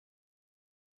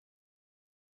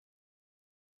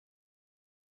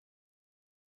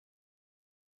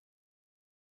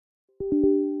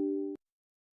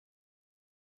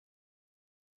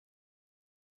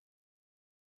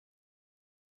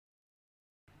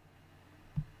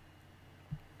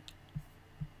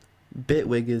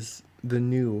Bitwig is the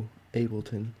new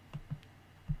Ableton.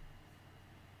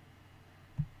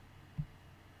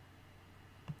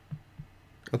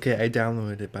 Okay, I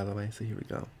downloaded it, by the way, so here we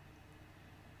go.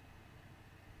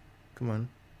 Come on.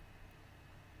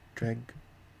 Drag.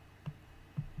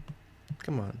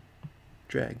 Come on.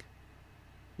 Drag.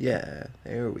 Yeah,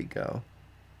 there we go.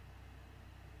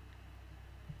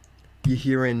 You're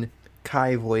hearing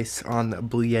Kai voice on the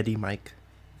Blue Yeti mic.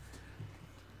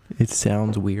 It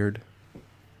sounds weird.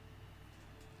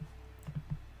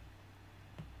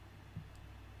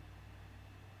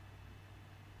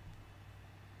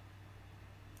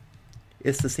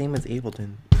 It's the same as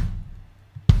Ableton.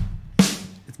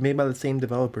 It's made by the same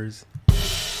developers.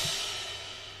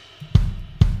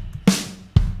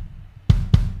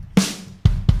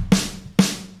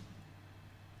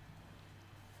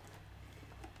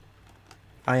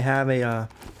 I have a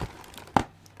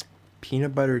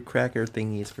peanut butter cracker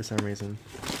thingies for some reason.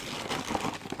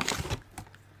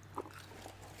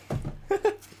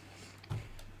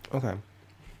 Okay.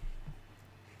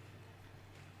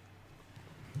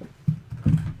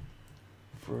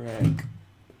 Frick.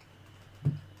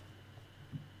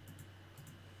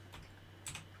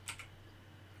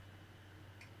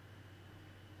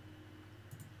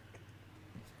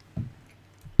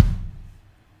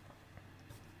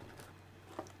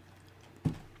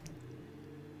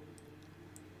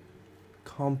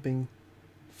 Comping.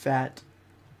 Fat.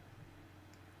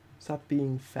 Stop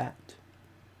being fat.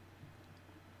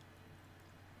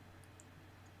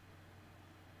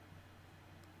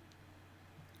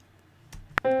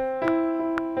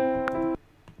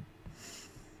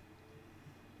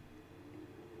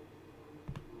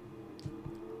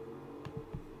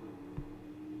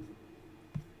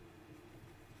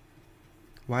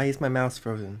 Why is my mouse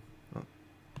frozen? Oh.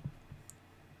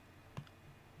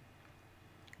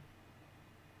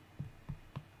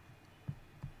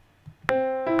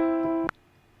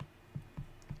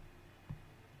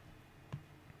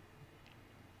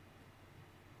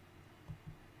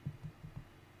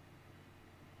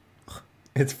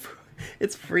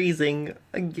 It's freezing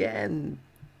again.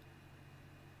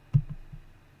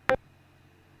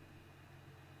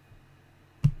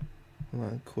 Hold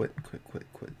on,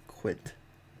 quit.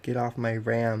 Get off my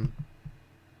RAM.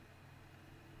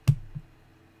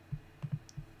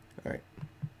 Alright.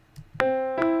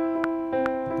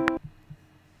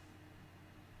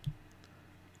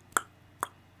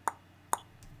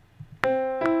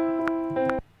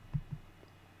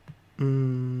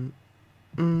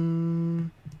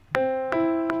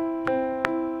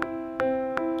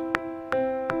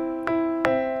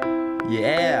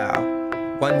 Yeah,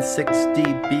 160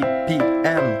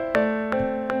 BPM.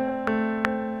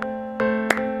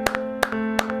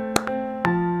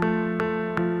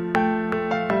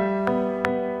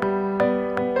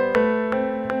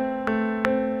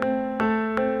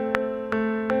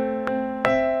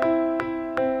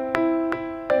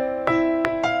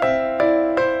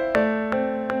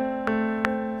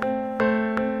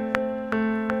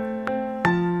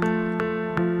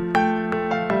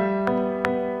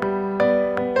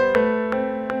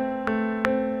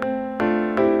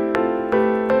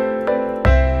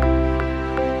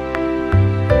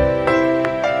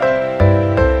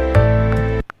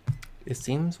 It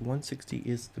seems 160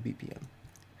 is the BPM.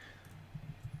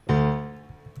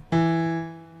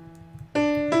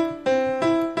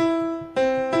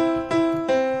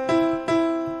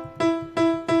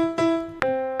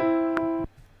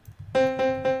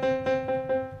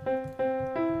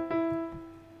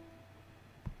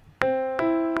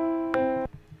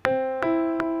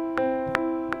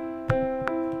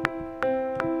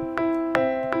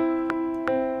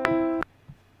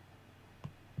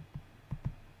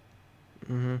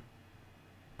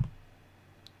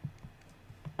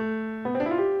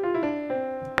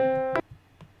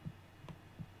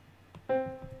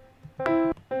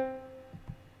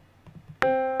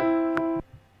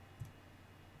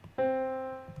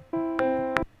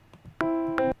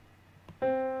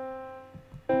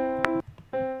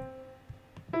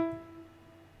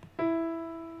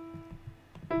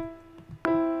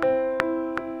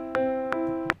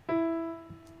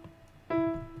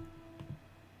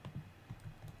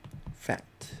 Fat.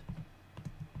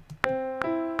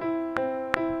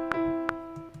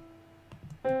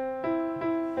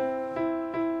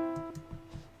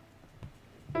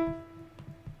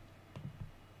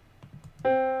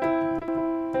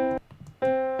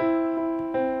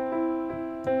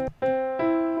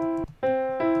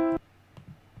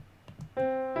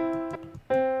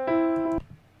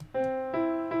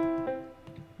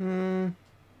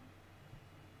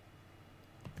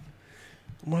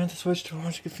 Wanted to switch to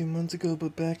Logic a few months ago,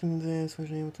 but back in the day I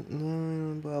switched able to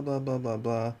blah blah blah blah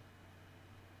blah.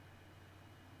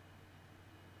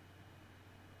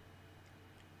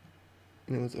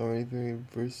 And it was already very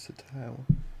versatile.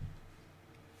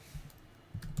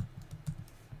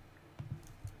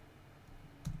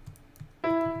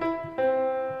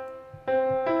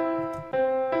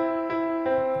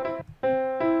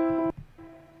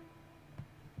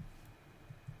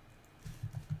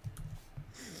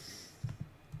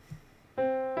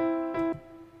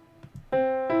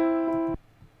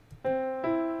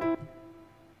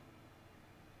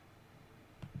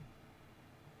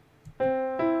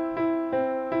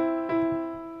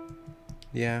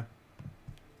 Yeah.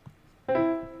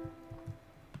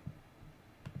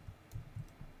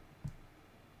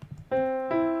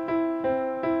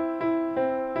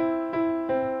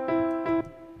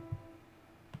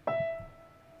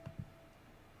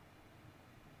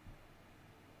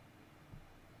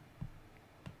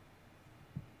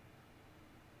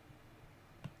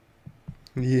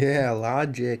 Yeah,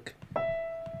 Logic.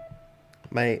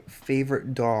 My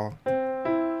favorite doll.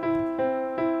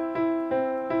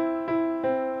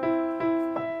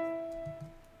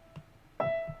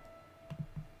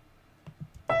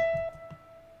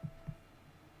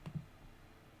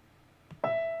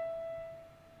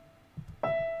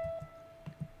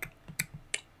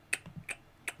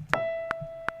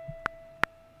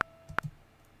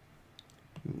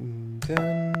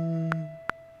 Dun,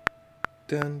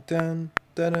 dun, dun,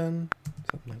 dun, dun.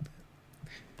 Something like that.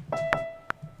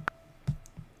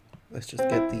 Let's just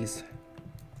get these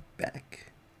back.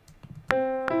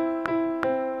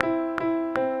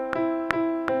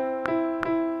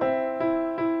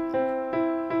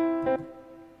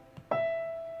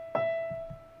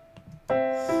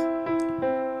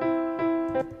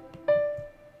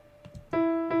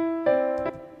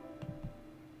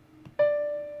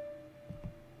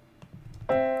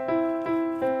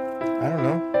 I don't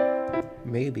know.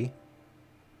 Maybe.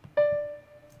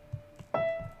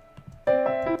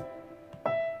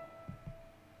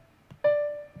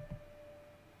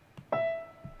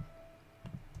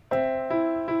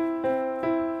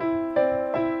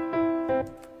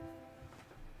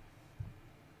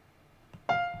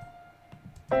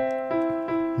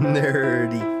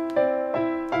 Nerdy.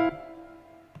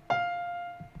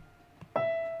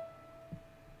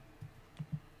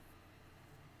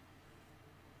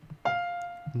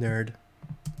 Nerd.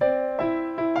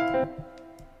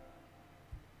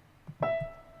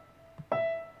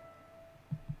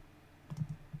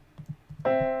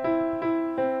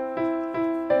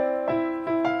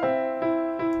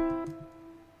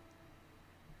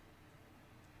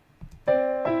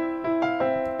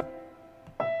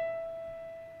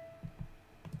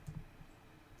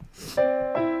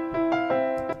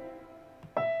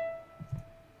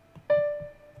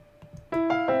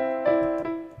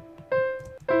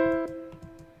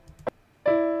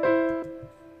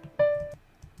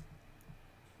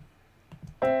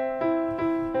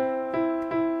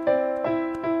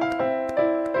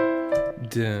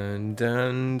 Dun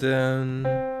dun dun.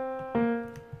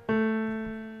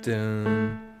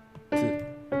 Dun.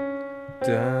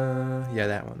 Dun. Yeah,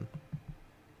 that one.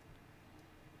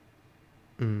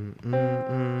 Mm mm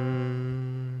mm.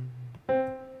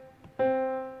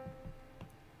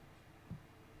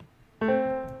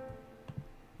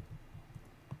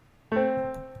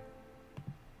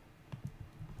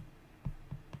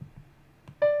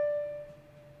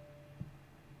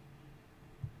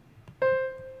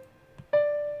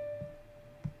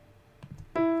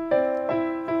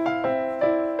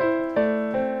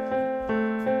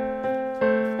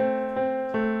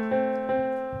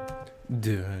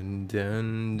 Dun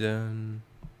dun dun.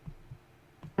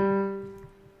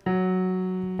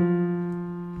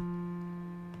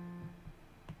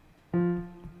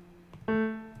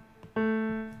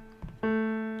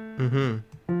 Mm-hmm.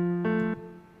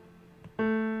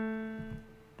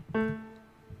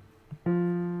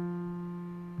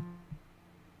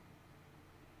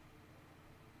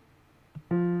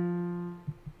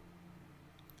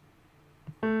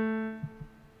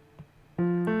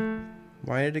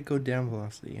 Why did it go down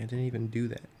velocity? I didn't even do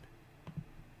that.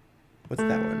 What's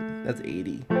that one? That's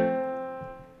 80.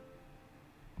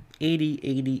 80,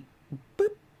 80.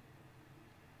 Boop.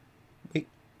 Wait,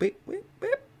 wait, wait,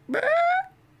 wait.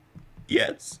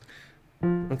 Yes.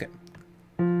 Okay.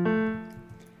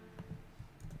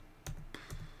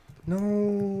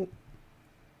 No.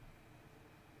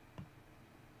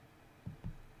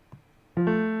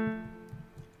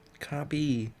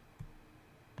 Copy.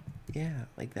 Yeah,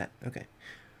 like that. Okay.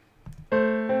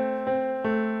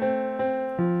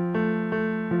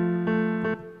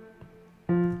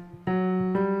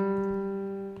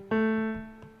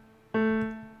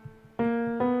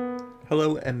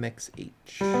 Hello,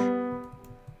 MXH.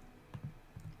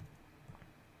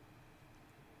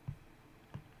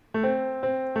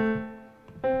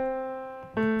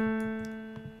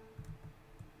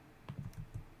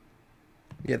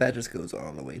 Yeah, that just goes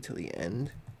all the way to the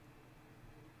end.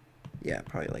 Yeah,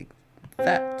 probably like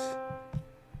that.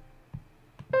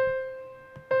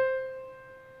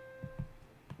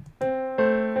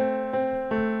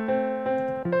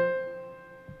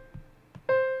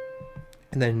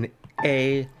 And then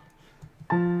A.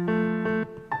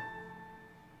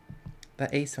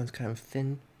 That A sounds kind of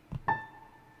thin.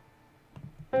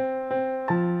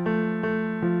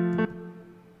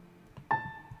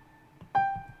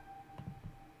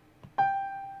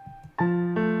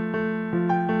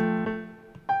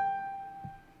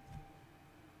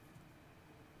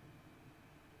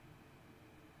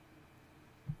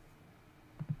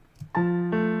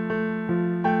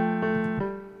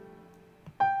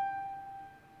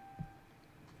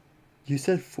 You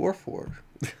said 4/4.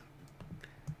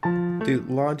 Dude,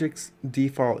 Logic's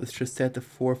default is just set to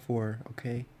 4/4,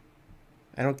 okay?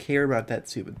 I don't care about that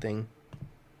stupid thing.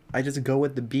 I just go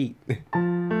with the beat.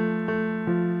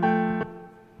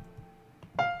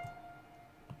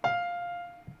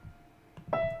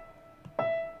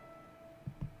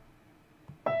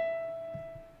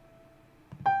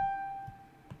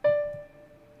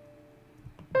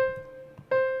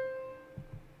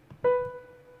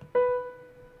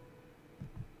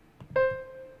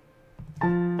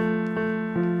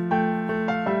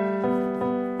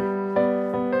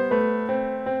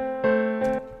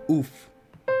 Oof.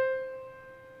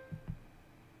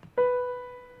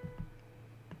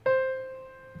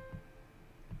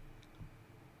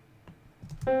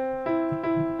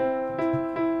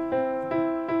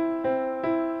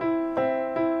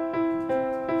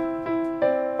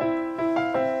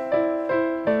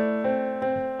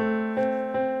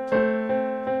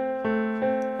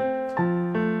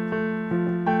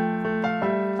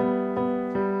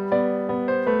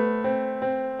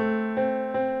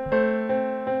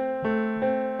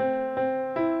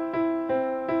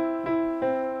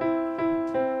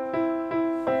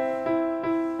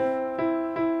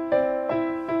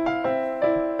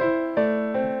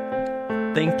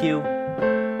 Thank you.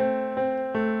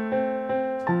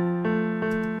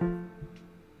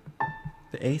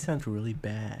 The A sounds really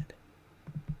bad.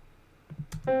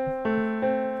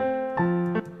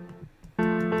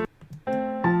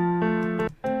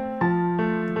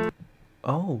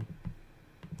 Oh.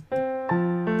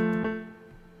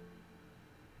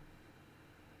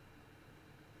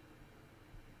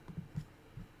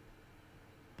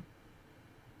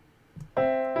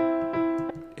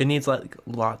 It needs like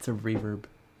lots of reverb.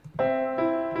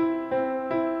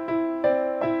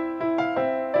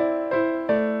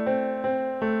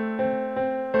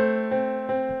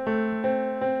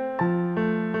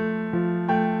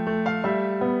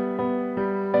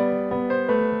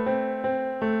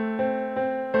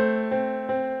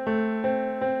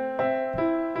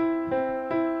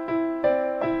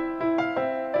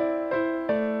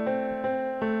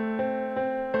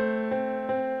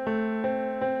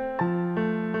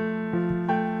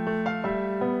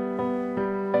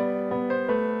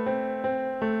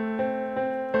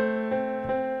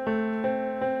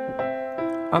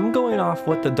 I'm going off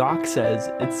what the doc says.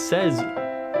 It says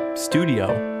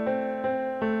studio.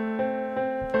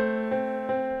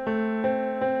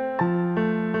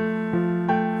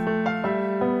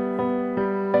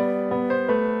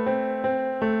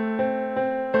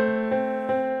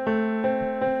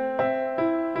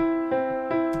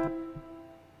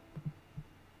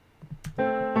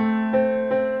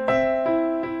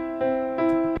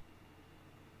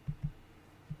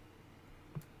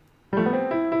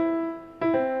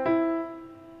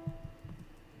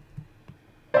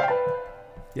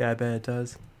 Yeah, I bet it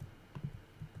does.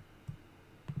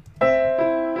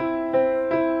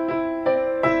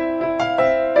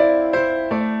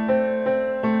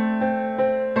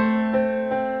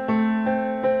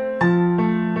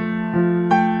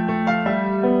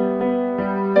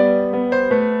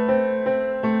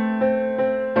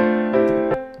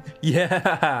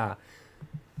 Yeah.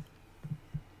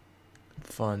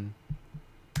 Fun.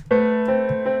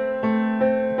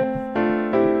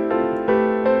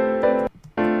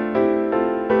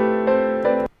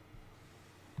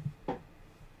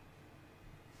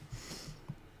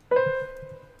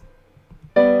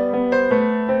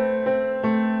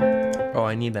 Oh,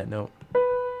 I need that note.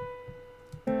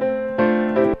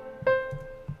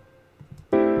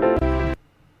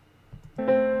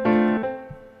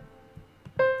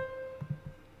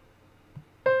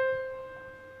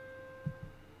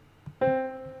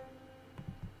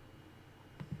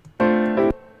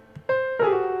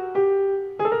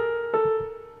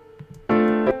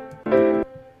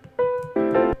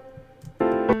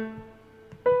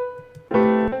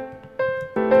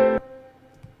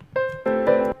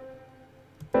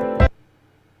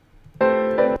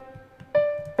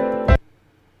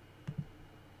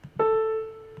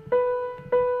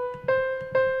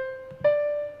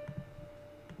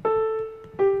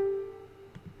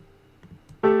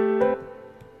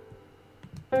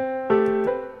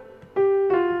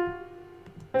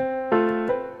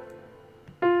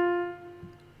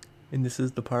 This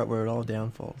is the part where it all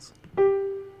downfalls.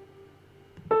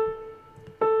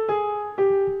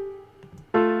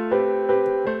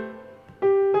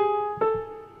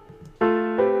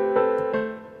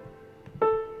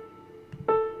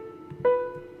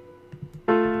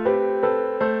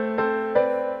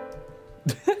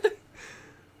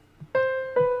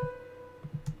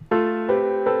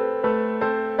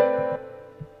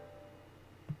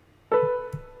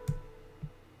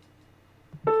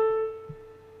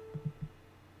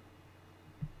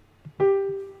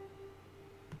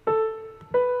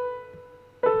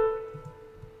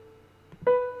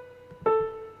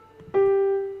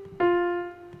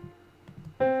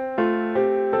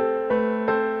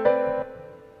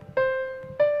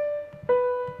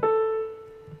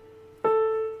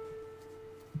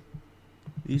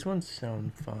 These ones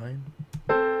sound fine.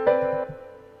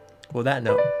 Well, that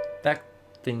note, that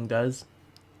thing does.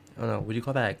 I don't know, would you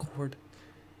call that a chord?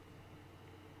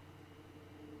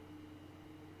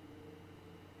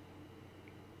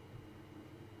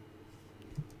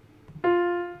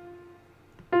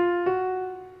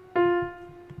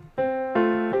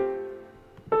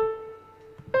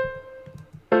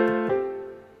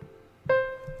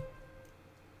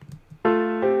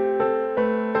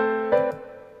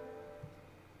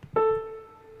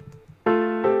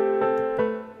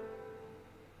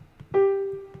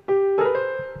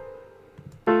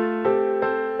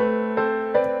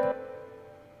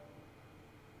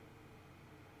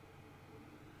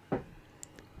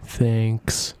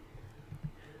 Thanks.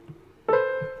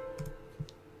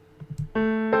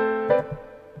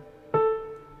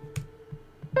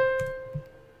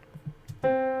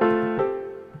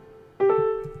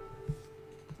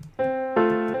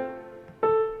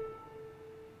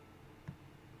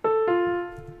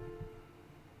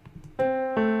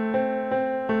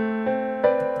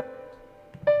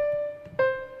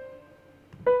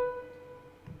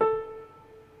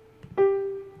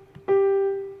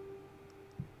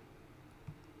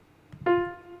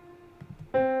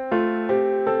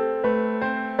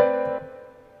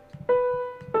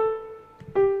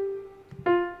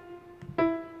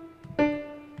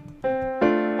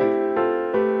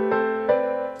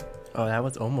 Oh, that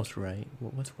was almost right.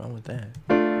 What's wrong with that?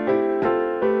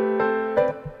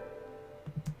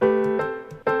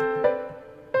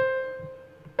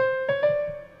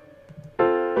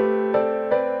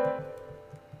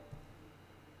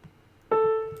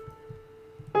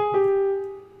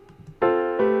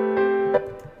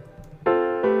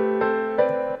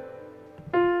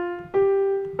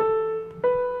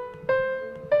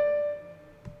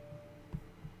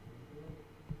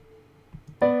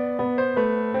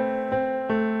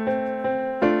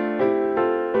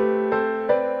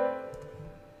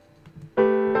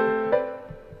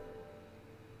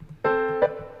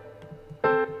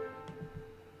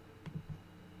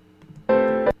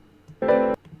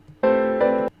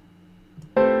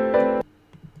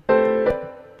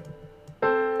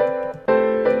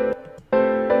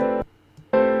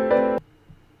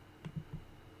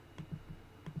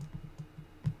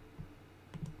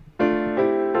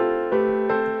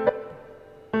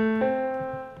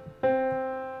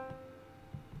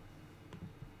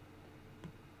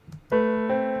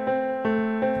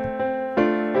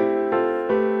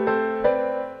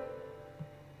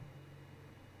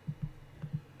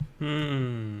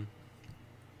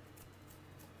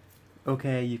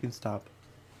 Okay, you can stop.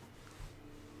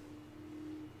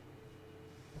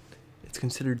 It's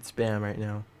considered spam right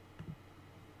now.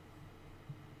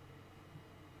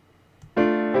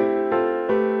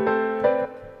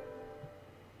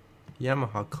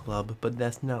 Yamaha Club, but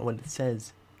that's not what it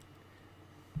says.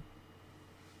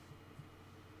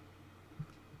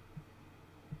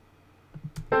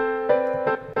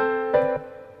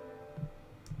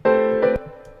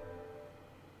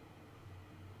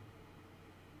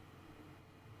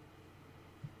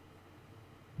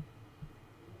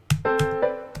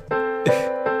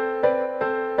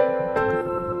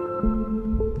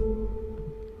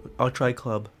 I'll try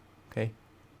club, okay?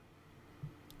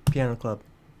 Piano club.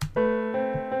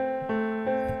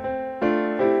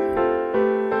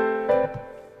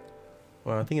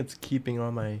 Well, I think it's keeping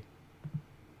all my...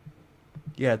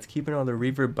 Yeah, it's keeping all the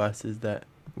reverb buses that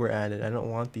were added. I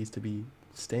don't want these to be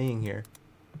staying here.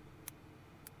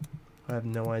 I have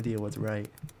no idea what's right.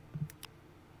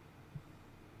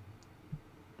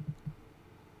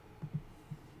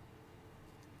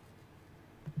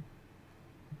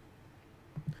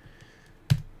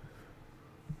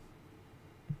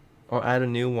 I'll add a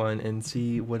new one and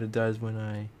see what it does when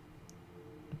I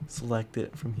select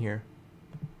it from here.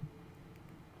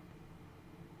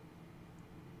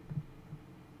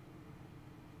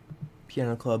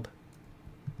 Piano club.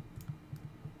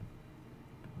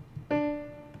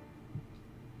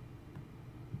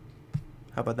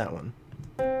 How about that one?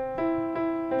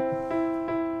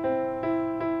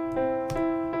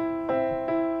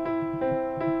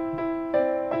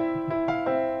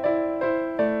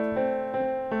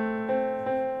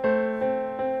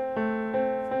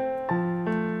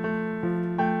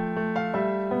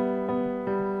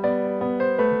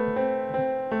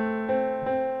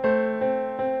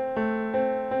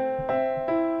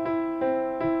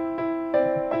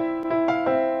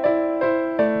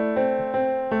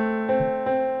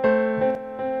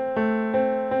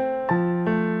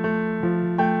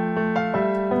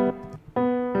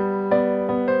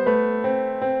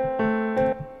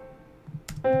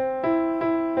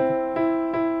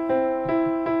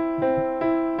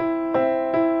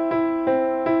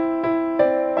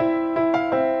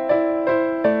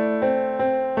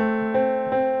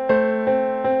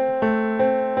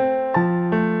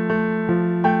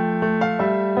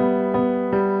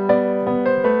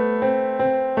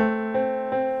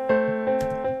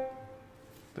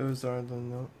 Those are the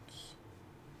notes.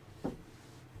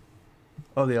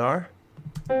 Oh, they are?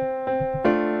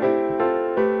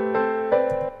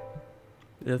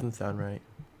 It doesn't sound right.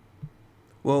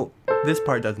 Well, this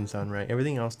part doesn't sound right.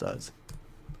 Everything else does.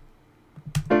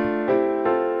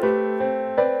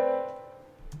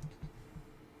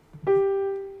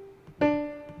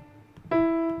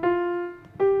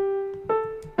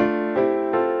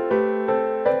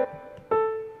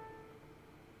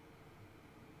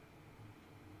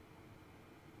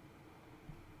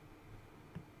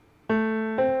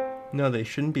 No, they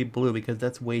shouldn't be blue because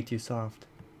that's way too soft.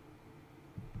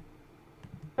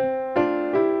 You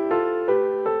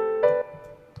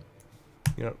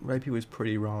know, Ripe was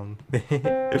pretty wrong. Why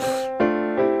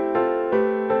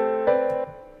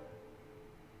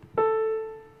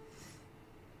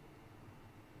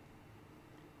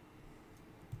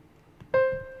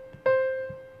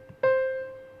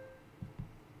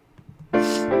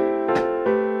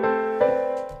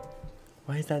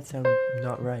does that sound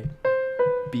not right?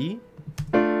 B?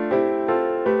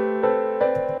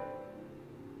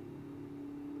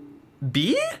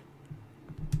 B?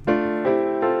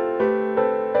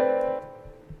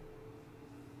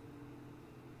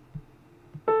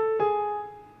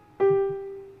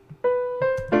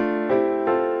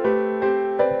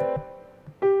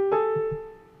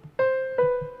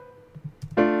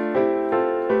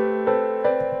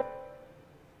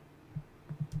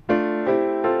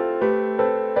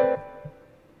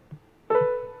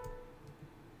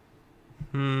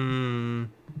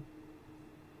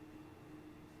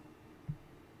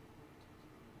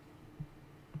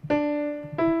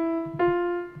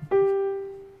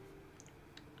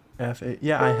 F-A.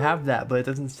 Yeah, I have that, but it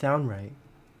doesn't sound right.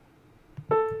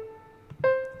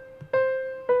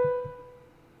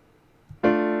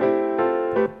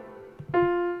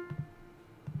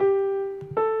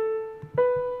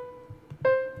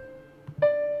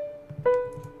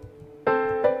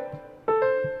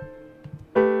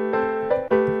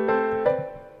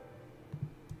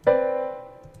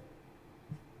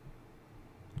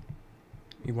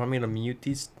 You want me to mute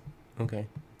these? Okay.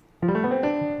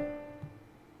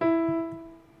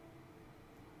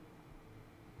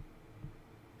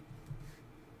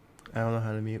 I don't know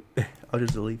how to mute. I'll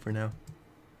just delete for now.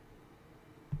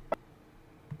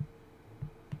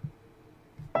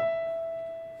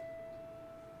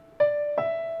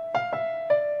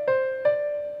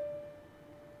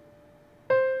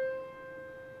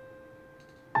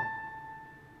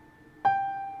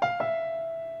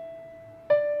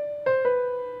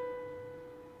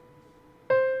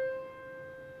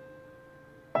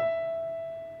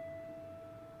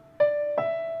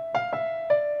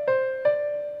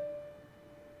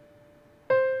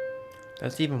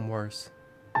 That's even worse.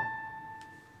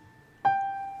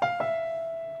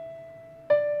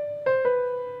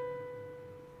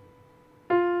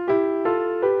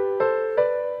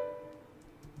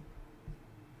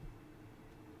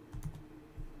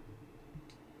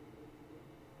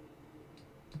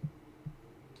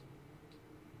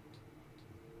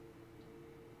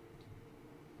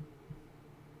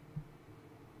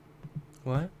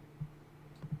 What?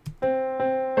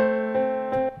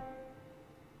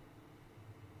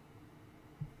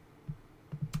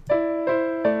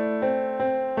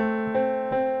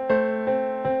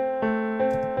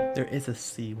 There is a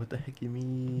C. What the heck you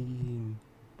mean?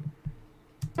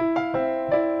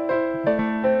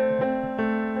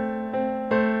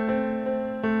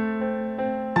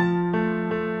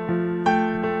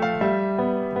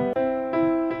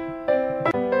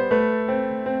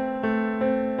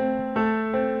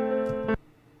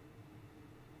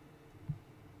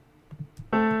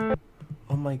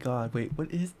 Oh my god, wait,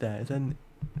 what is that? Is that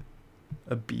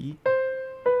a B?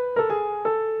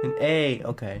 An A,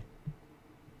 okay.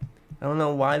 I don't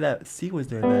know why that C was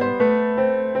there then.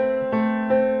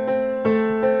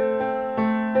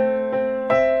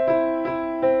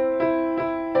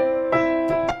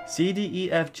 C, D,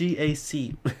 E, F, G, A,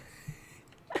 C.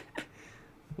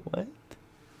 What?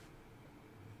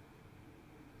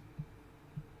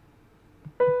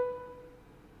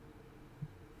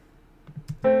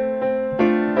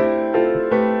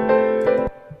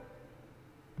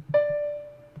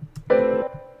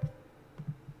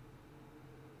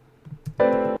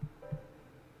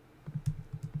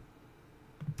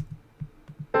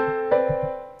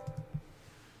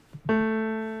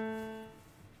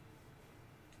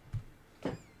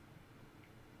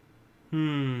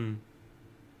 Hmm.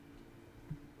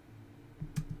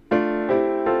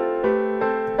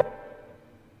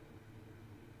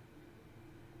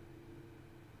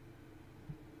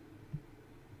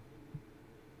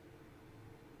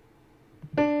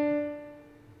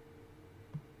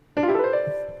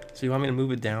 So you want me to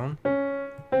move it down?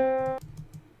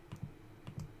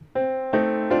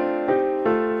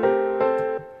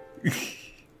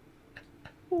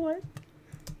 What?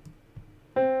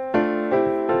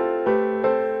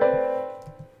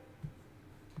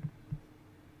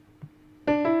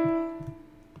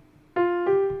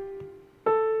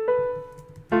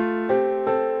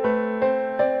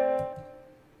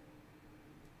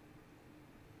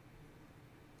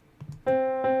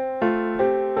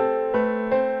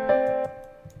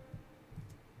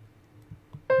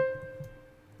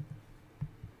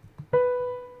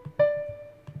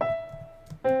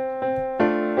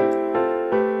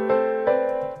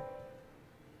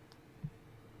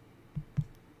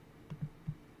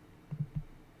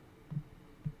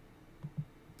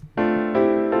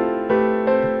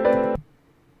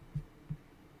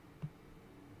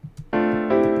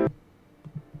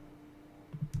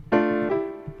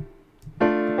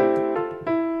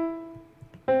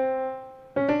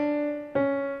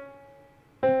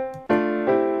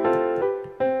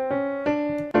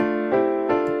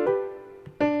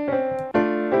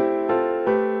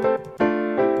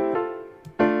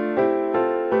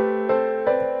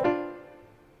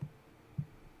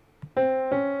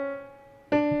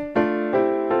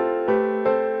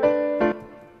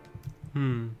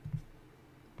 Hmm.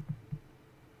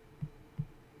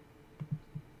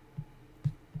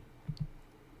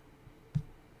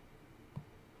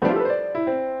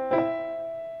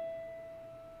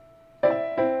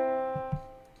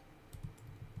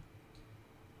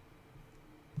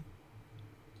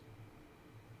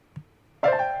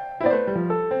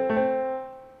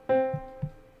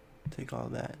 Take all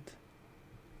that.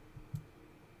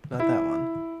 Not that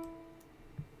one.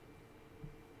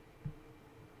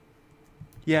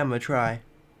 Yeah, I'm gonna try.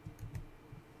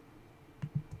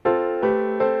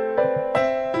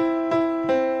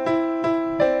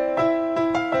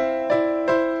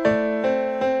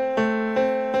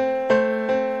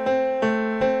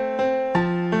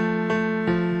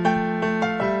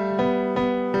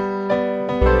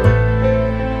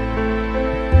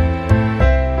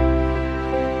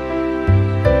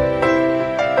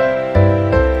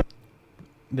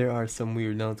 There are some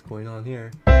weird notes going on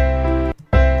here.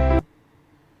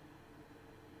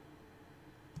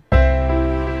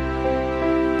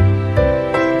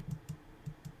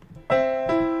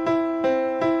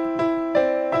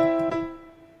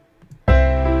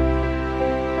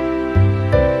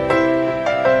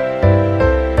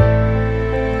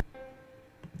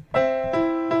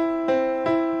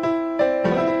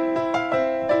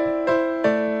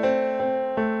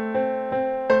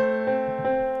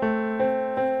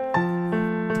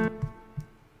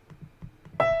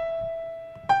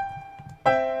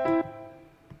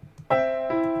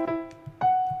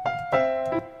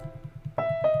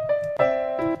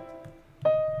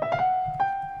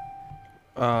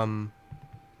 Um,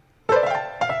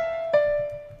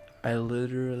 I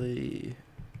literally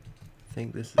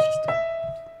think this is just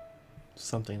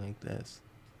something like this.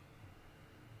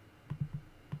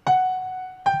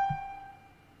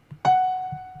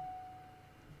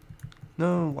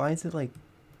 No, why is it like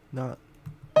not?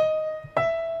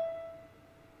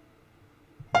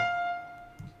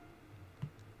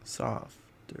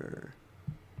 Softer.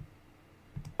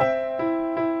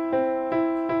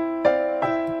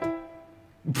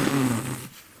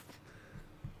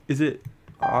 Is it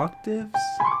octaves?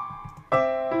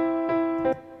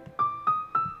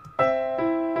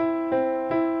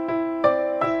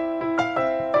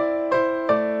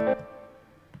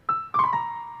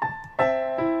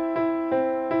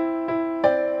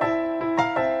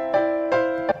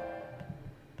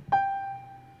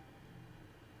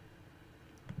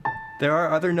 There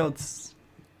are other notes.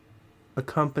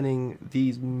 accompanying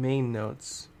these main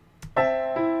notes.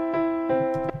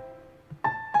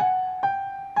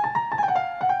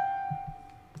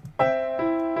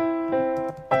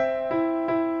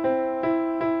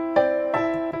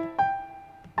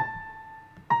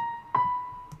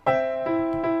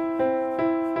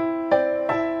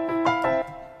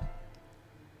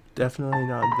 Definitely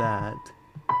not that.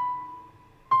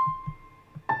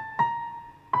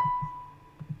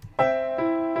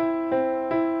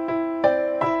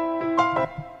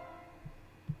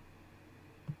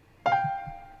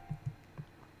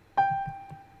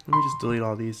 Let me just delete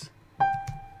all these.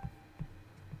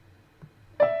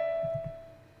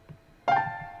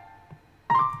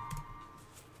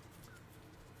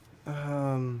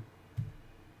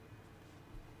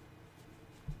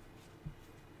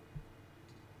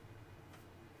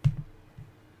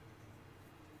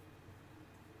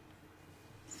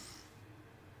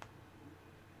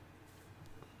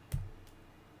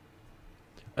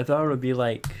 I thought it would be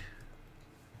like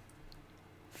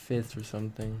fifth or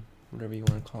something, whatever you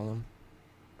want to call them.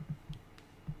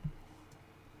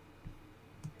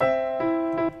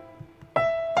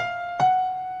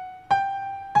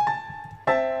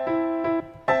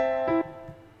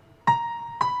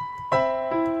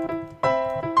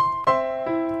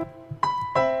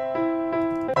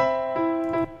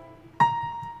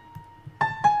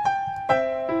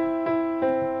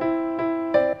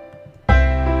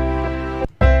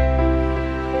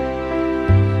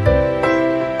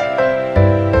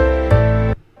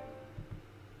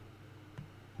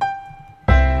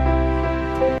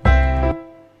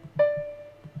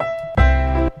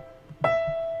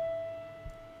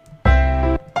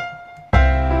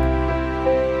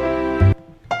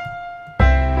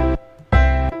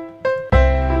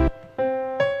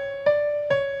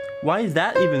 Why is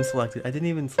that even selected? I didn't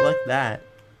even select that.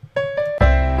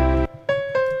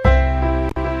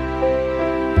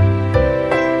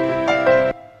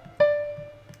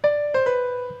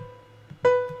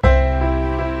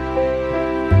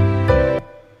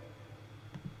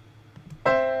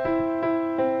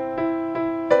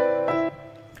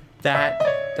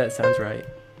 That sounds right.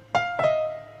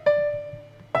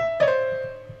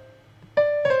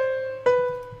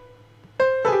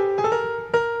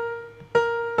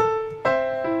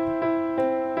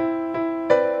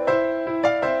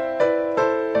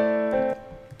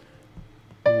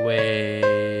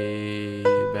 Way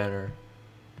better.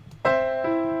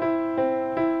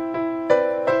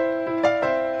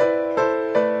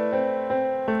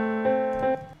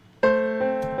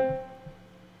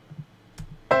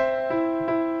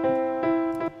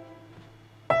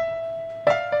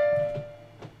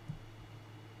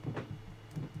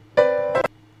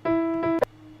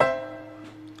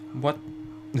 What?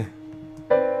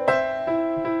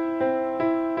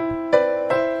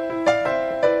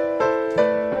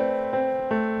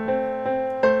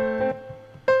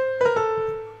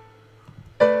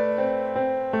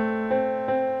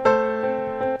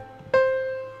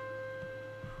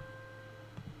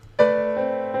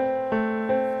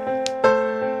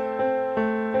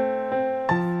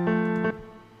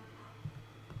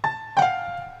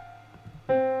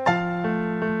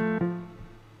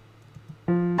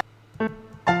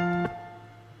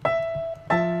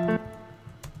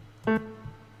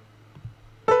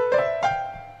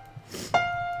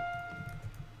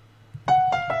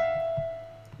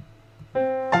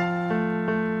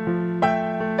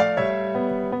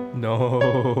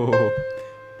 No.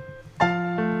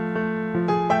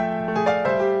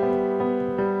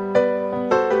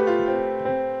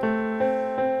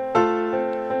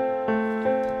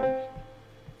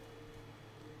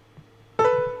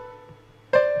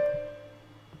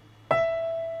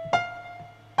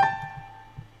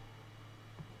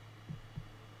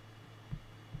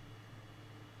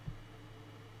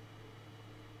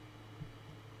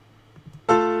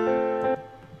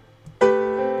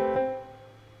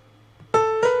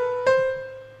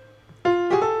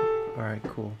 All right,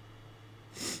 cool.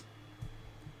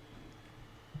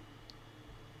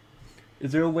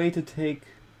 Is there a way to take...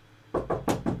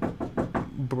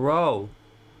 Bro.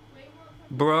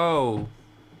 Bro.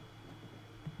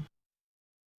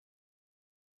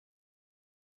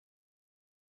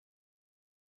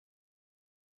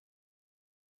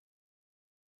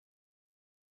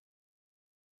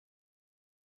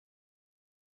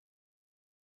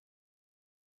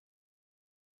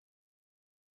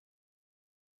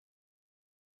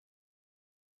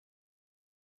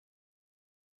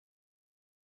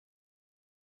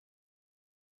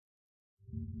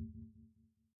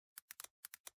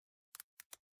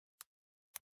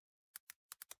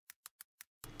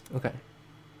 Okay.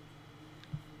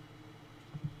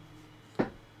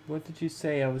 What did you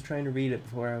say? I was trying to read it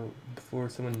before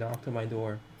someone knocked on my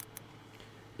door.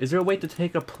 Is there a way to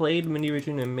take a played MIDI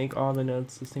region and make all the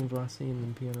notes the same velocity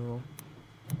in the piano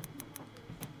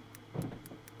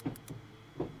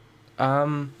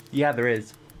roll? Yeah, there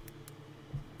is.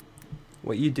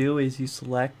 What you do is you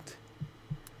select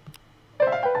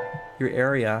your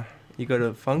area, you go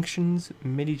to Functions,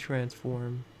 MIDI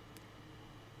Transform,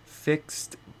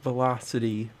 Fixed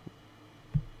Velocity,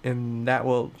 and that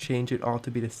will change it all to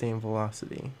be the same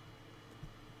velocity.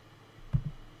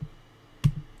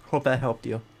 Hope that helped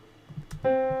you.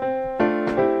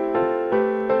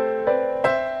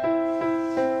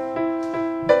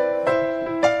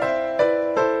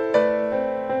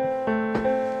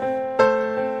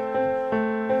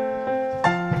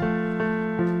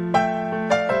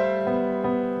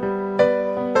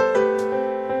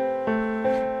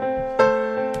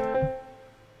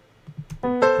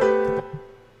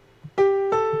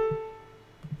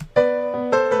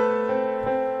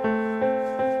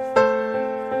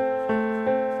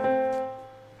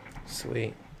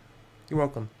 Sweet. You're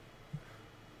welcome.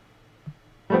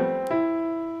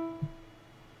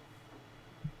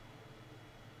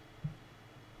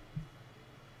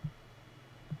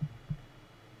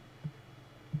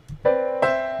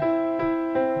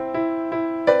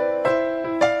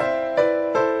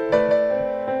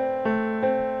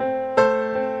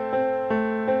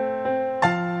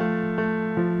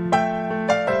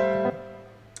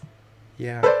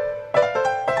 Yeah.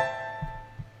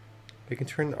 I can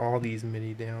turn all these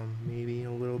MIDI down, maybe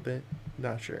a little bit.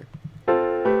 Not sure.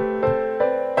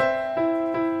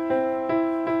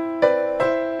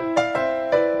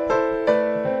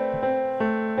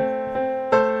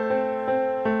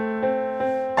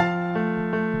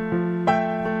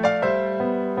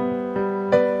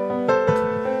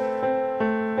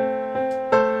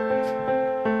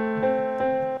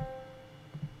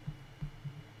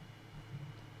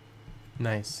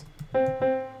 Nice.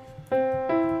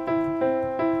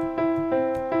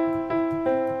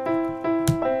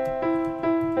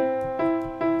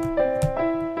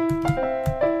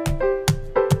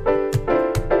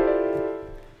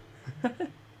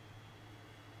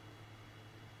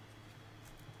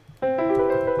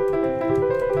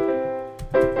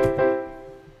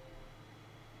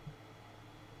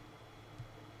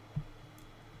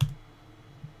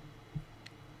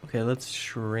 Okay, let's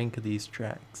shrink these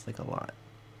tracks like a lot.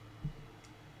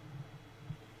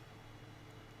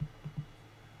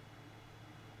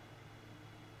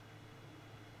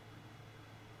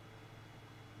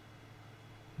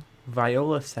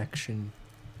 Viola section.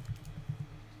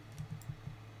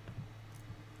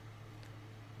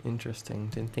 Interesting.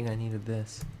 Didn't think I needed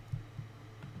this.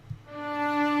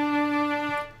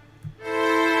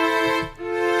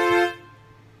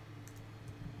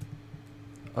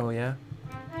 Oh yeah?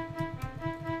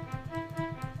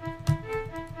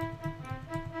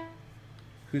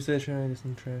 Who said trying to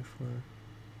listen track for?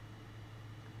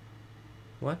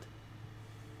 What?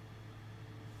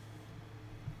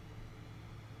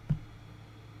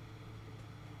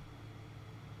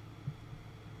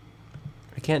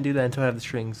 I can't do that until I have the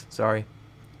strings. Sorry.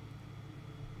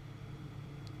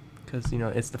 Because, you know,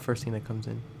 it's the first thing that comes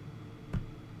in.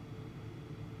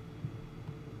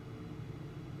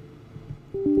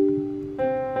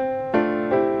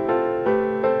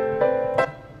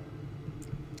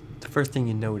 The first thing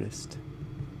you noticed.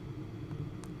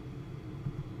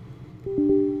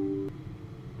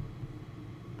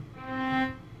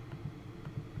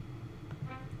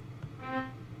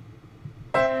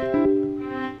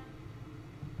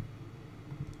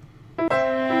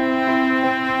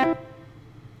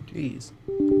 Jeez.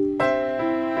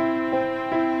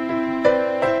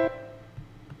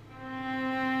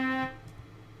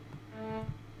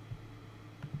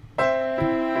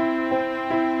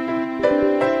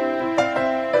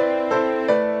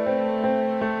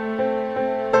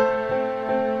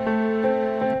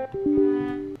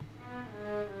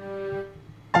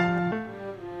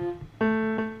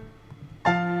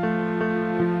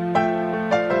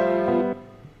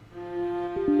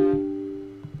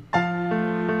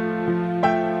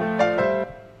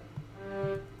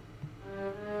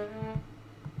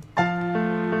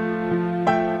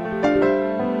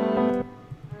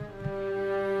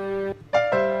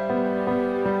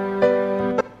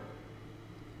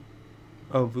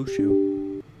 Oh,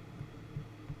 Wushu.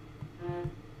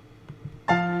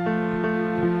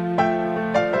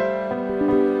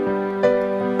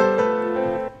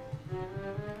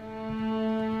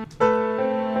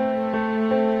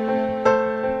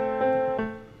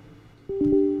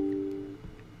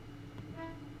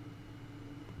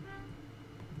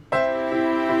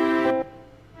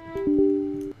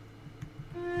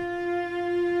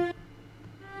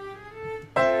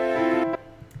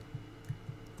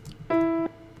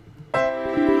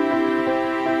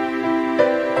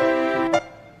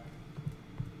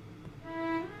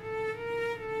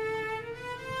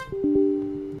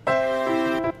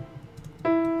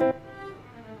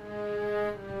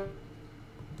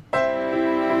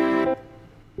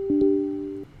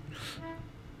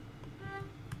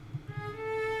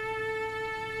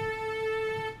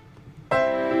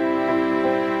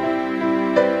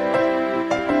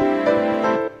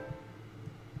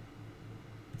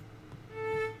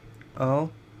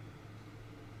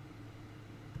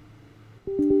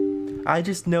 I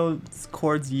just know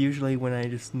chords usually when I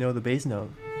just know the bass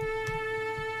note.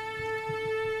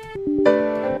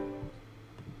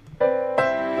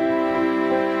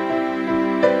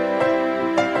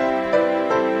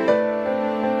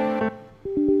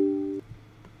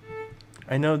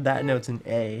 I know that note's an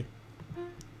A.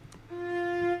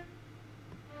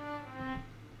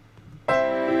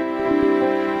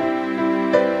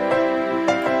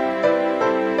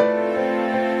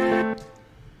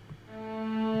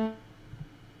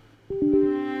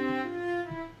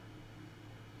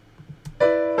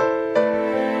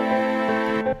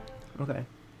 Okay.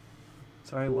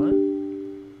 Sorry, what?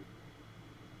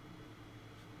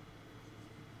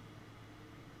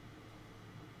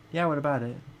 Yeah, what about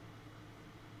it?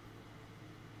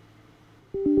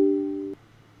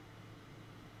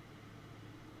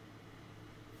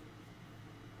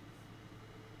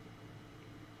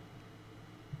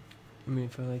 I mean,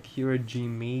 if I like hear a G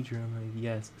major, I'm like,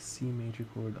 yes, C major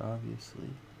chord,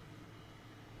 obviously.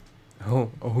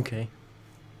 Oh, okay.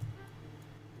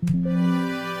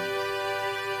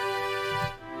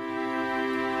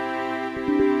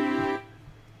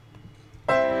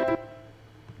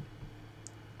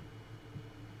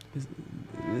 Is,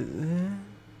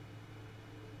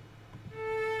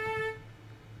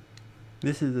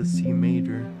 this is a C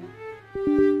major.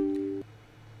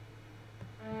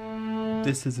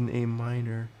 This is an A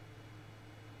minor.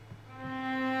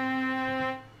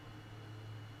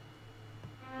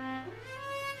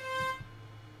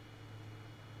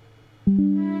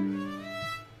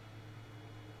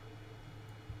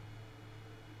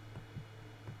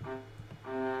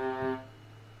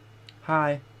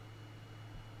 Hi.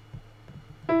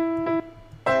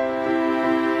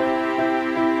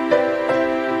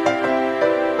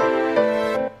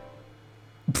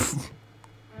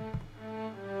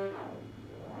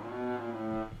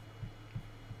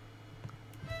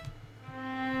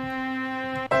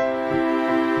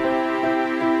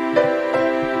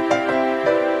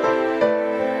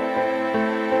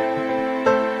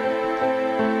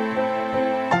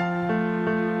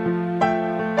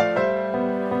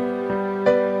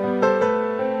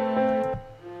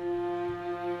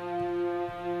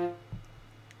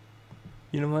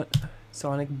 You know what?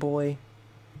 Sonic Boy.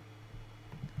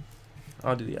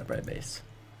 I'll do the upright bass.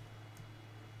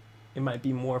 It might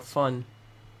be more fun.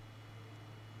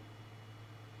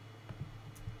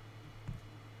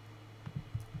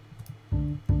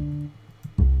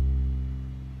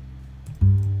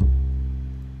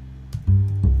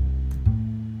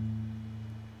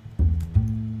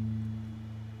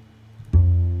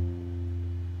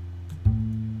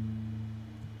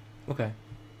 Okay.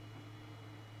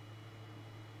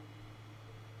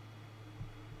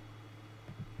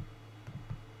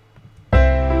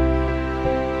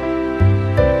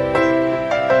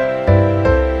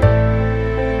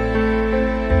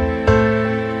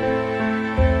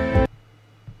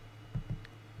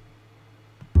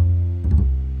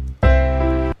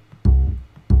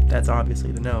 That's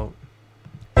obviously the note.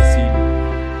 C.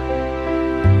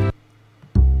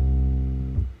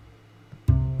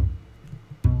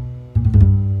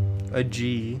 A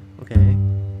G, okay.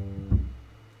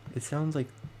 It sounds like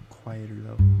quieter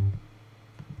though.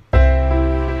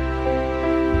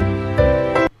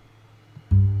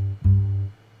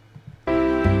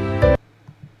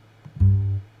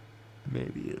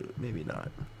 Maybe not.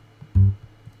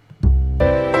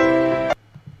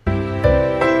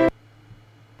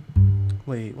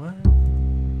 Wait, what?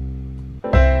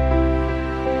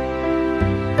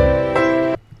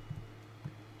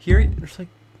 Here, it's like,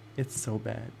 it's so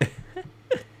bad.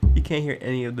 You can't hear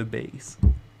any of the bass.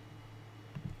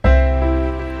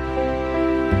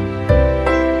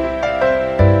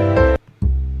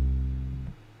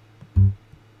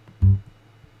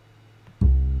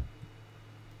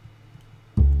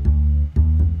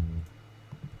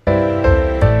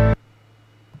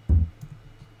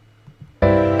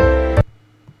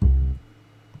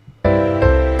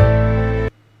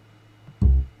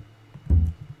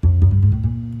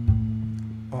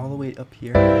 All the way up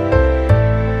here.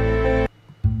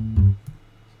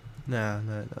 Nah.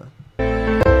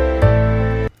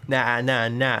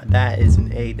 Nah. That is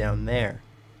an A down there.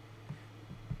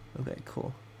 Okay,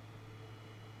 cool.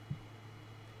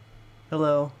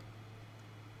 Hello.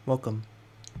 Welcome.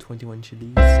 21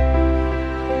 Chilies.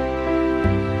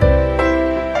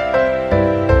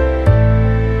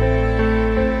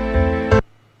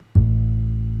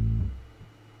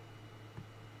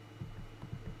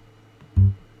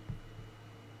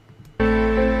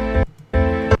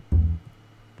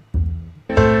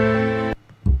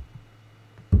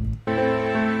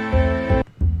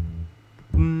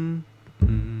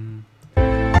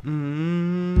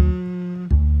 An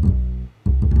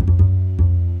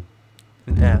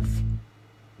F.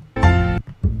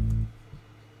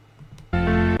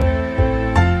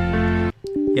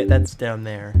 Yeah, that's down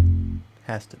there.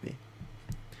 Has to be.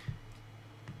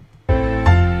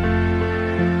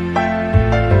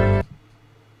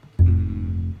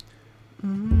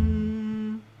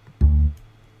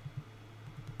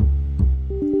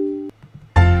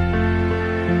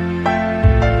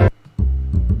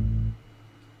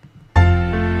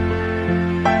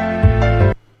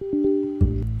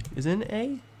 Is it an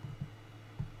A?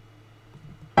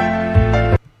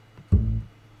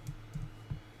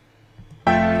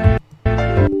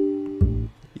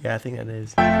 Yeah, I think that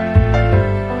is.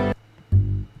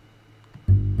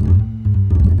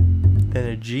 Then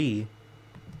a G.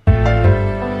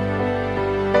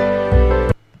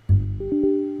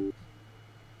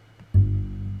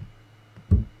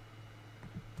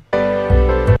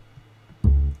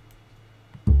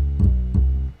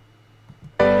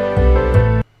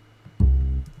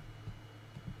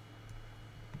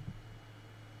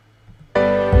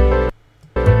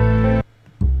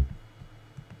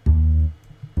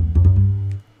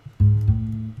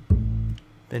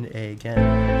 Then A again.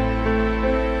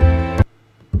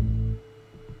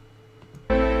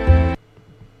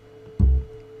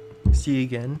 C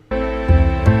again.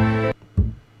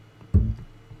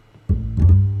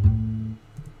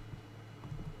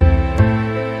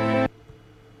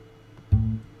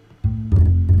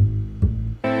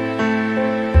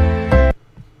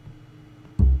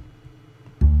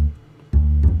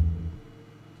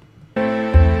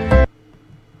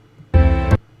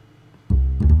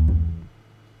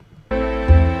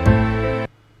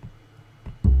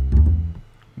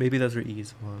 Maybe those are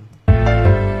E's. Hold on.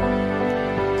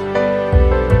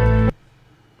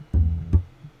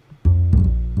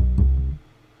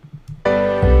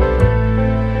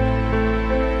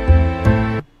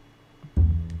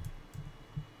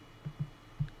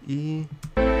 E.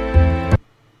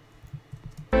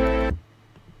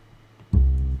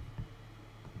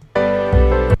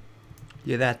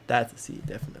 Yeah, that's a C,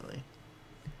 definitely.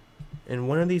 And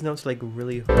one of these notes like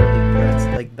really hardly pressed,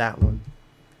 like that one.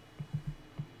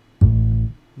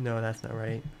 No, that's not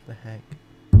right. The heck.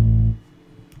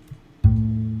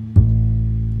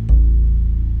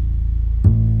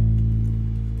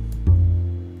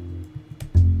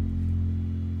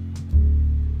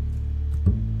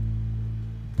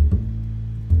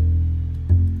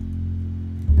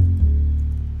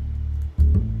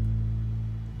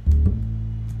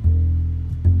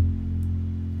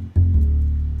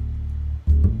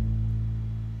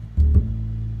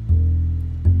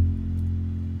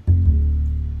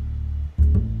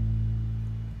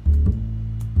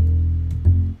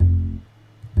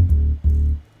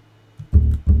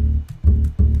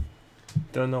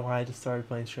 Don't know why I just started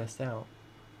playing Stressed Out.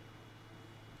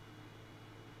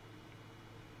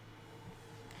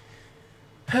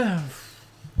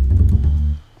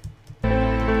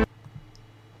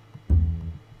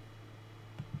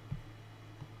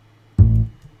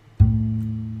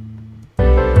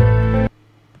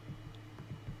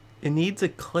 It needs a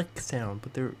click sound,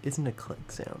 but there isn't a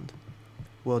click sound.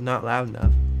 Well, not loud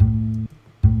enough.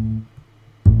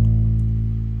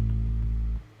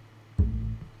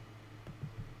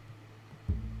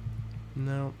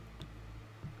 No.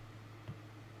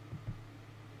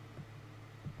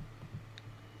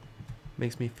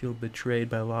 Makes me feel betrayed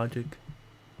by Logic.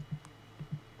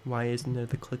 Why isn't there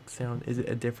the click sound? Is it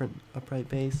a different upright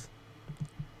bass?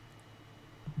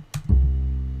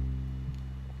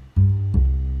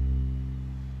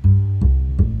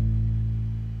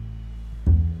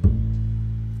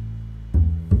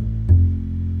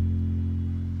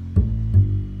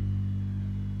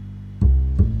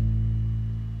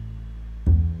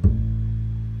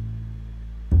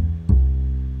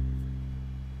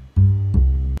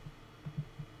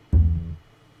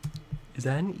 Is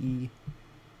that an E?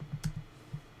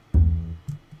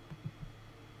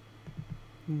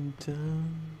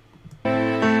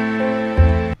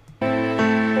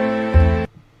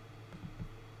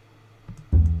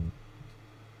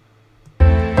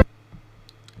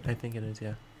 I think it is,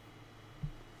 yeah.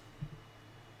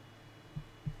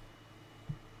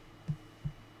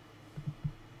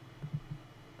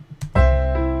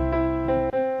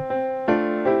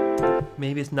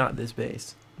 Maybe it's not this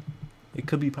bass. It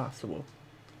could be possible.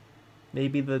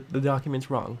 Maybe the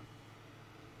document's wrong.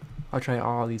 I'll try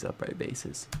all these upright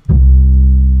basses.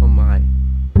 Oh my.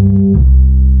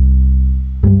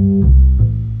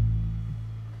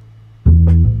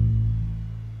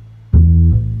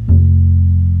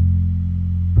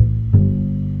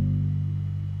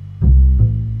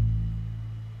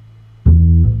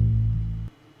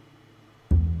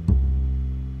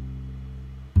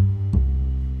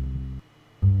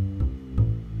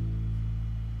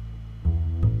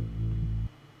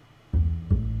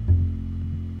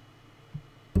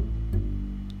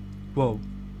 Whoa.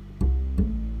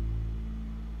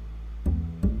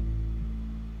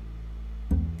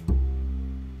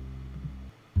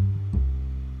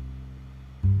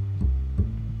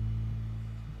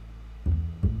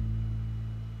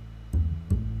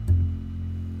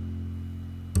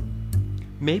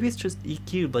 Maybe it's just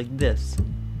EQ'd like this.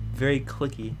 Very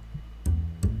clicky.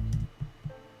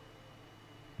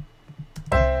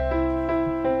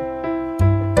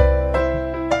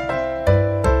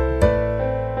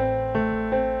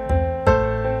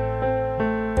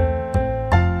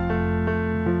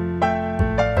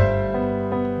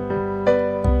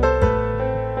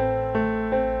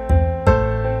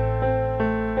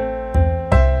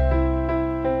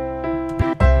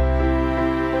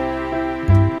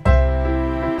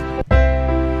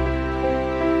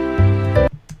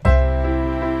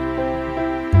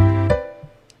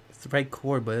 Right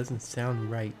chord, but it doesn't sound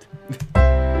right.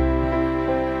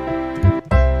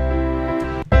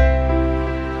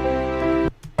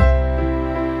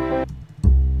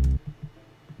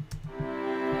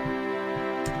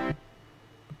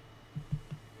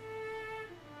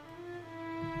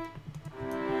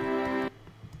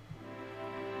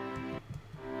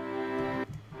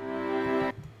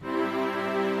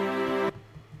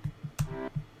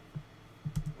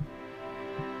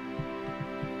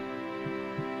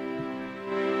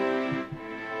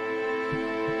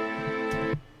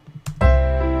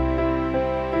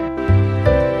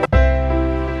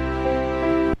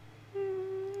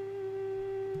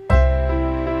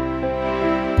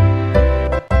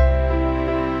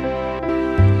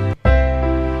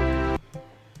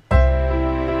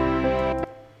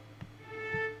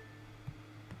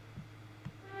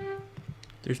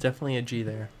 There's definitely a G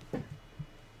there.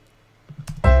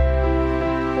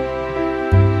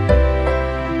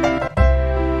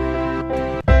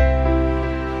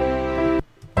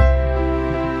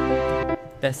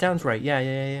 That sounds right.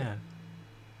 Yeah.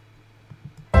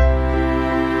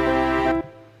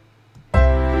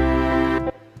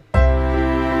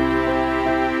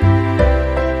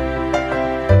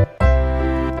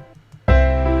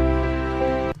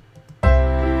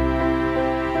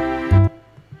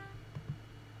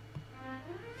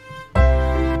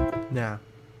 Now,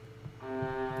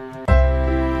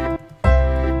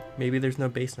 maybe there's no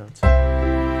bass notes.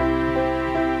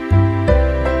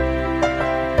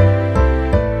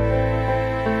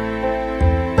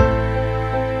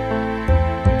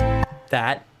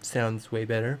 That sounds way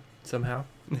better somehow.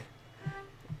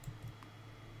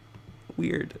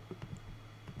 Weird.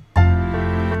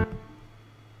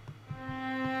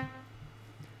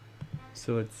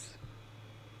 So it's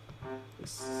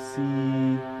C.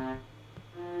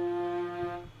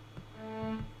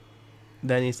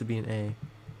 That needs to be an A.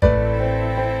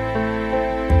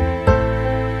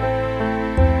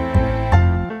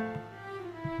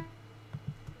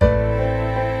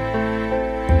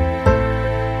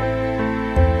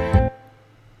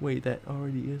 Wait, that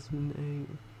already is an A.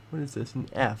 What is this? An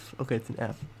F. Okay, it's an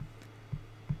F.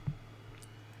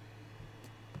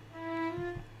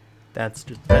 That's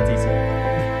easy.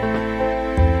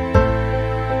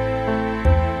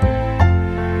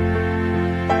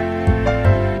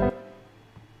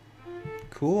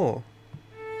 Cool.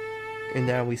 And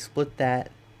now we split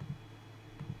that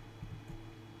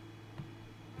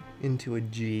into a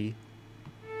G.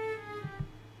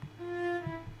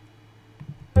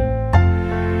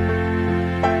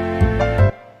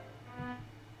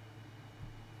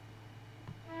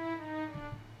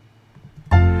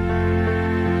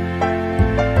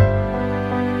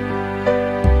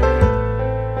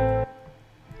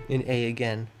 In A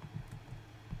again.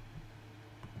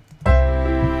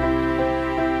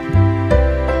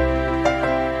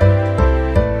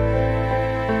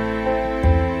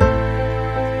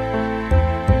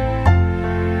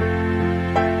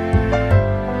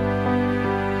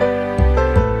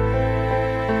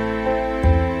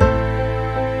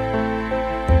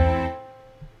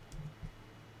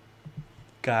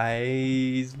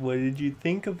 Guys, what did you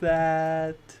think of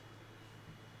that?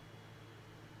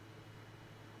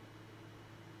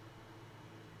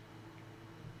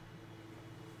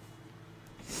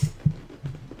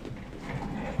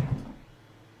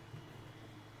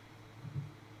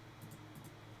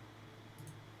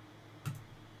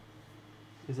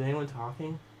 Is anyone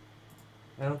talking?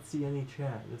 I don't see any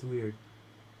chat. That's weird.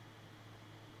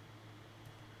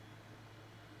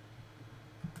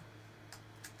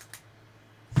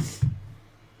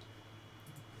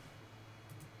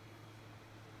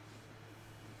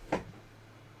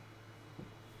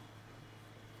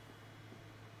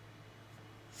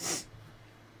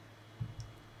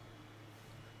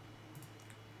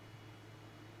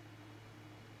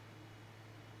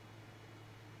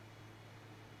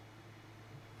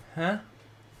 Huh?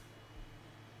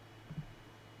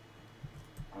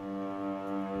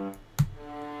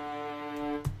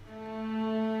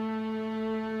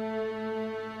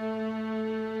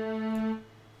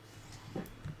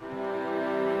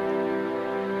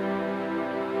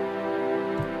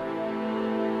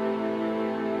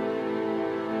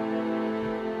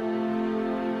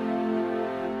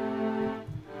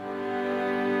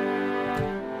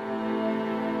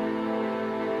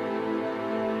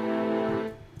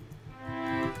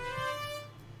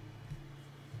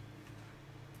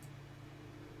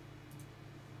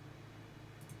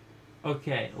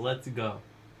 Okay, let's go.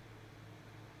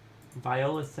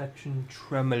 Viola section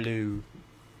tremolo.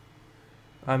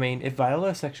 I mean, if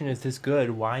viola section is this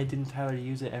good, why didn't Tyler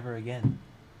use it ever again?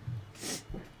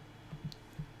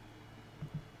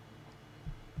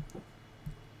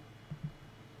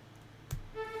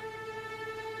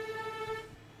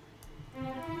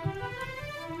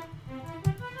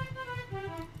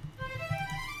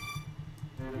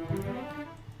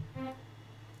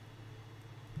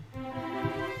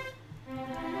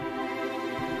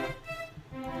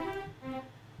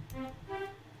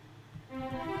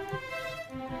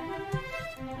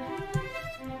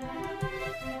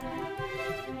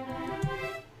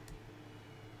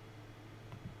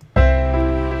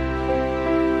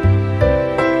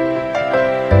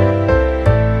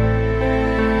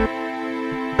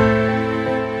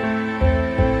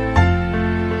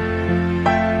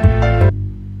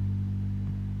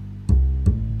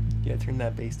 Yeah, turn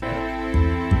that bass down.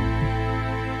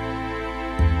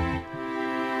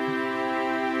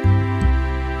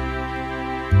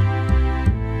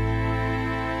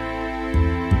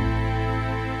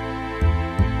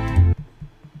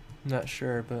 Not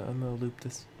sure, but I'm gonna loop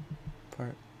this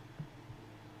part.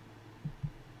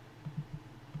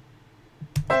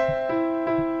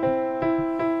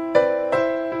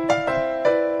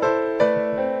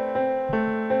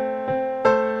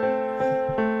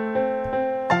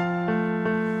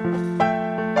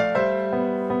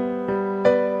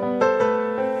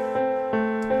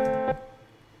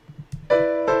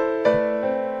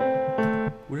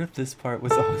 What if this part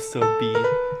was also B?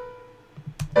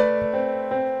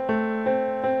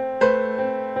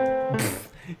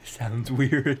 Sounds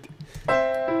weird.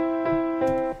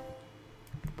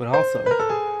 But also,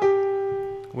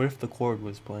 what if the chord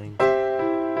was playing?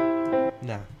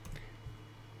 Nah.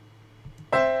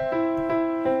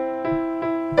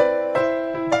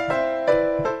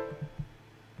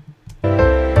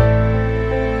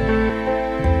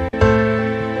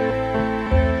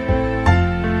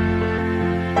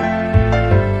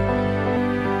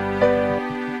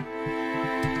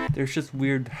 There's just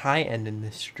weird high end in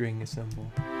this string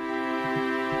symbol.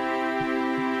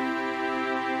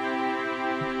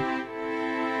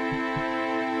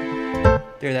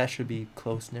 There, that should be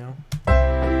close now.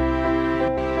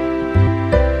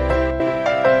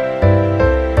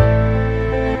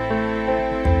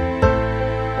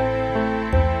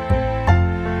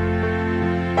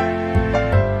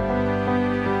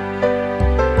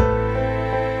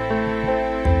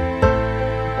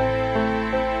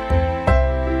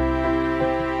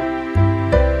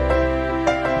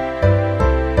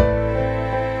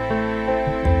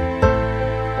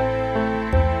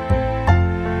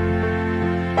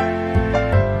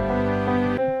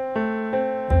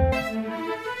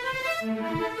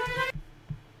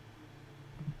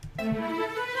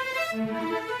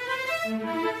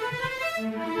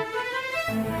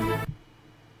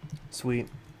 Sweet.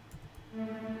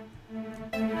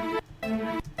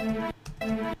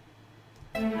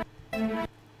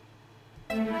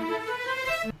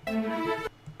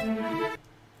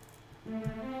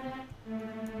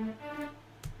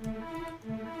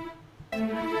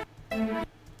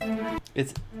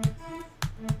 It's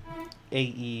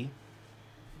A-E.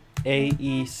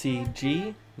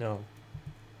 A-E-C-G? No.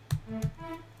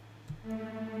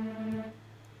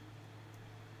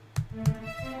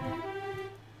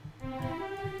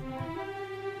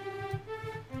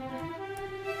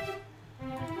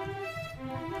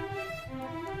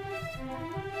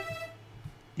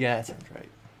 Yeah, that sounds right.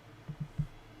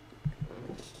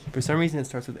 For some reason it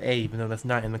starts with A, even though that's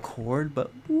not in the chord, but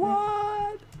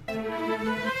what?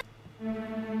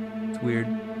 It's weird.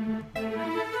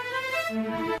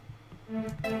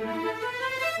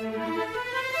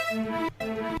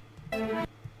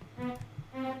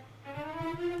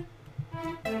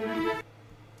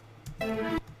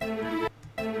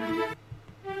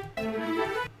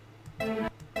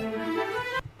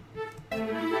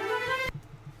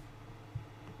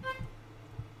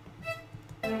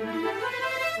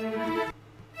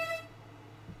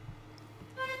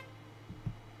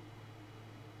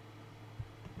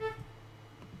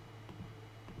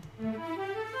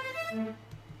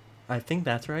 I think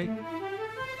that's right.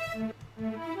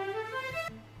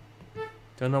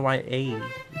 Don't know why A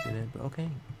is in it, but okay.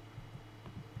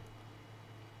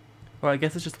 Well, I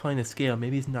guess it's just playing a scale.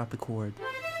 Maybe it's not the chord.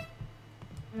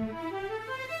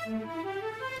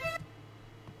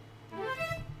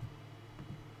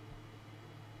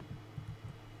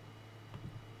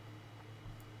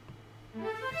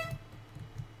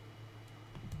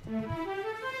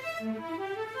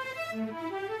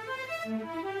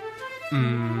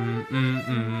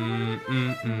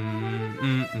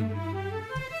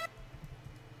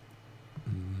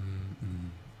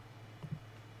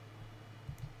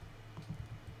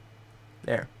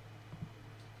 There.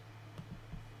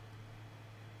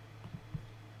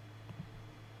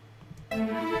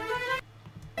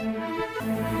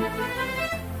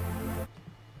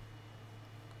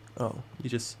 Oh, you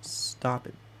just stop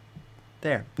it.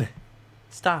 There.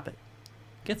 Stop it.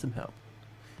 Get some help.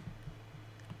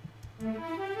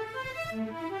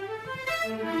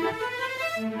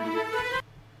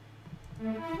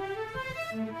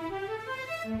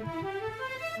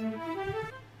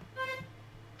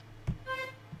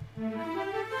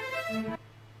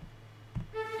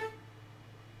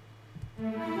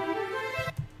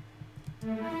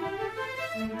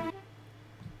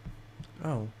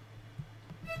 Oh.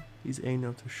 These A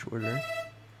notes are shorter.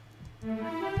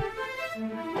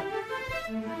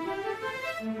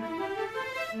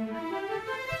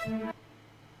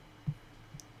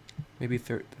 Maybe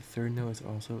the third note is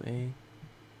also A.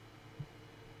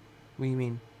 What do you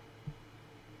mean?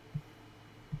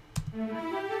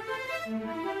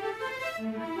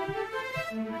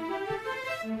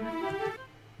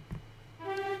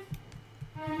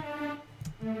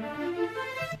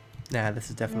 Nah, this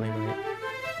is definitely right.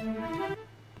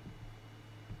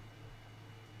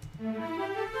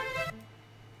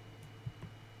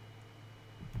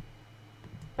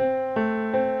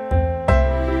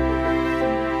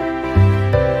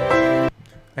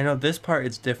 I know this part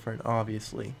is different,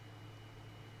 obviously.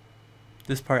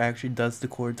 This part actually does the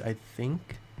chords, I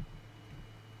think.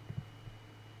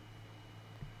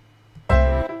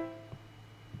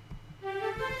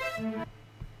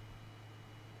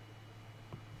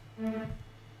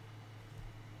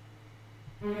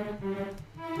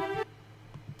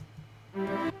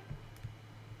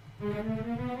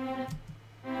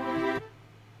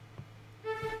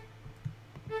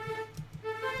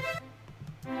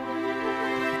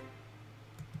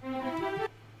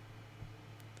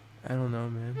 I don't know,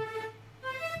 man.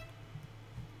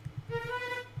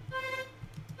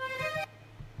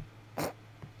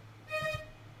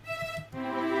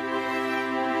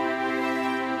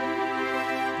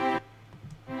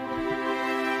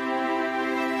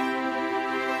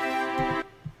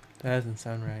 That doesn't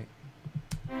sound right.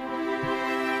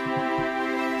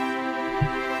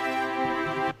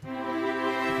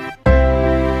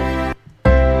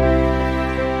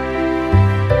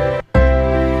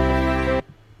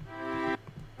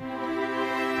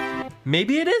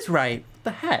 Maybe it is right. What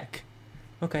the heck?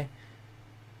 Okay.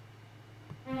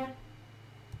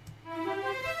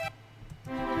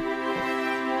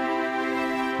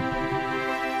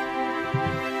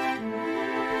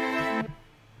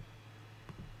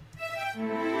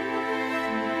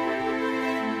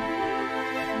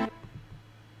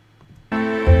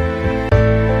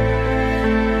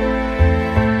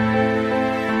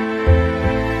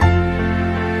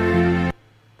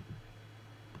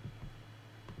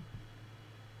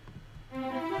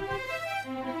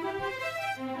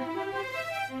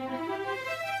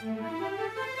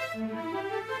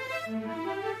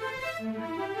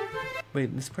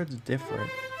 Wait, this part's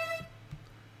different.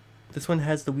 This one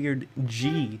has the weird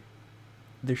G.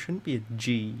 There shouldn't be a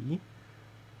G,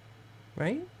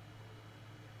 right?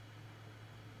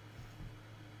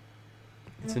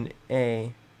 It's an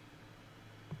A.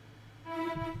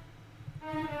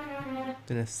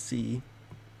 Then a C.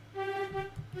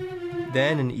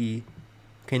 Then an E.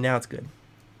 Okay, now it's good.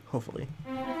 Hopefully.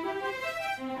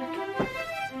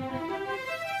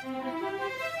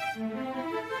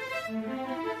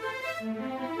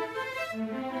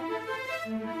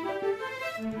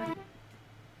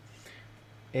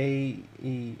 A,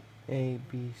 E, A,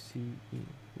 B, C, E.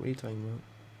 What are you talking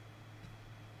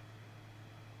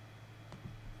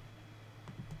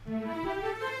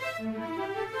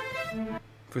about?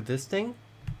 For this thing?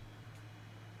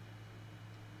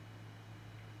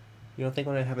 You don't think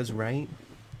what I have is right?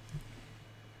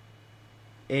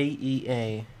 A, E,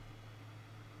 A.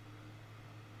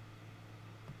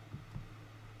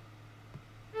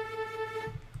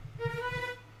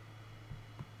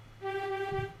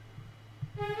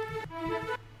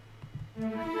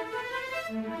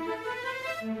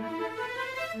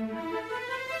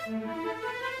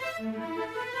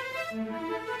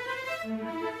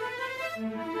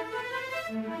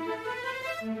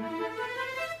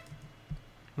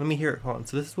 Let me hear it. Hold on.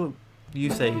 So this is what you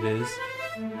say it is.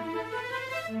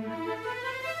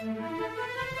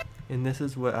 And this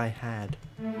is what I had.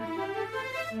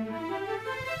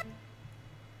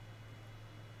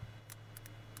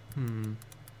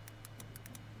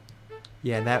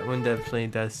 Yeah, that one definitely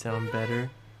does sound better.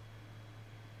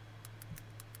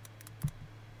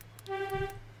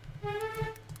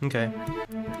 Okay.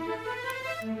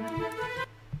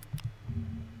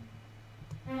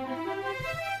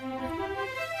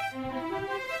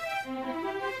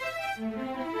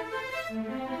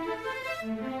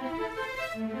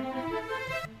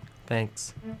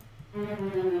 Thanks.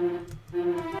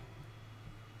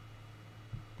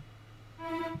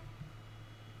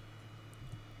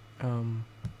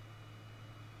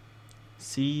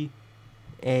 C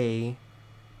A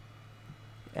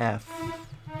F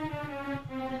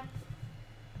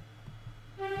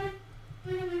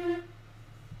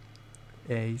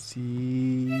A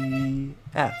C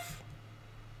F.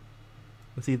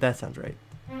 Let's see if that sounds right.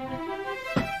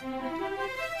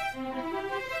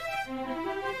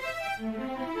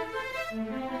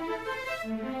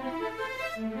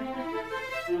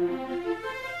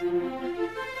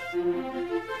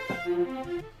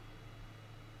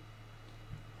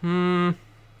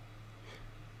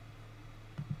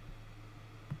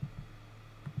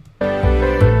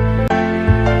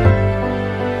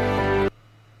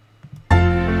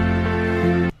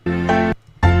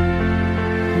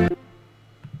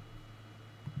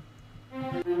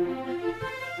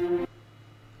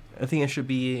 I think it should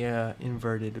be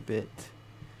inverted a bit.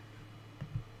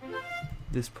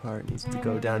 This part needs to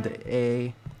go down to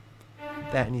A.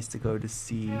 That needs to go to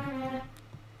C.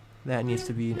 That needs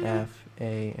to be an F,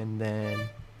 A, and then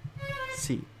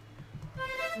C.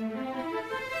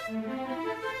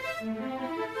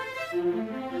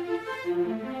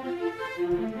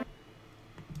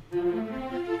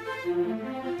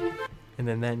 And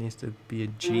then that needs to be a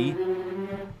G.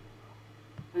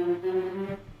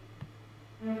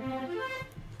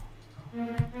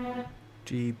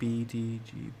 G, B, D,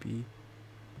 G, B,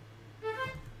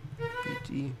 B,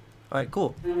 D. Alright,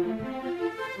 cool.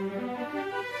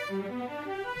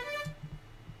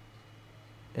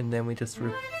 And then we just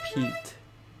repeat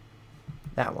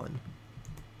that one.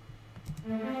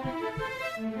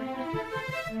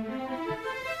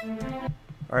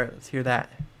 Alright, let's hear that.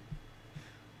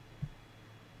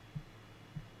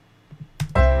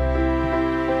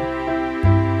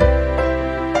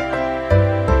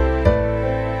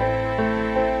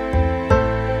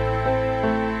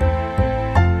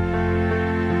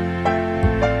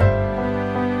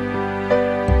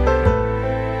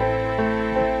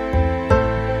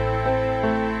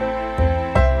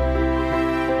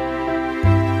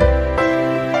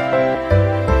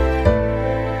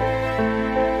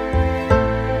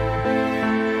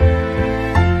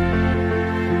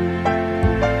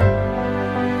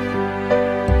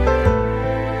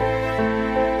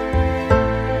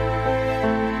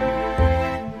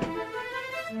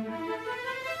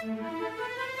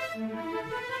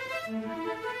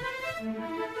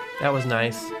 That was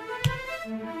nice.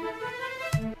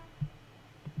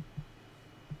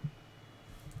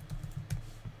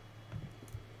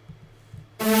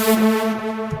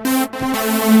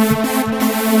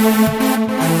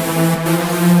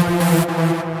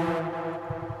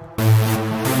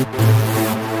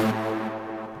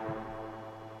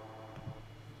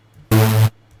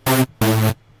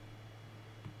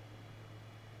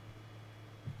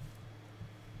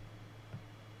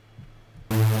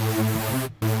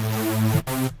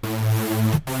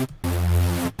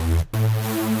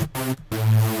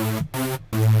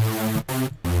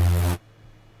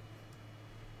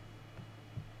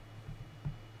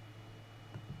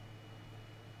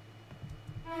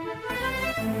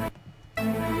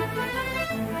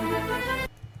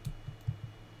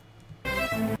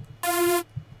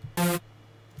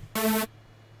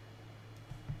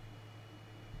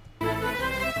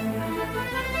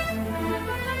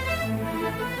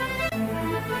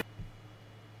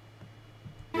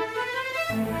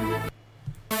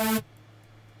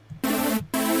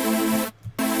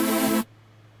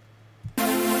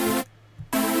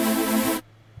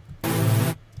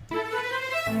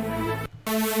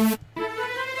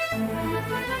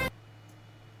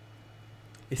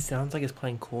 It sounds like it's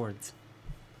playing chords.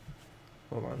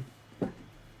 Hold on.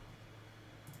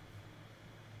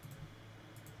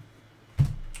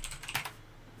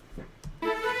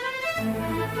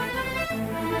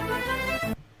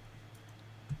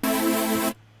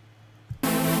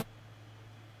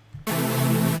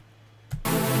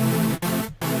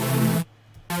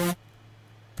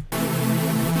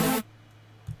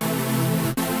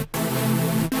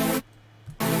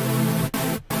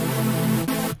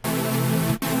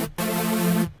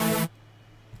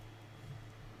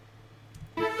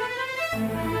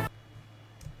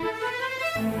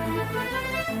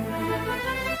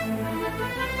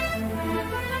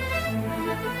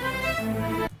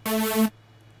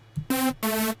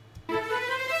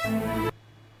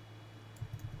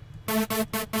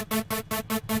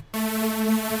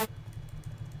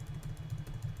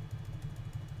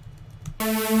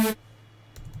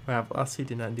 Wow, velocity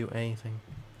did not do anything.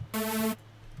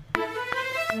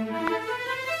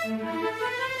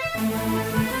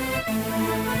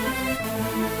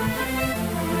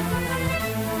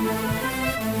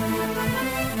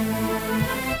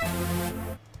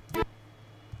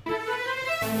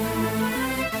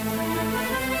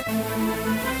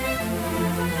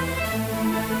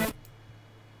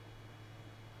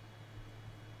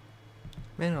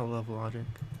 Man, I love logic.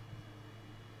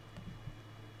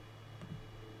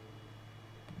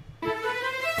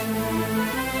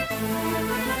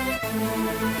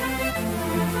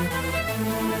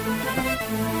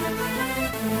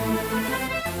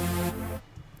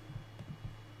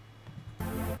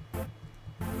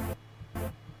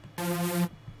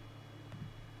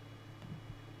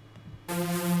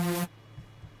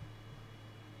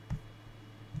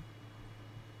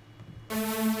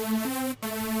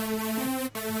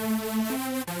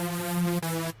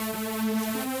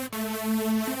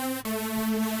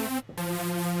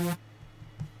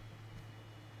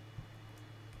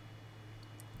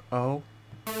 Oh.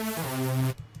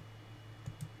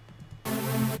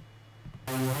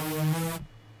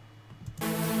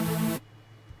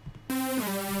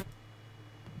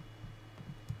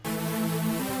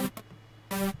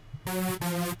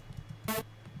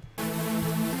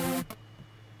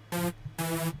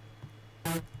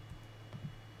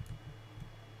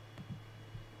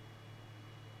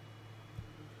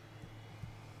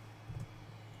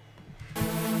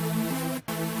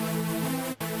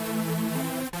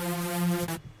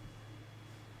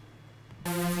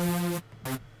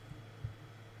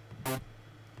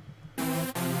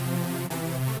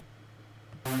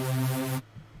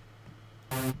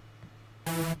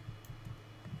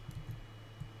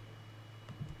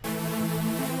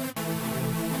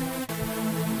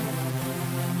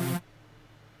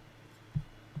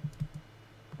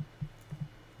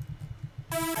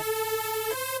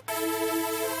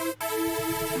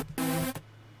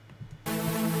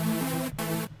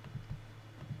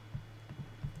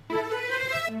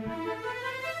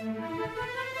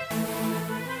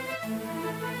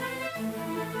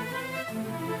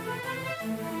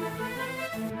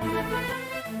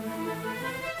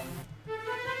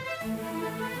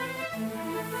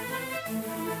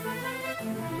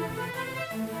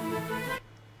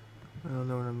 I don't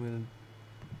know what I'm gonna...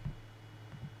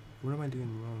 What am I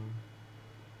doing wrong?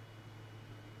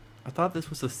 I thought this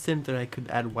was a synth that I could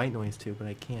add white noise to, but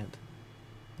I can't.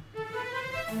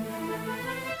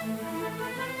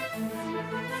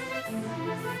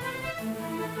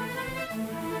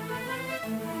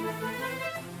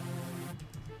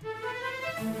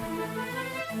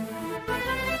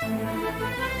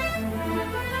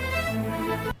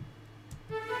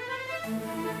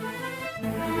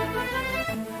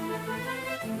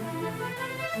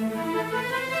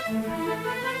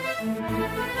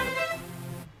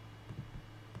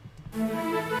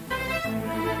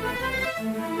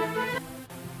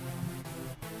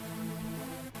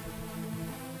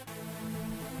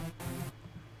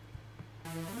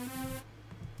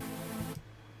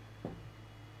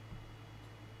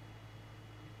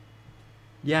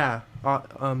 Yeah,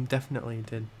 definitely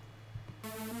did.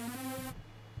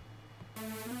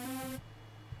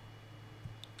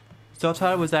 So I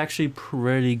thought it was actually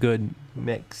pretty good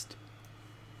mixed.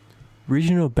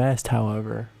 Regional best,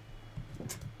 however.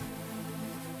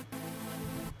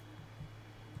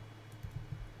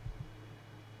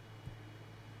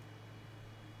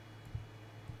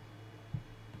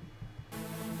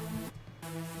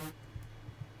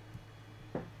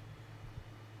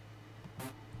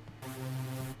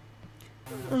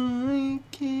 I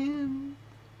can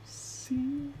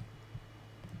see.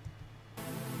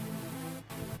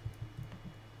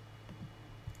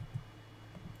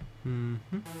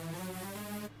 Mm-hmm.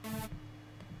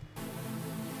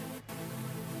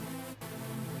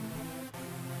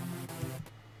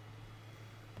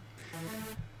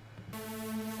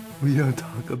 We don't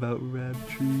talk about rab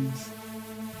trees.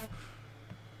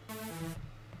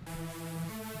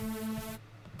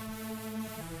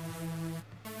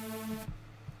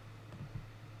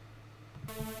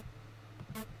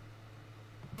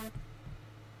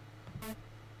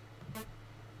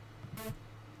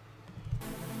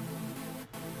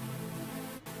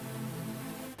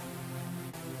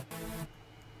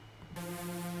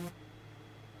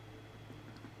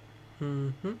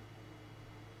 Mm-hmm.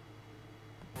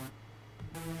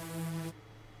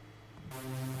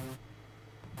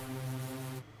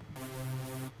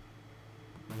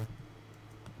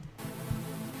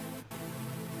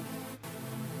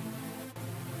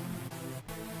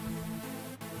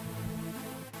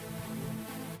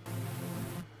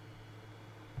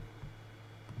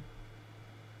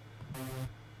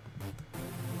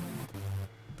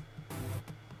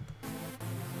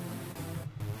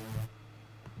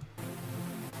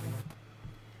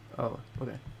 Oh,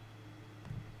 okay.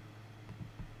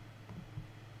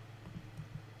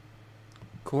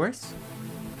 Chorus?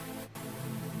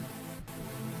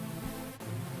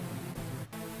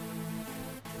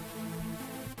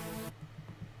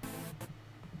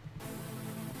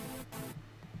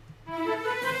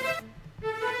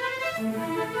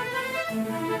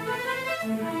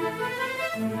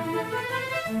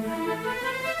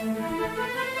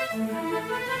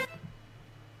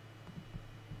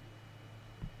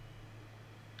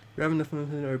 Grabbing the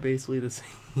function are basically the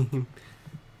same.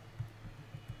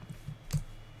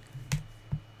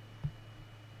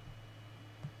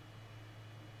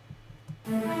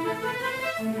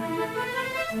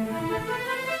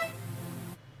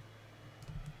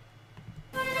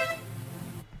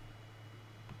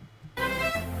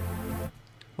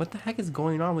 What the heck is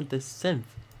going on with this synth?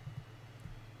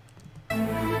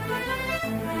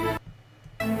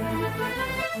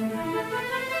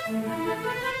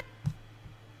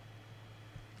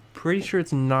 Pretty sure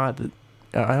it's not.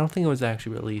 I don't think it was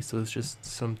actually released. It was just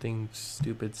something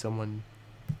stupid someone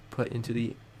put into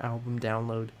the album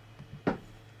download.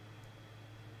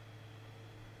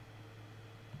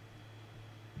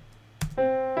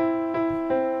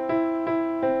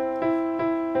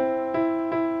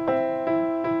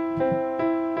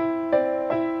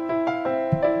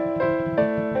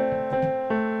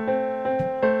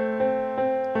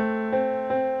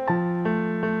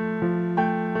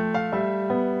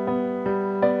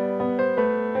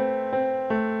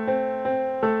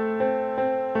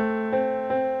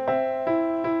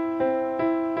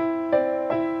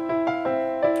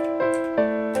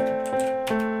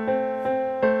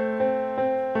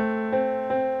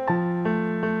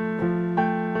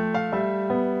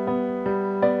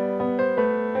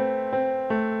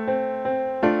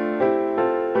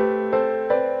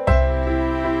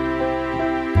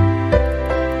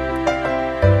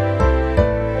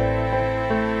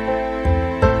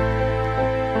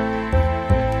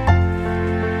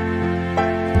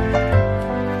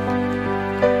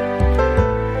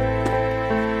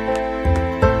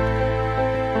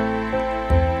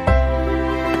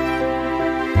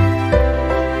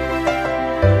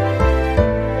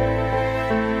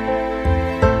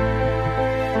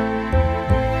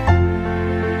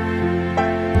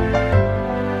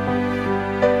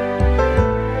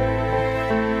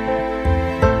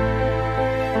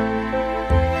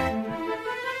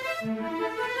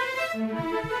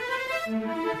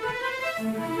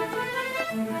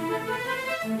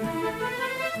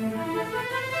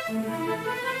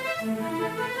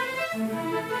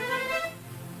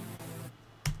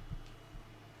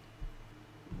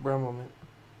 For a moment.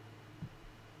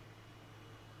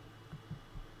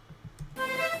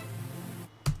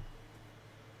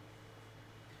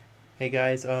 Hey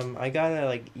guys, I gotta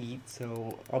like eat,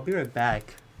 so I'll be right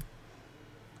back.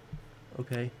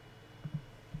 Okay.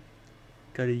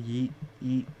 Gotta eat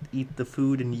the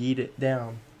food and eat it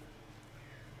down.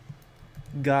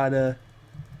 Gotta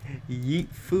eat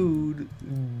food,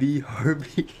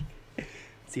 BRB.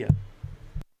 See ya.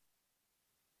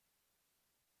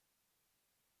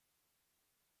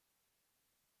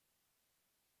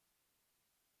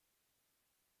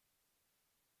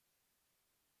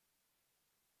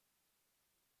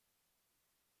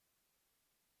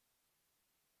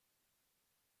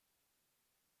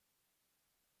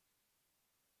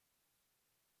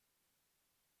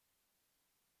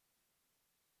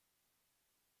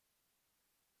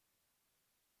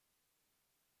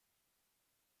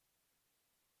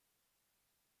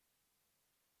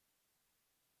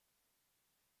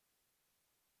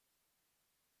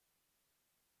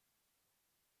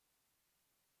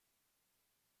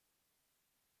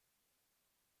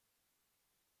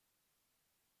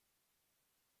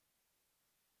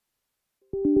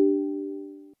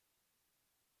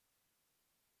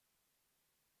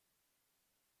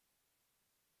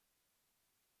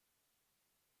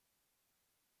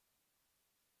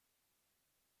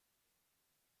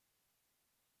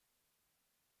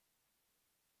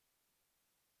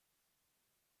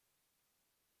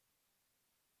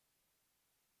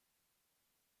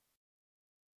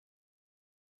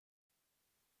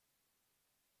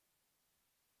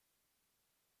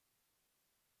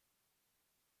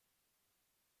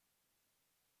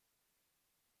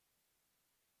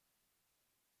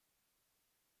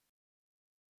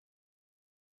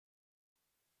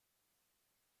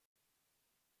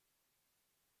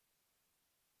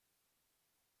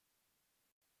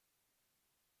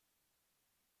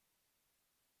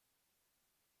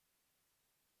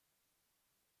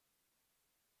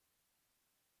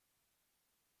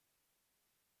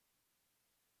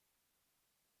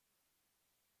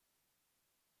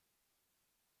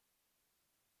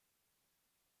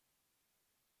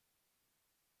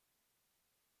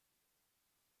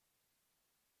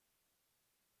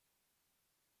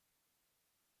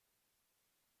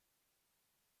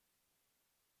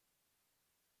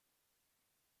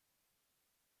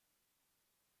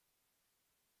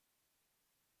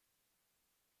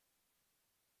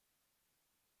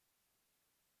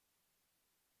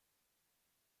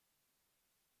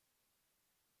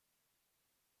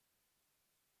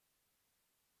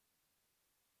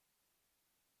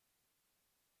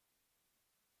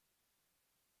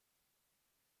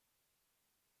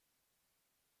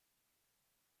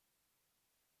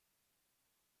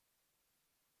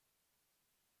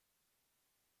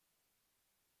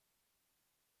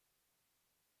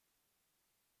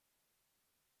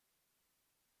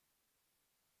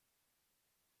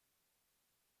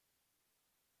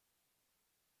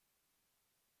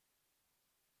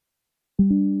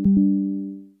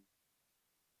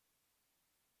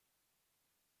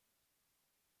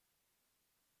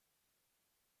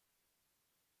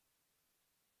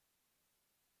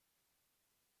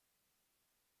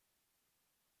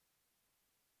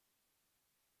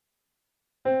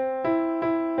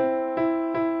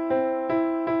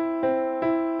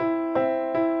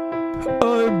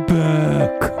 I'm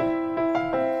back.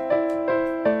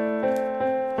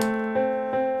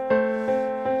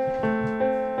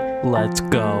 Let's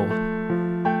go.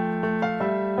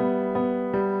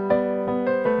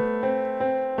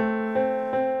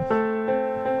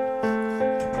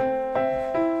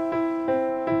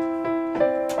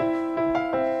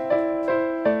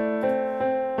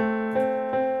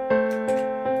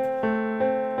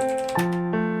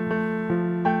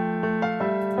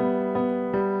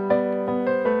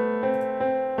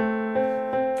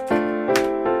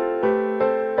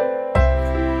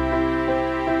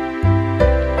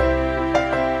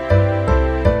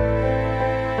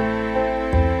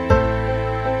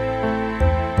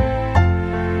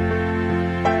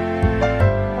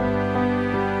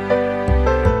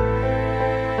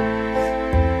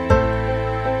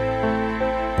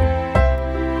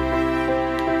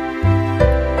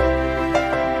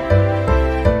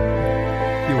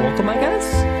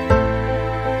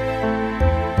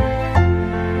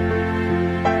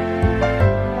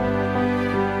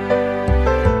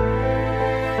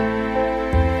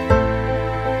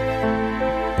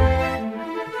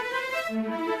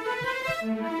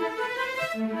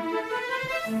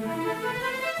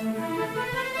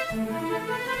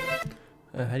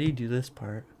 How do you do this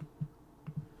part?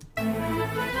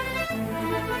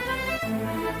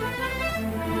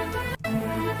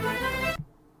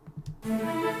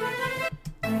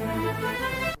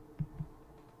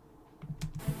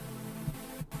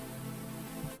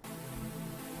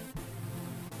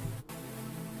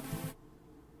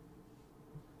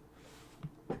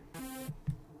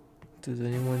 Does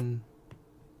anyone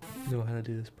know how to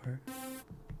do this part?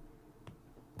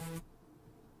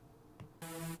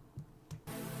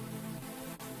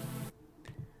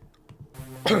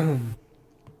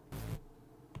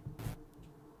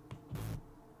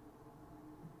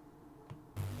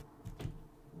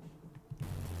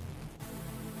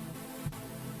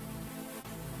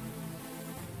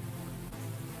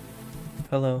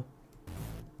 Hello.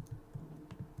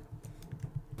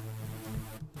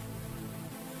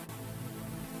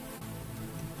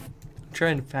 I'm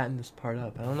trying to fatten this part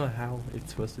up. I don't know how it's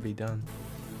supposed to be done.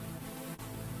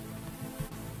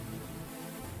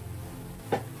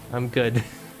 I'm good.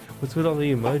 What's with all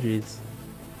the emojis?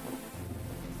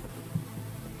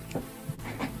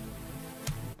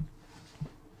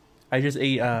 I just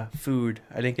ate food.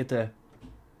 I didn't get to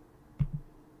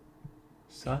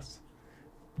sus.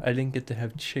 I didn't get to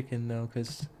have chicken though,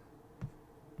 cause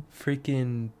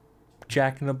freaking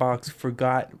Jack in the Box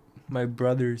forgot my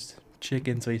brother's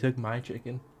chicken, so he took my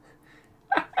chicken.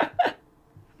 I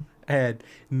had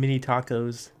mini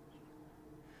tacos.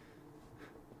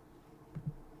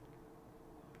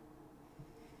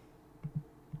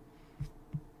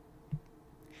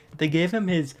 They gave him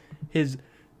his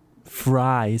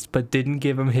fries, but didn't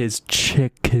give him his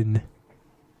chicken.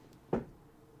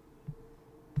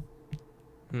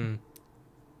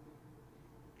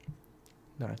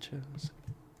 Nachos.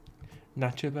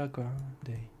 Nacho Bel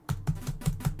Grande.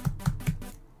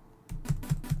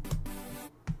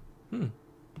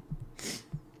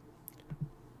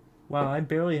 Wow, I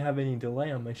barely have any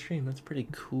delay on my stream. That's pretty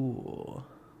cool.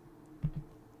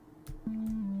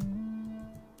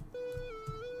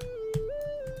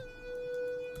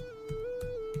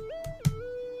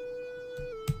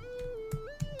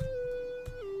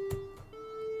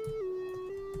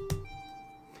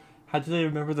 How do they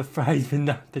remember the fries but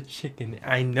not the chicken?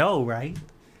 I know, right?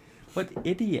 What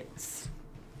idiots.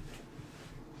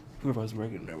 Whoever was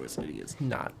working there was idiots,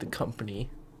 not the company.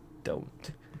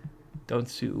 Don't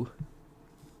sue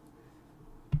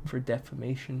for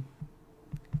defamation.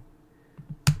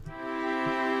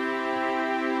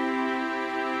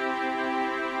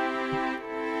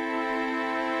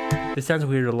 This sounds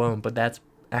weird alone, but that's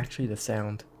actually the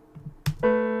sound.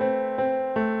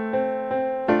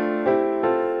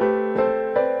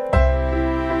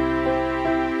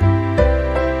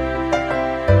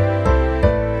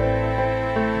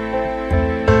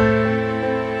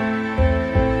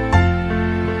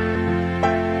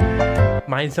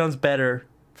 Mine sounds better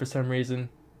for some reason.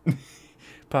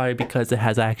 Probably because it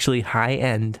has actually high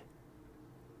end.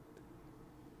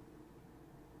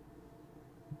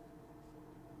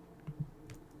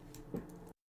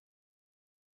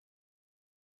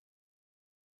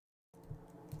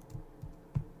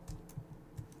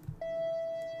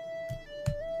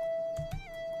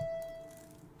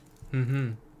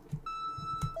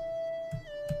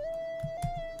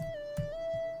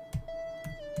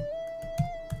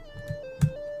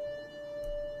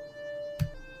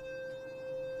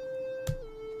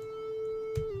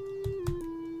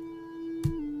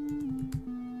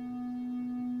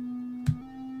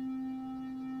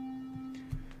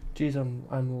 Jeez,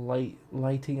 I'm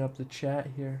lighting up the chat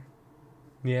here.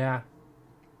 Yeah.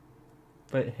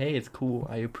 But hey, it's cool.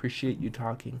 I appreciate you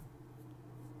talking.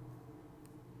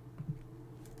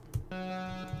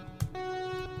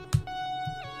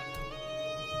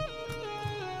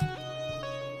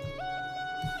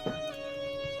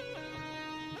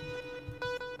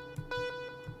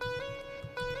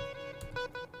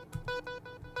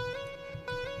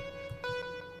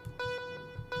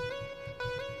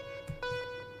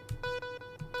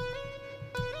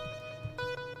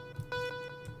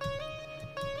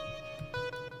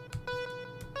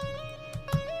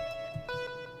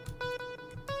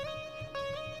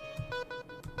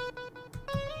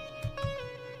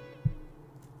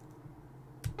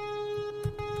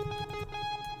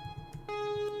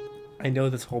 I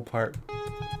know this whole part.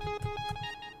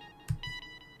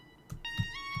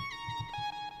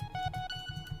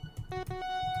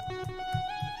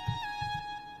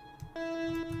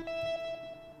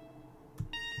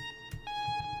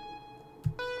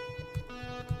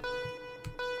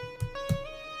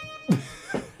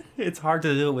 It's hard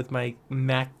to do it with my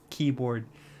Mac keyboard.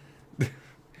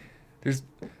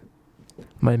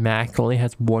 My Mac only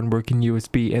has one working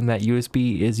USB, and that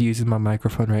USB is using my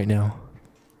microphone right now.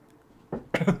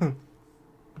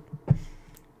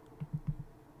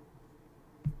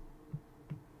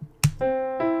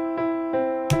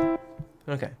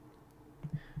 Okay.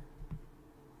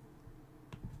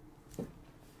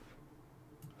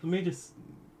 Let me just...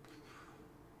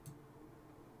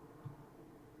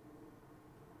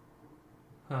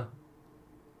 Huh.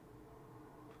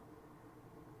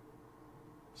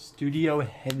 Studio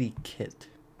Heavy Kit.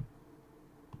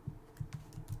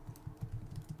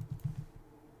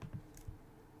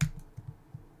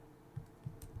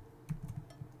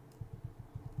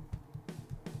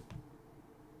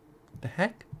 The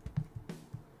heck?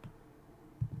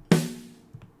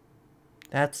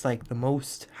 That's like the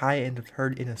most high end I've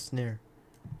heard in a snare.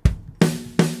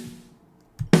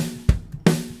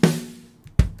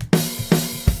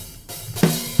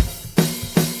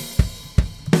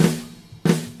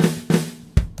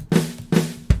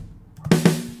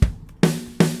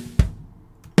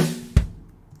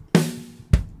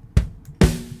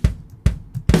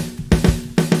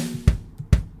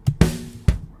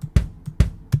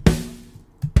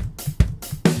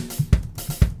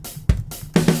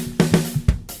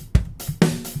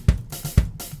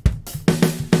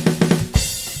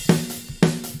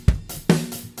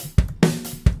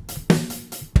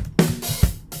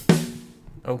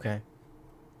 Okay.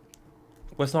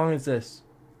 What song is this?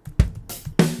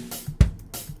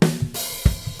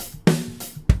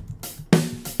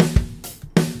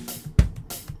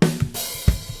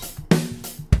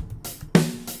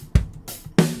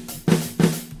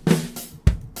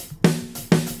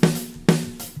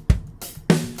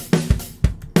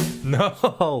 No.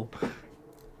 Hold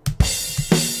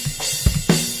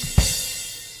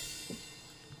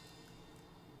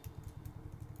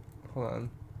on.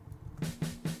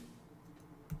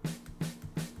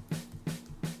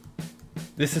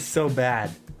 This is so bad.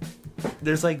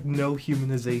 There's like no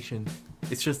humanization.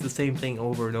 It's just the same thing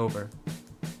over and over.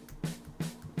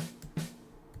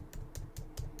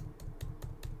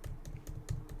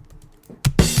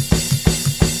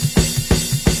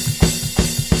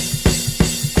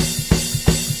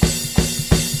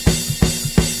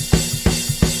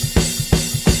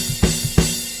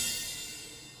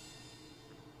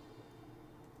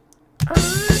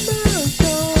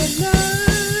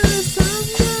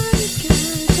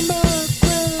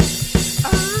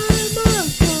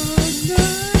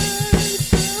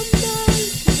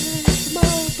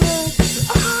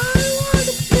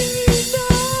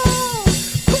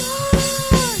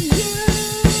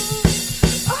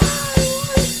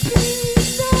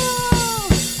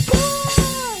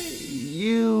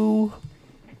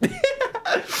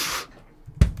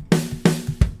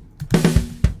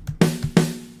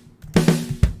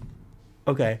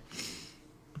 Okay.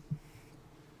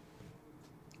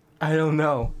 I don't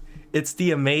know. It's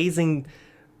the amazing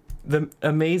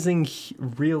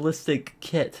realistic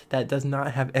kit that does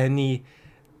not have any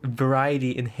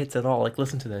variety in hits at all. Like,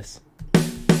 listen to this.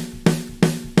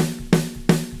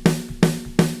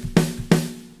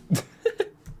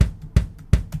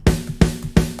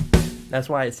 That's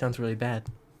why it sounds really bad.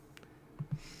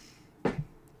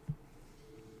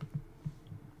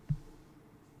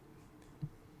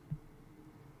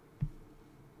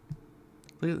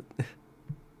 Look at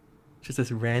just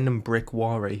this random brick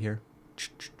wall right here.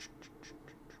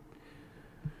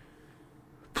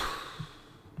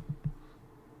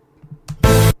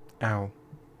 Ow.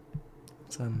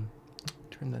 Let's turn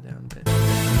that down a bit.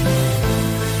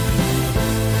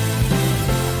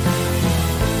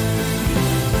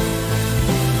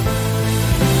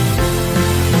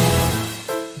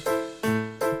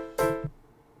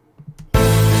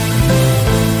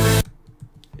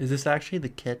 Is this actually the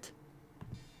kit?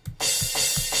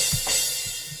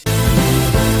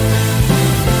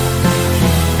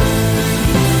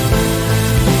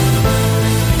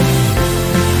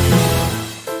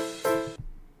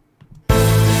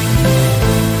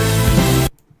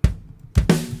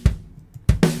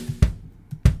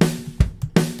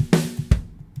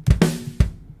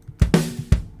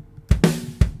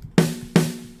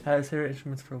 Has favorite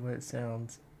instruments for what it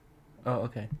sounds. Oh,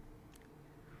 okay.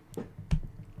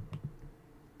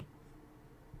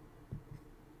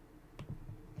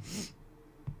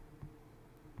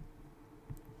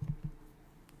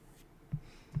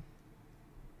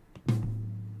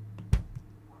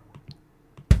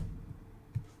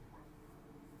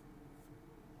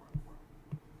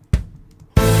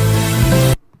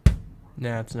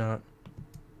 Nah, it's not.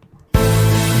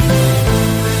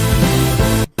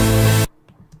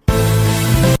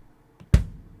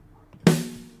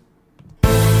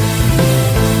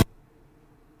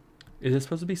 Is it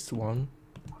supposed to be swung?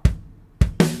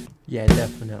 Yeah,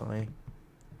 definitely.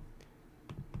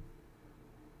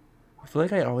 I feel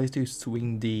like I always do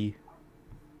swing D.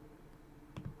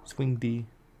 Swing D.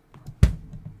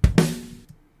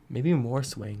 Maybe more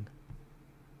swing.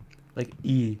 Like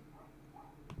E.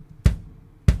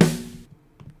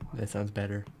 That sounds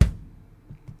better.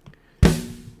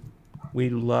 We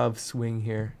love swing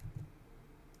here.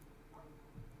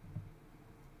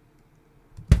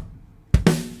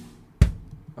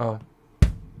 Oh,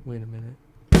 wait a minute.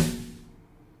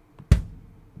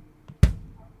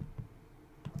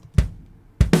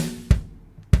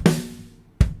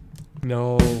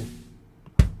 No.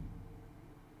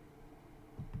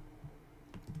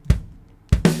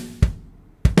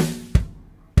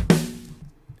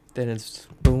 Then it's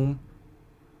boom,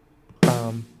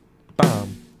 bam,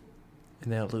 bam,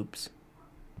 and then it loops.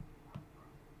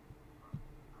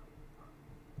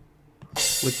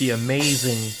 With the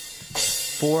amazing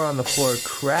 4 on the floor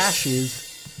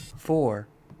crashes. 4.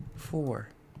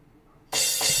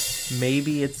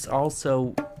 Maybe it's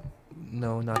also,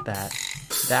 no, not that.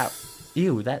 That,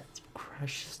 ew, that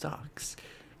crash sucks.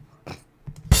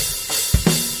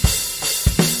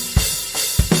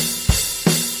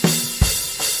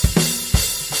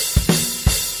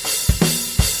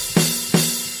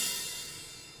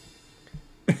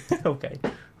 Okay.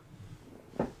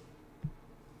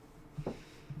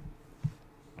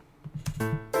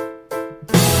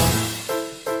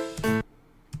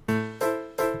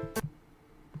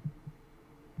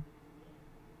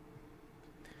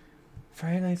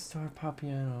 Friday Night Star Pop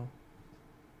Piano.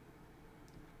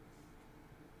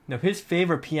 No, his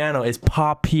favorite piano is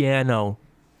pop piano.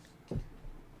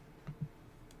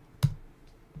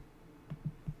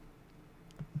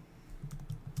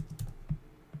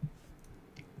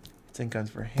 It's in Guns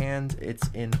for Hands. It's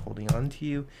in Holding On to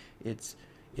You. It's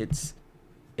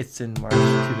in Marching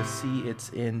to the Sea. It's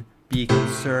in Be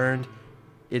Concerned.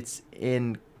 It's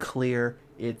in Clear.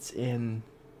 It's in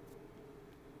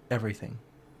everything.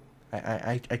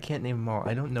 I can't name them all.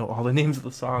 I don't know all the names of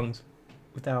the songs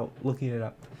without looking it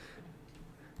up.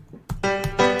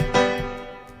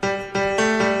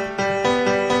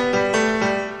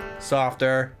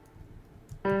 Softer.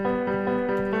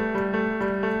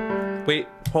 Wait,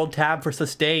 hold tab for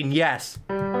sustain. Yes.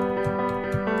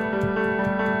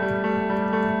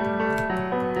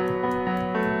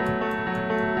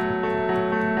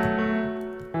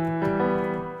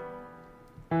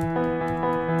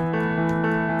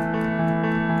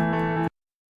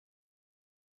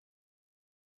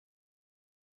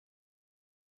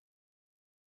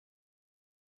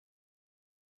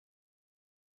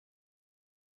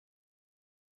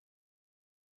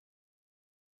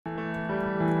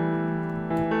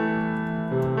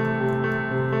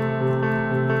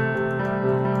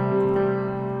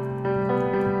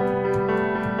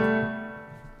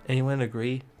 Anyone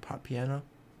agree? Pop piano?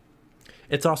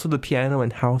 It's also the piano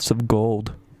in House of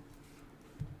Gold.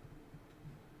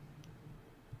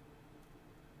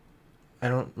 I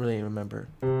don't really remember.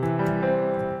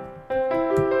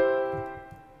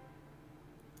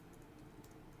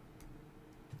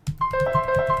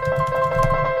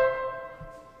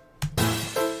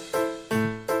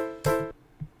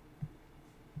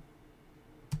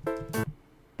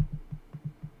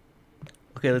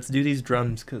 Okay, let's do these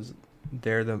drums because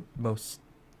they're the most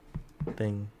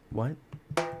thing. What?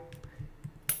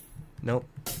 Nope.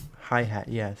 Hi-hat,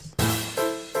 yes.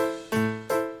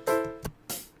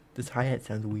 This hi-hat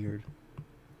sounds weird.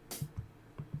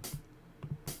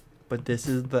 But this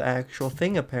is the actual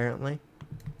thing, apparently.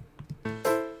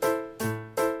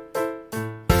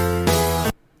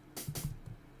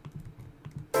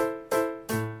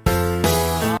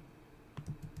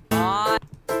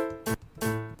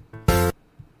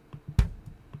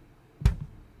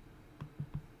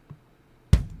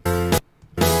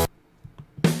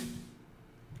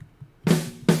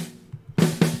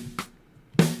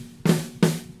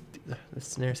 The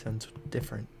snare sounds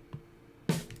different.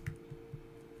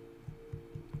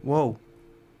 Whoa.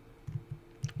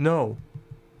 No.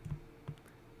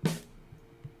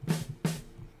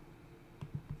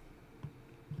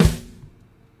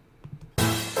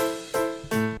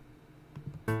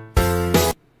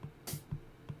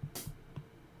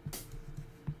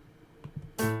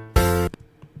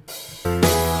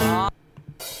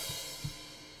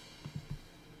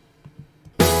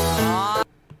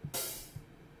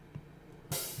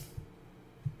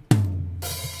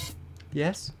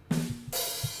 Yes?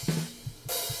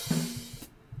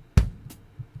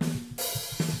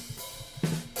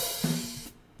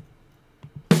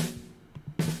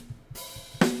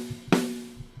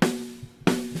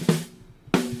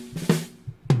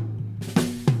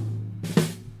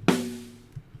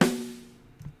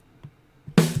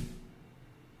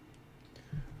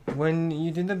 When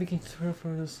you did that became sort of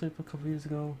asleep a couple years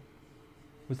ago,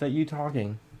 was that you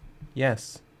talking?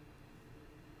 Yes.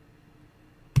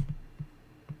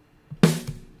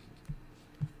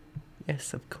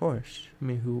 Yes, of course. I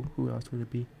mean, who else would it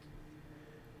be?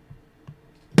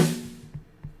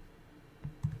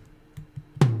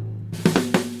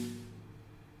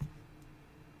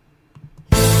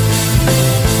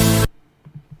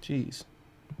 Jeez.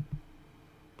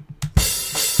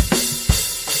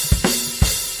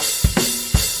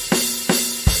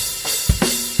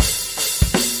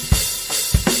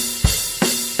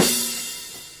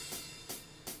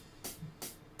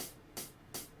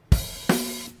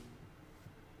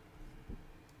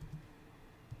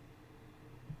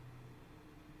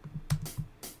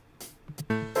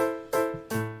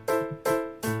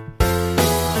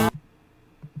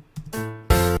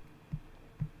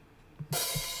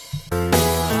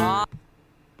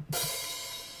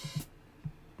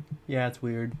 Yeah, it's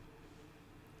weird.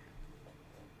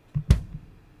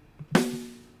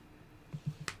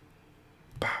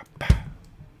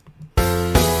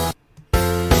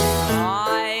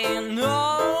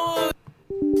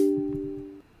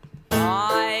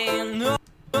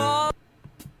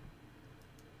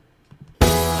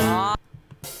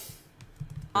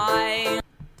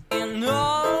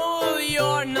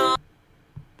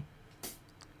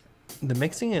 The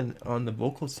mixing on the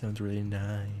vocals sounds really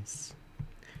nice.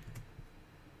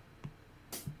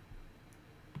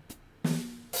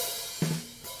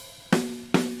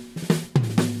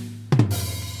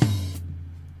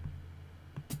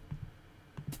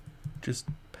 Just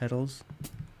pedals.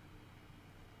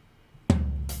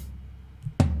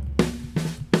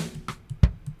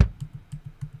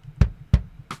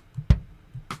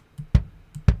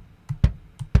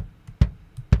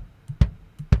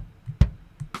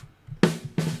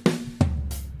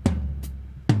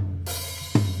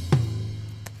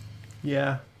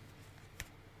 Yeah.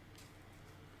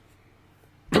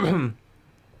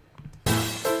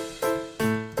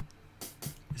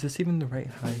 Is this even the right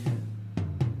hi-hat?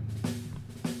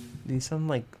 These sound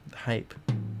like hype.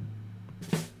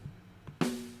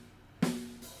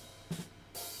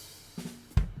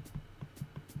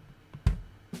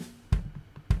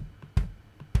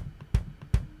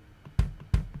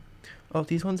 Oh,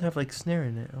 these ones have like snare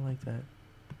in it. I like that.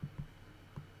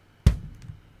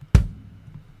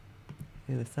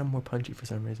 Yeah, they sound more punchy for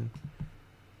some reason.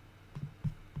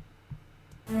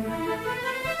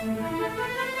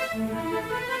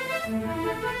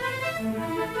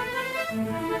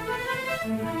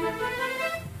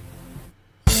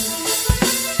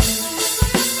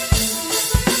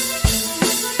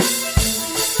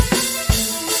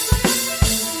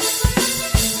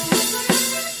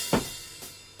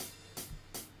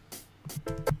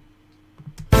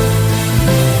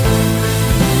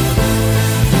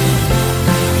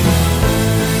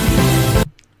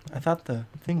 I thought the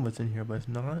thing was in here, but it's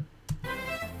not.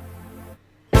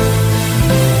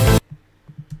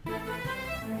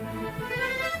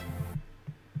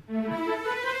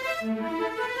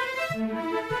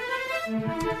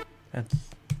 That's...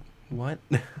 what?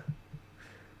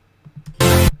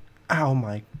 Oh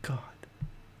my god.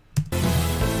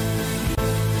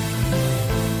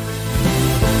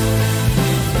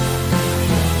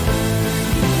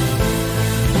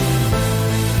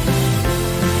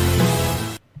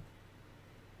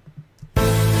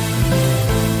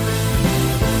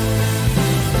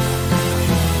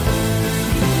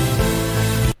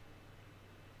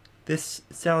 This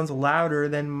sounds louder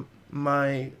than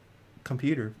my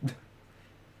computer.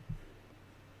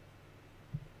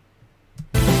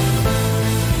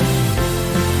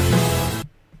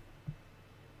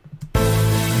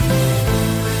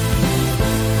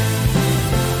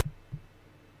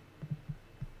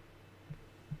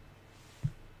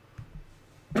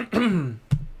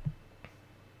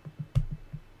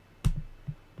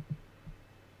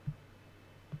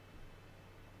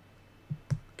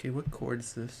 Okay, what chord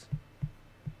is this?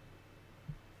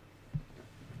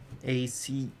 A,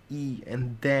 C, E,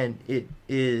 and then it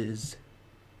is...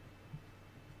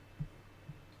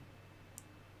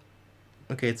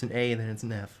 Okay, it's an A and then it's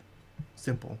an F.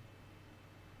 Simple.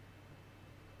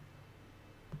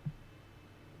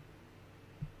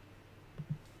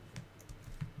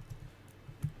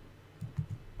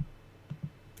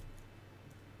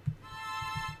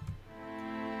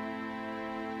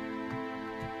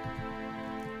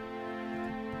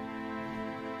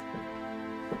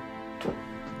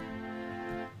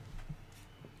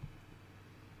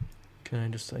 Can I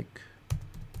just like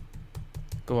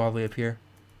go all the way up here?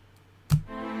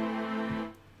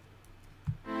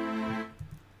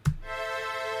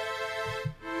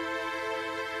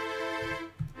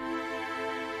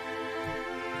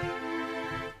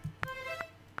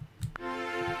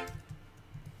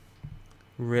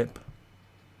 Rip.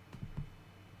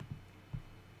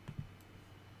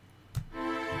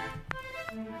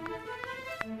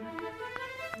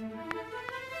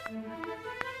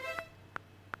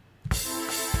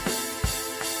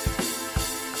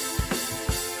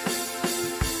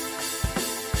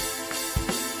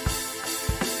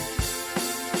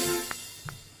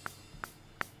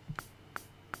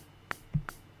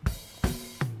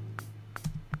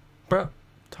 Bro,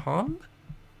 Tom?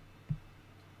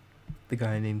 The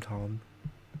guy named Tom.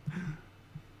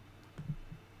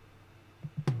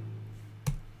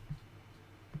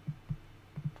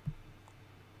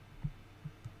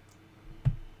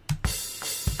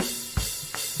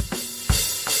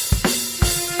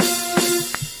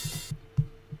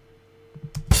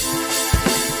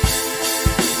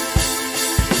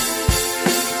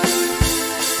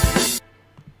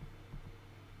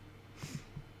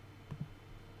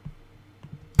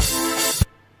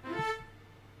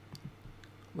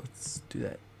 Let's do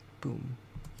that. Boom.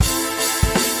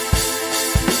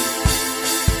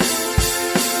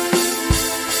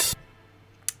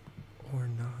 Or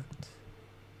not.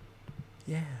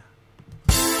 Yeah.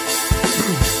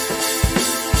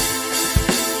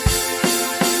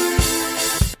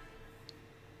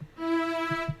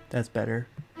 That's better.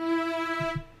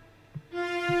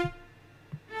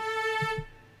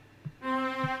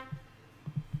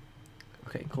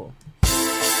 Okay, cool.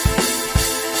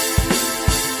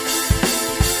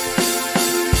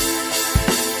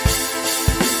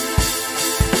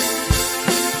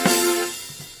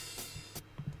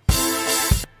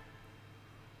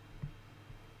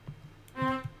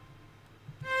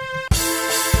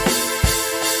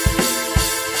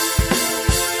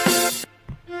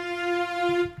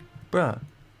 Bruh.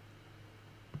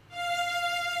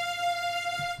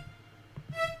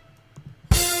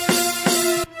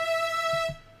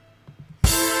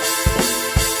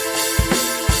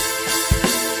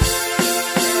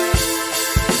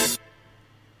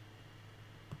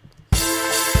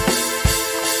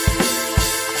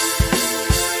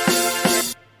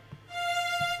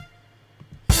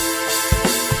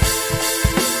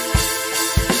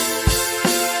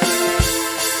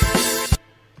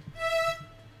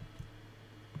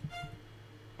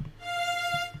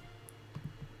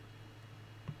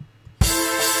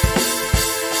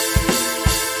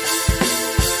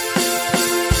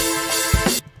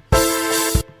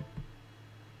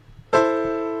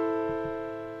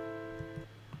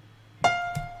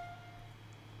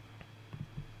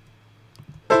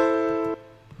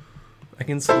 I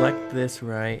can select this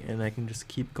right, and I can just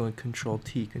keep going Control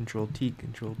T, Control T,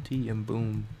 Control T, and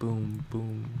boom, boom,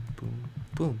 boom, boom,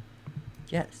 boom.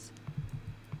 Yes.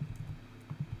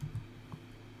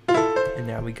 And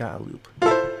now we got a loop.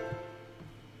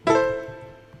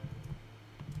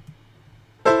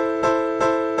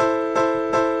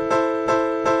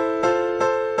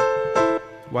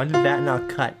 Why did that not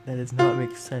cut? That does not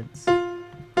make sense.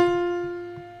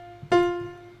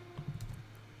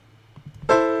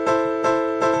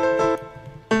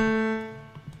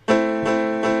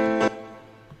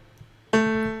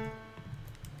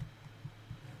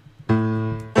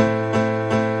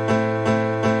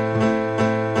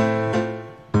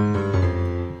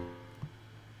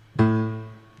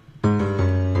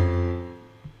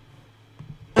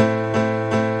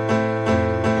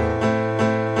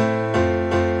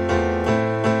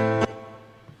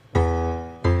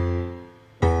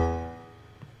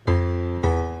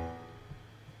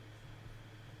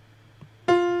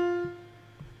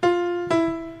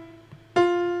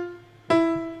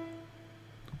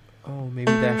 Oh,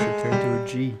 maybe that should turn to a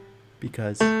G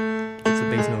because it's a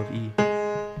bass note of E.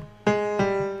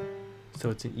 So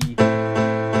it's an E.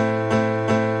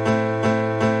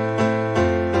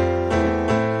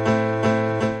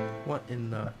 What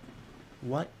in the...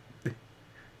 What?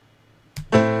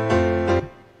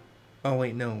 Oh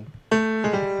wait, no.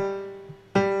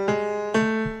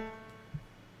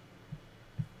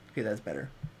 Okay, that's better.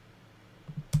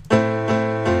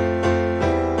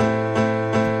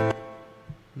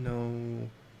 No.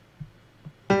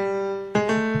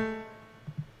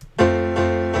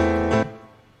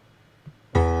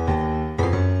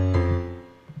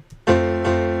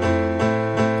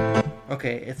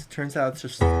 Okay, it turns out it's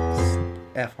just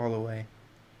F all the way.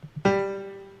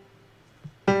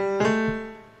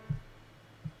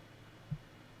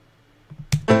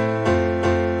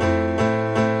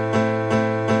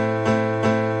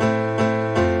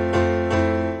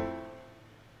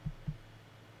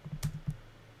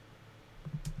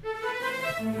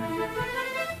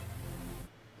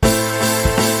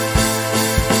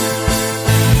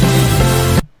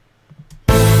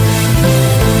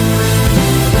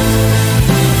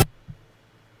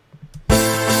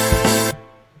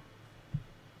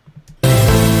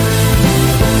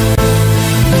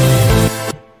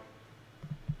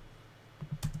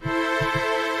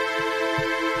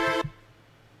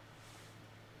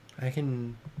 I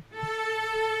can...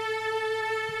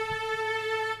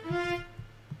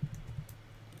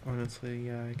 Honestly,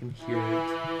 yeah, I can hear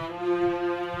it.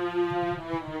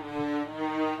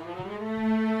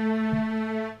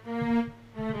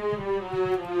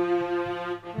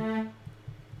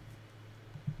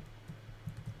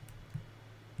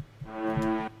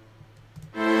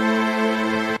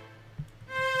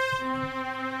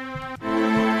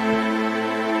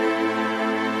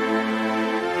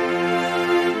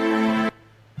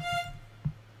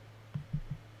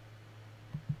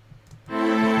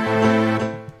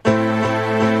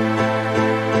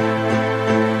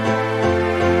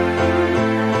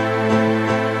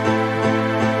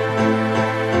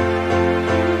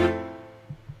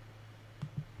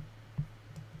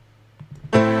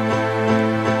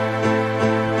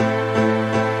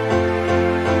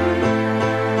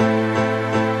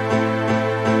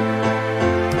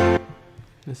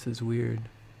 This is weird.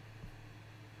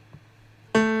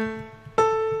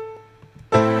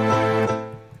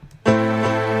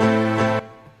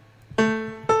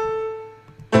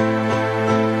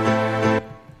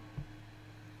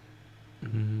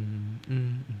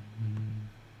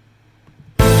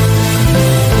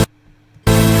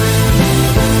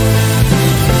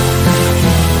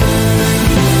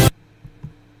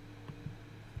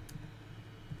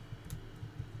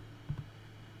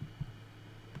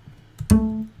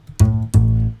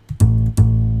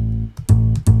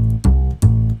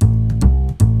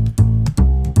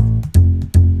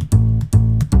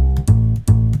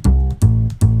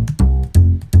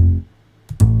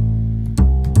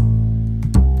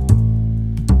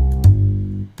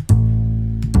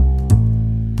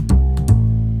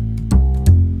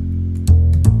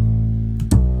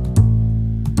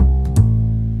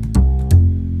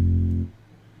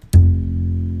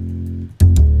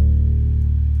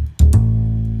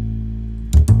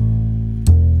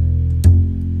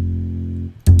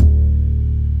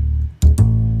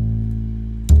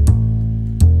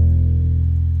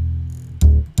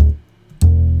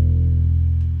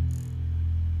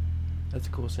 That's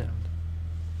a cool sound.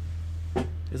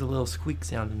 There's a little squeak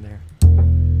sound in there.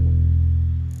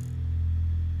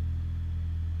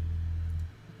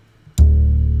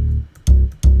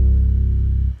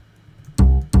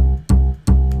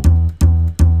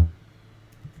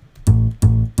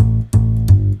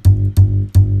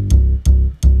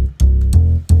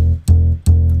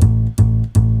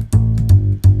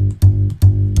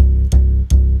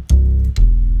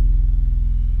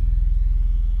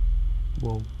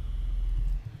 Whoa.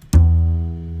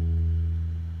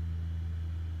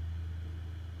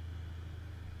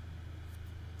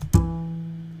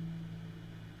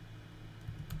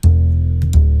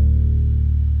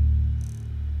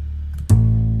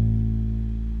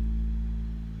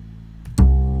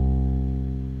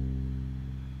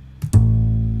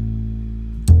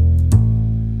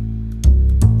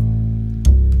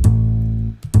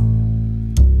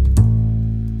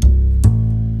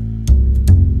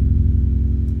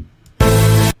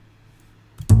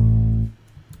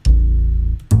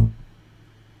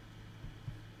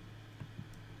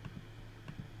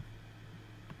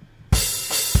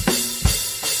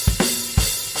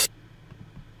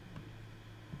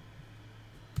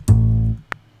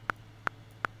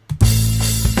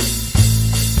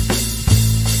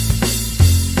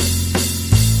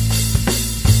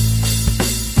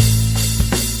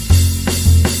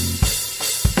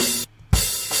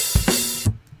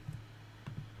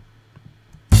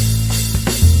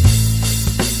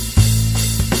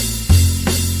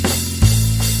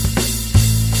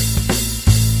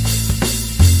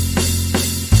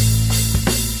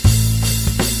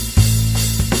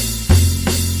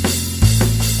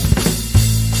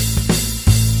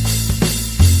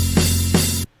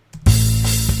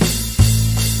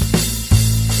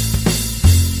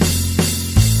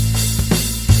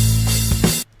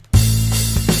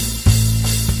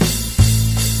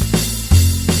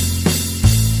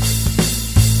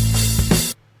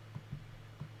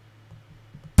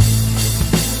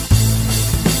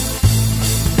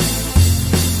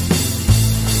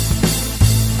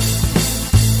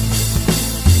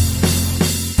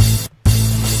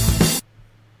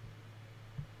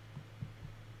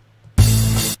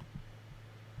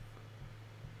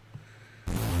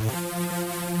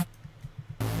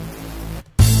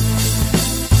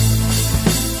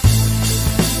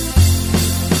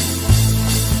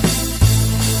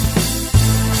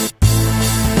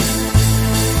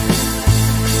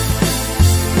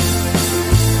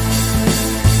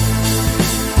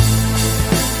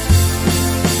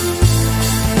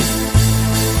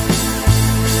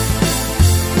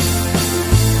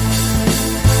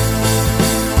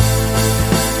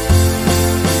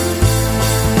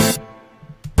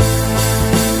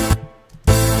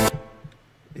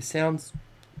 It sounds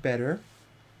better.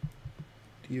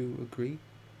 Do you agree?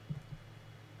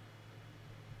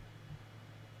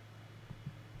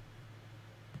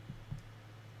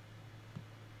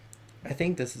 I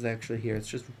think this is actually here. It's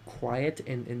just quiet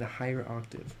and in the higher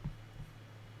octave.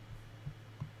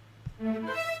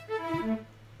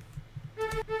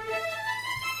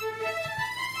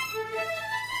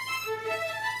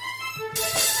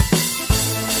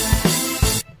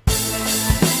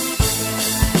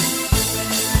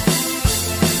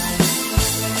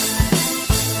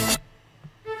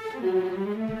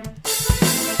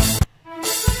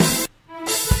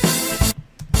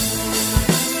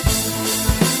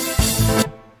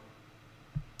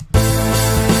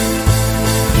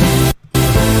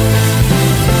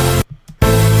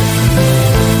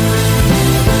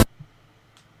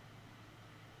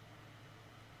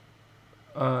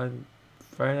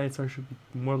 Friday Night Song should be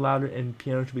more louder and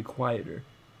piano should be quieter.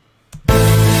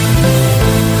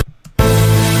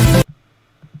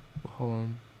 Hold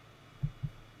on.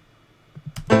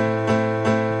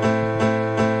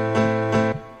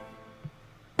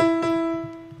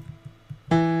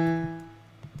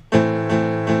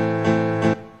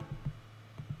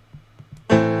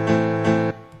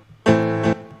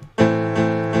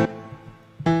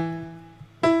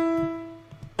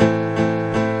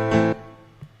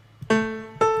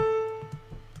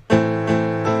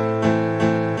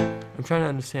 I'm trying to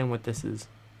understand what this is.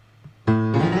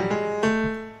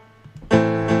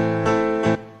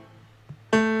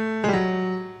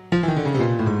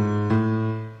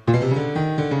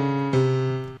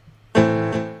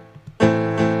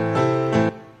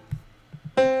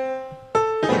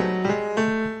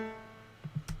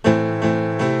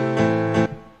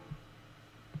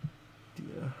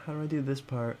 How do I do this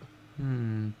part?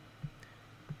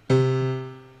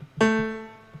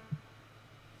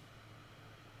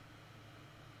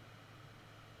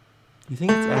 You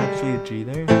think it's actually a G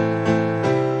there?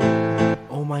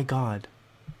 Oh my god.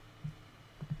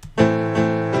 I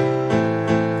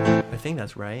think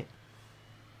that's right.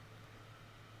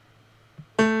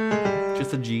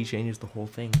 Just a G changes the whole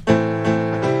thing.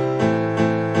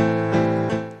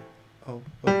 Oh.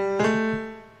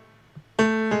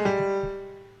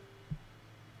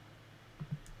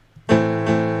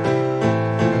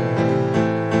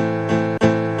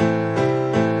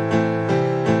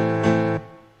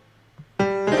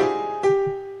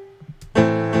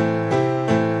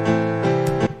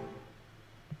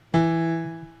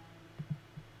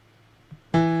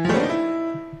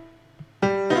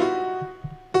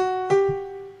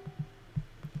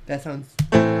 That sounds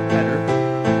better.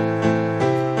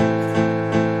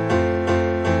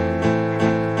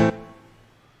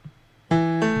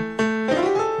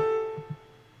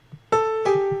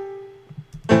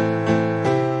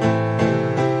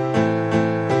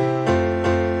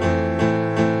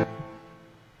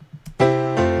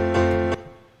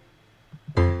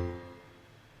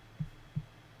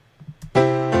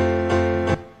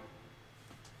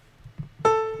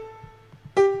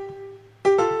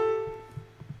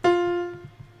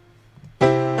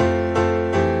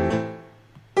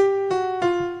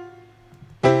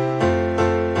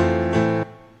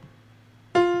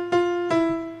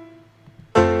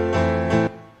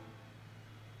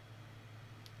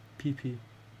 PP.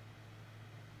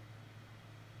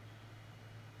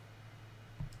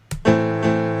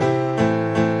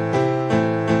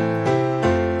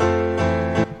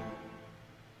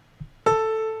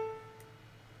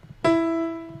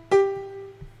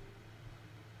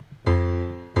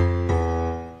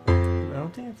 I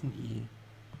don't think it's an E.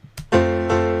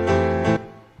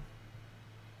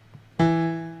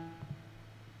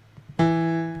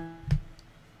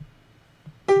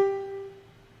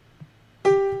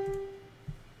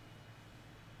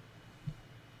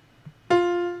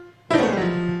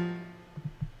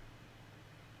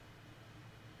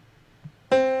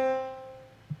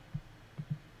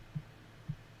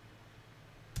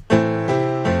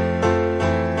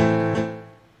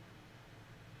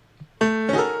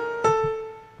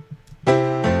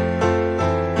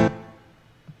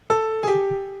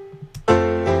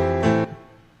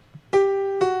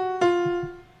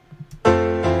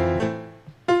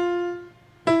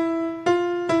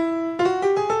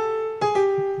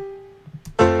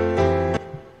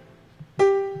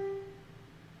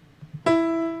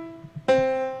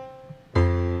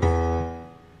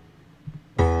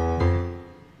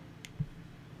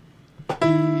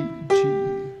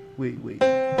 Wait.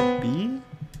 B?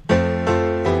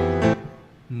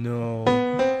 No.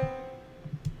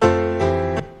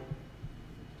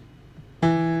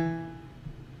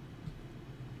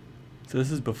 So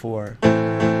this is before.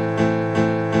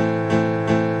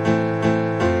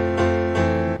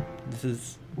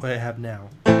 what I have now.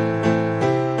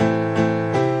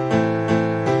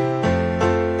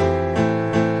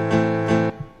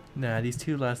 Nah, these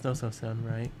two last notes don't sound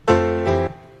right.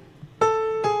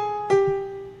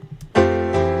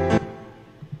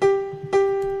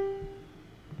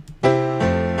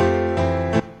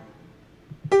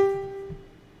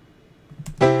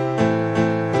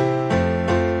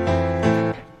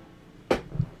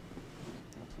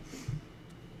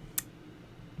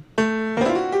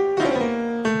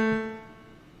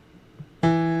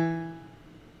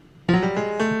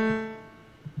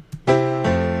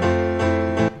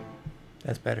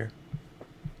 That's better.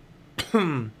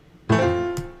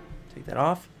 Take that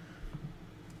off.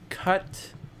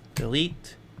 Cut,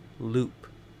 delete, loop.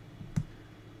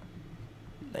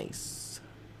 Nice.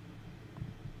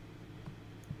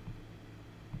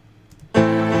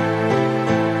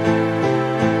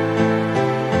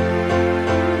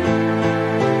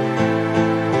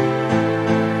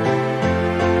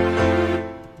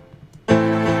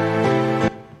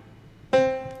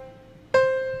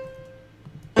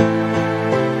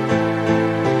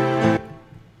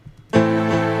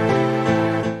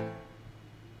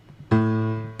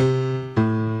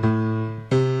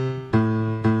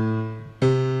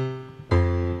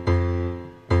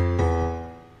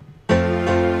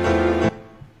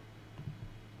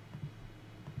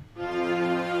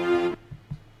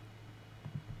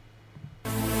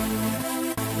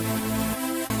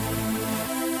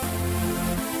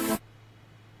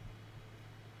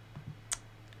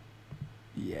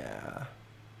 Yeah.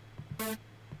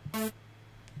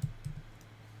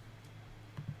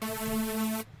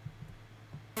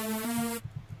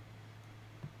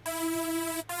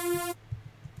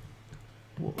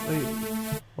 Wait,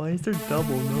 why is there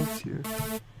double notes here?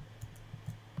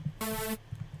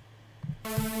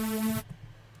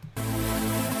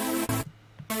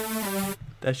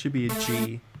 That should be a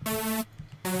G.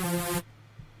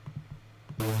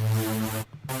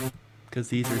 Because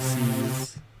these are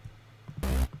C's.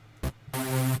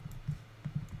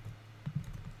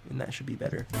 And that should be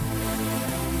better.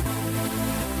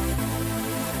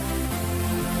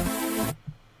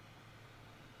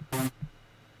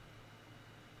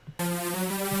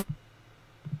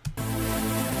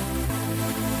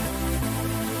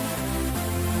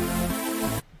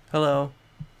 Hello.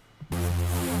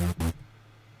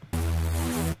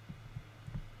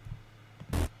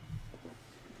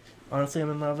 Honestly, I'm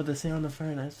in love with the sound of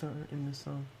fire and ice in this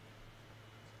song.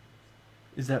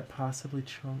 Is that possibly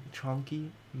chonky?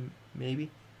 Maybe?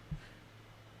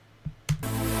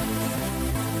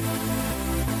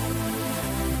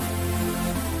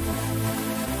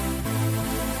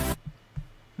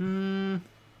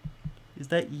 Is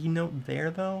that E note there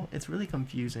though? It's really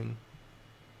confusing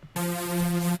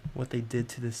what they did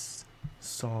to this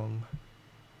song.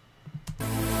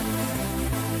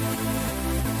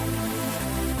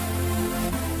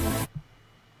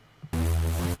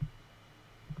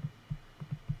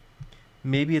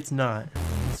 Maybe it's not.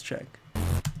 Let's check.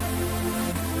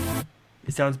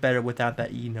 It sounds better without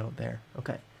that E note there.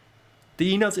 Okay.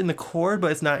 The E note's in the chord,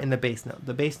 but it's not in the bass note.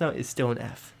 The bass note is still an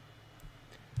F.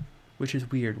 Which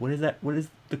is weird. What is that? What is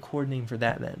the chord name for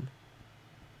that then?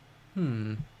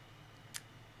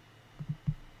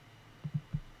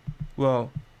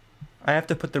 Well, I have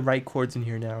to put the right chords in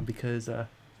here now because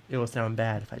it will sound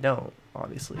bad if I don't,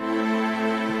 obviously.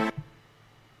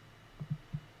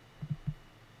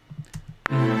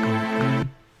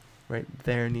 Right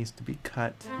there needs to be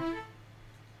cut.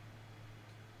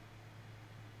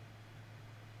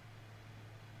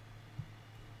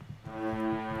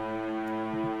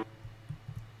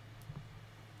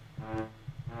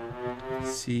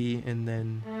 C and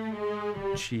then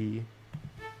G.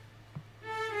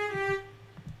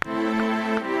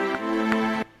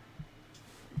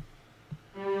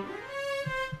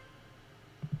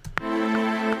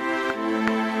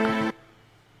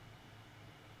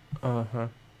 Uh-huh.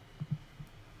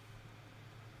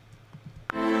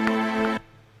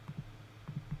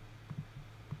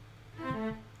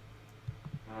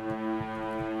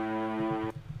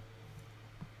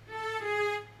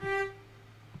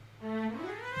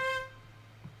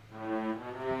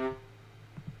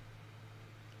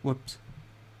 Whoops.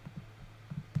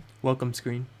 Welcome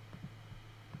screen.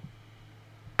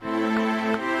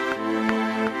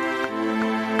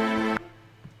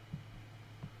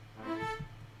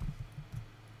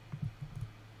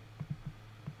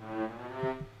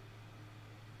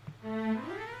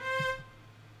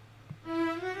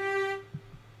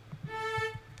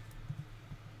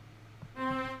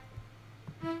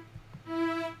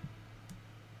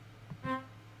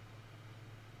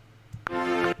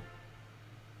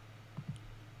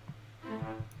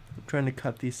 trying to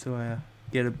cut these so I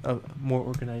get a more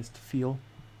organized feel.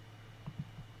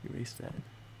 Erase that.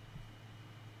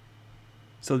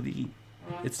 So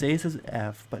it stays as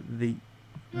F, but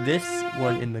this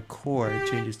one in the chord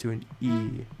changes to an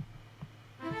E.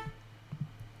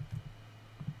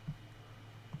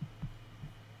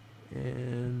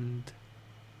 And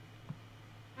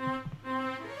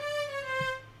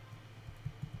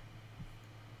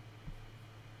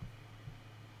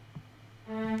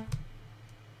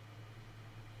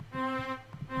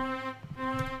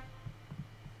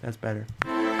that's better.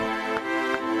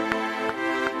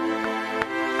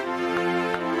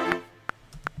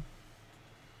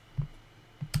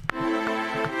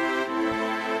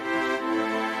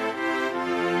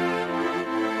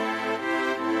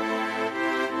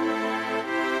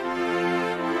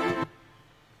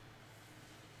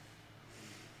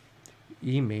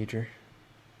 E major.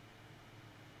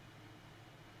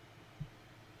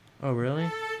 Oh, really?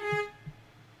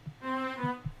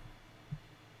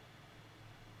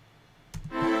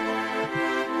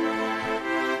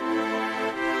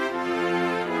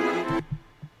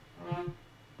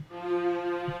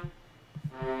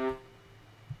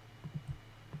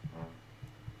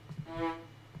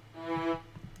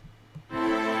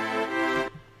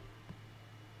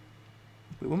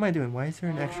 Wait, what am I doing? Why is there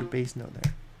an extra bass note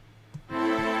there?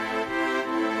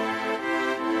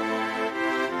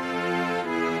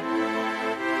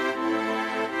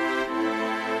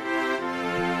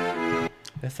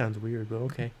 That sounds weird, but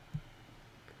okay.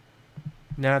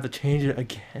 Now I have to change it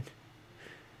again.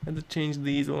 I have to change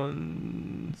these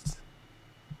ones.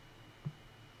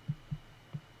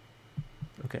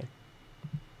 Okay.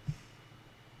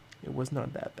 It was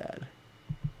not that bad.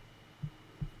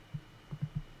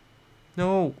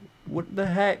 No! What the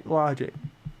heck, Logic?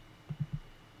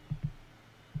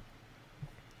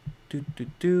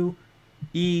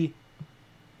 E,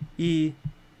 E,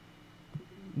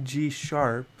 G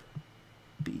sharp,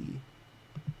 B.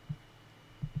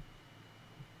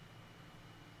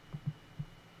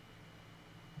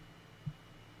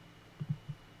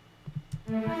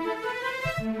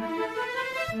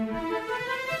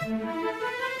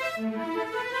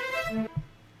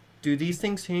 Do these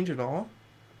things change at all?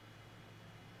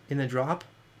 In the drop?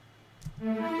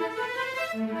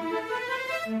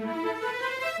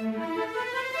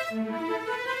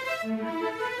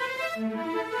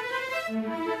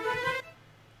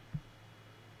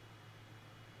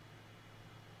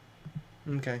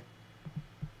 Okay.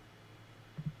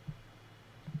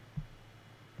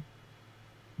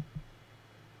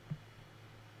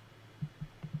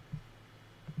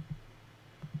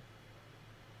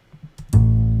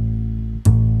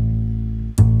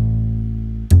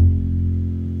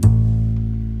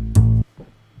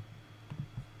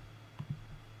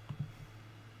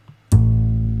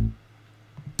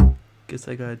 Guess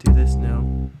I gotta do this now.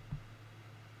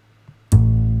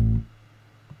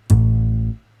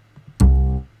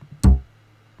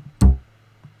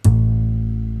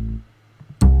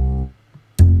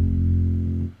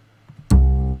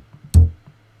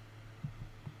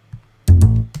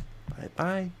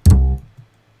 Bye-bye.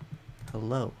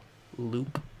 Hello,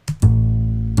 loop.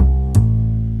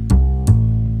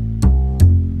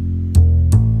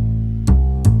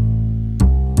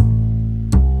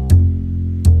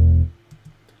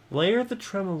 Layer the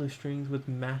tremolo strings with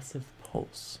massive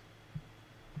pulse.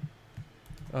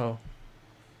 Oh.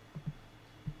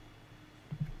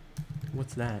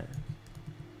 What's that?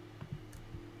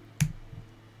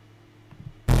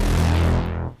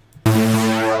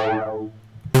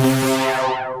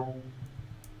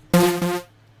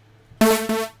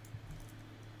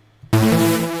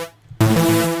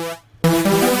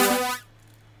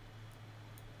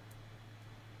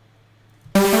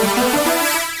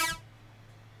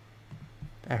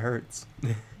 That hurts.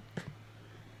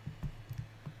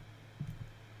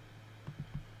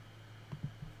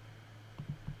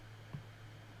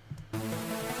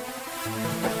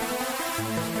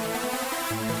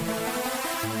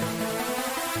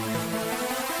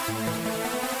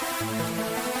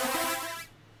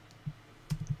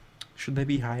 Should they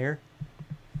be higher?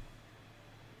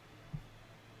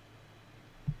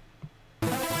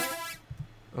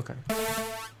 Okay.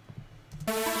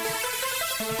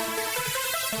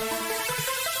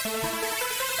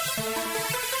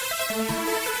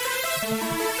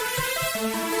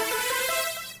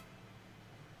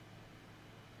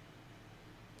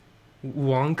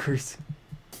 Wonkers.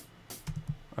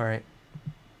 Alright.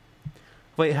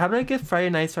 Wait, how do I get Friday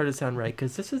Night Star to sound right?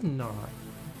 Because this is not.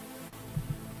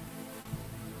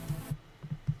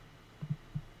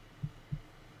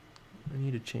 I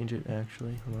need to change it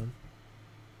actually. Hold on.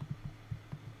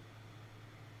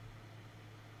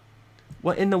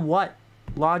 What in the what?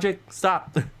 Logic?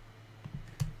 Stop.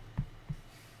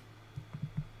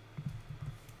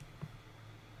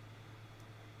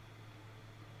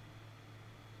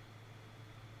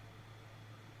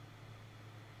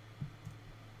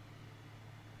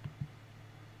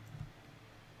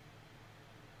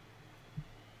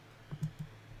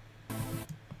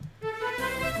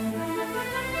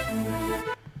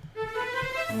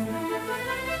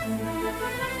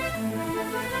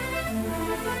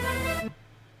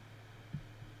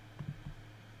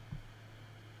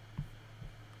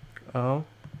 Oh.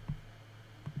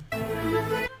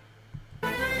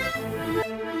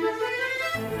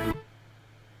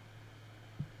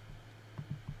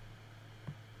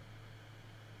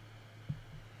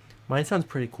 Mine sounds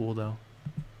pretty cool though.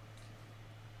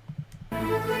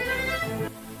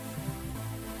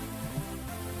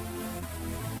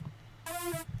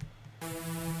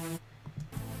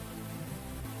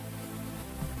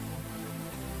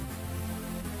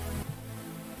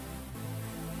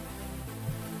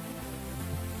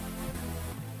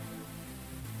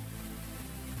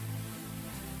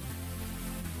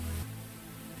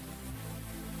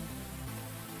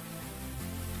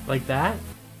 Like that?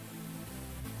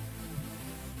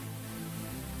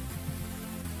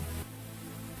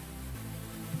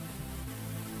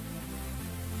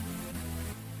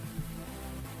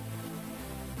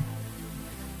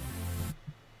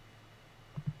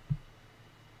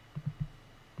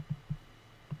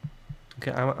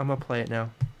 Okay, I'm gonna play it now.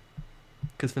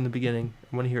 Because from the beginning,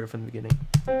 I want to hear it from the beginning.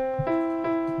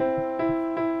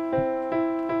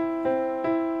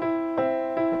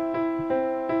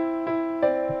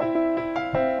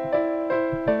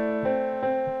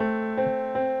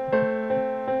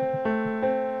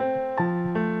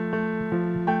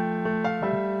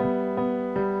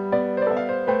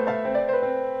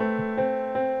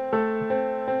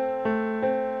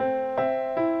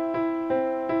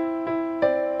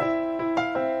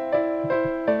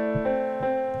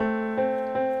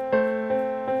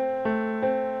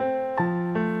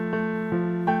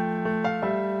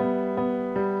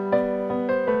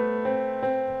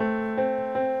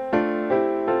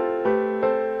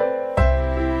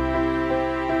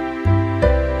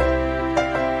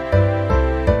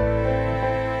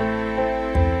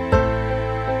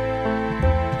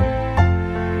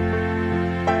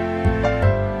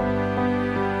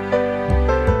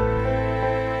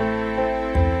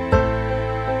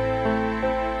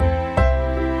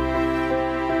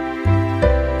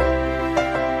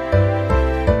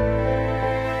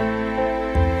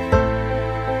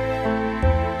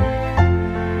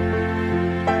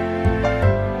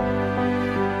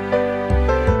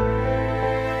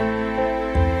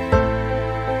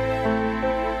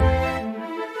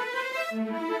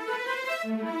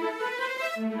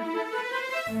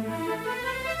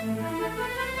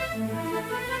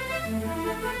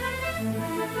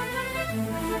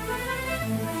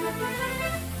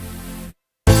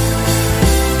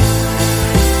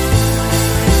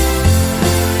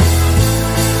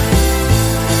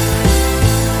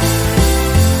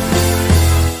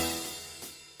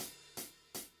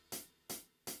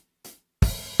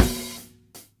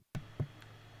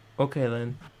 Okay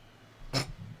then.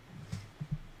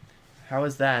 How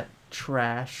is that,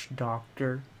 trash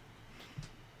doctor?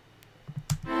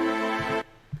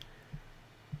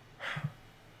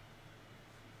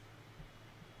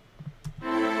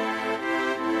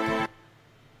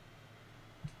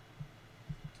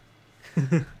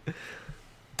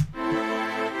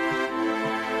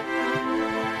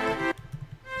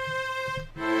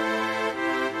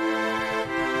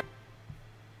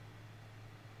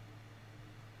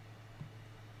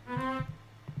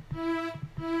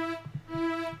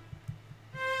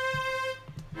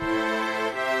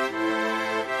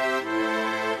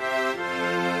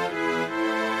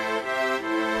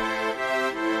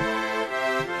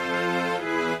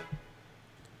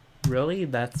 Really?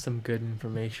 That's some good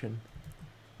information.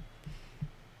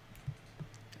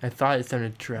 I thought it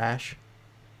sounded trash.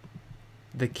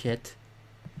 The kit.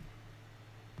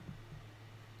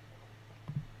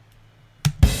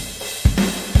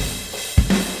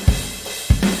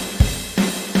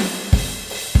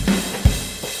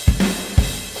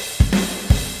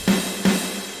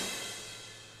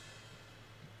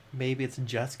 Maybe it's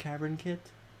just Cavern Kit?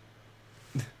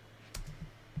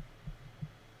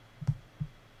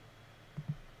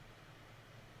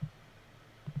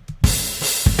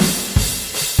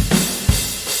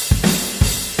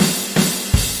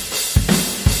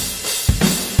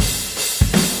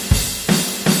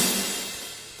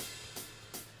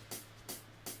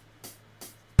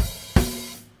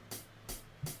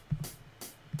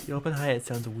 The open hi-hat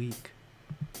sounds weak.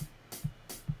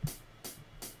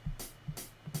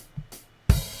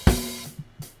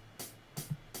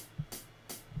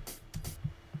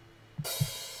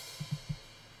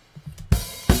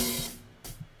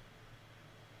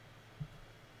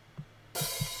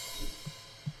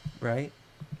 right?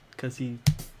 Because he's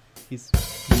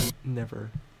never.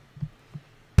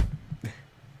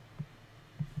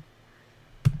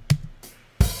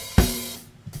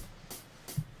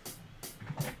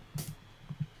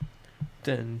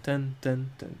 Dun dun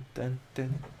dun dun dun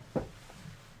dun.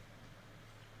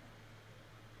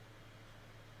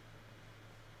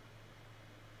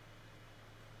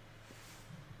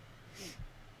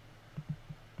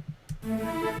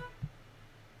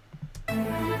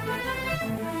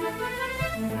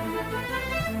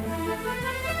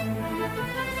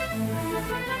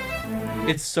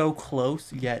 It's so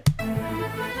close, yet.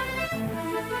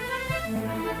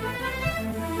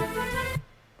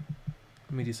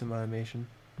 Let me do some automation.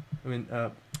 I mean,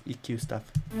 EQ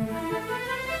stuff.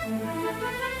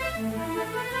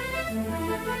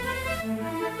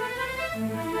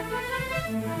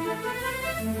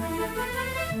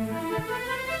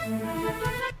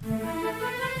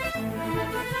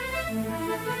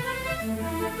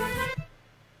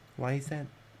 Why is that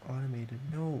automated?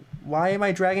 No. Why am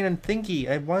I dragging a thingy?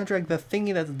 I want to drag the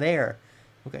thingy that's there.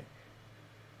 Okay.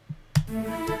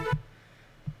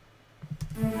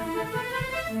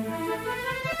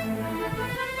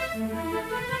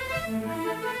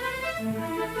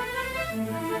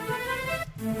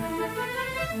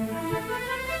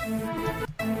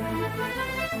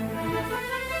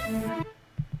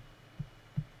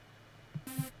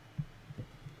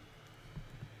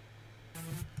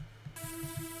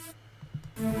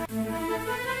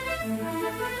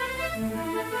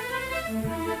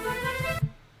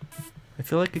 I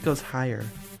feel like it goes higher.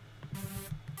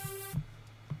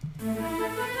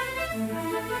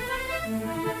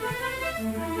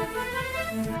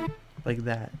 Like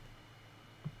that.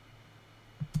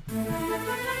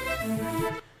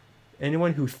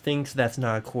 Anyone who thinks that's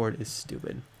not a chord is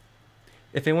stupid.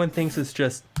 If anyone thinks it's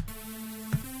just...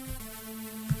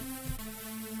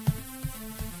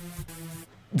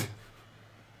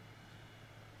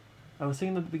 I was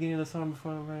singing at the beginning of the song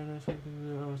before I was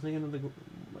thinking of the,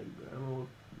 like, I don't know,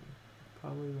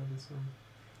 probably about this song.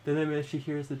 Then the minute she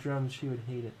hears the drums, she would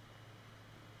hate it.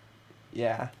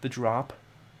 Yeah, the drop.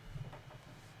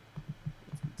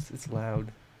 It's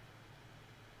loud.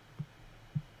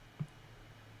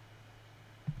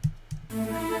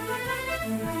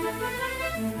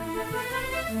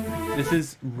 This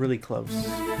is really close.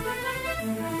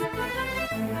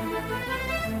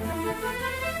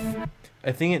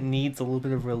 I think it needs a little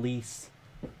bit of release.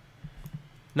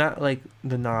 Not like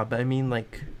the knob, but I mean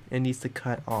like it needs to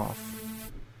cut off.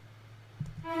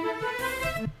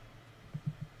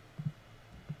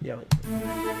 Yeah.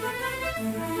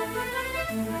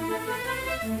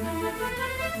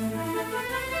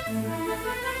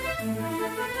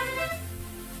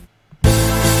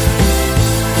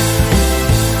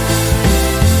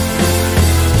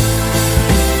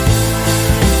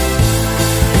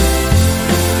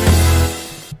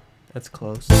 That's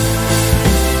close.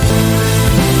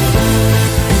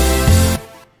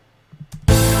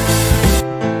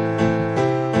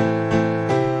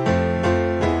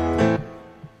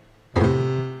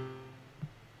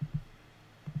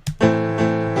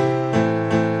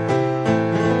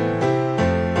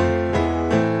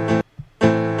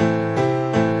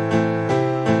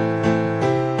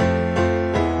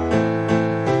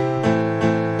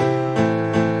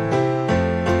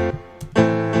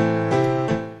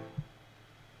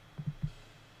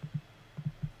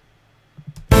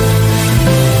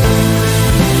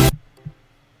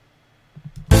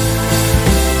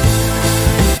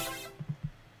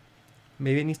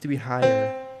 Maybe it needs to be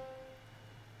higher.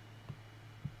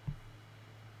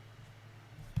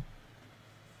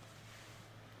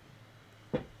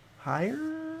 Higher?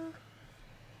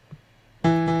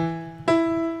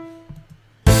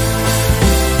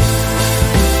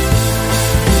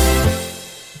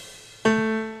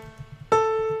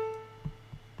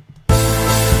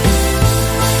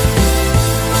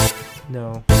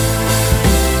 No.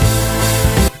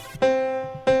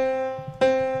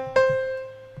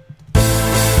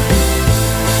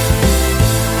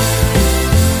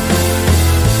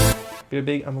 Get a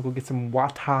big, I'm gonna go get some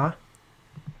water.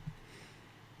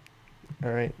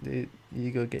 Alright, dude,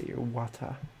 you go get your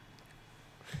water.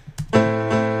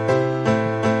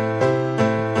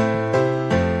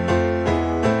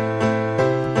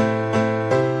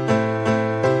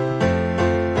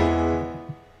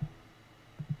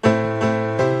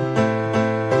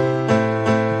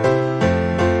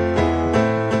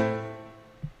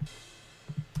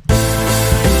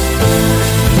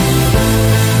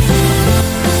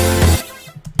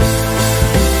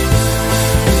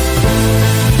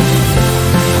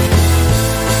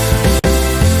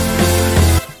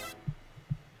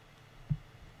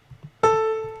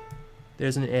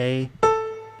 there's an A,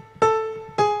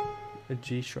 a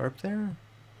G sharp there.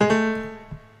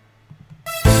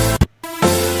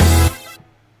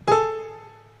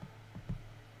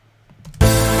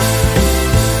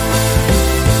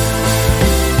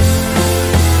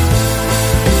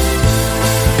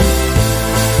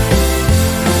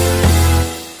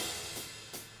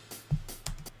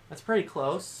 That's pretty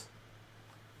close.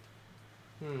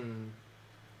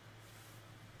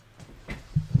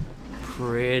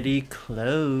 Pretty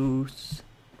close.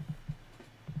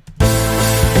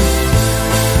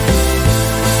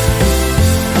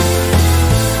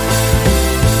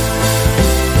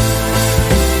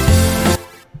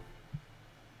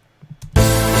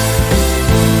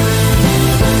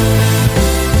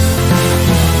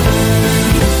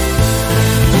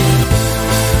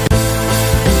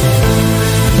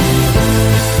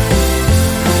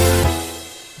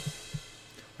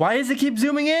 Why does it keep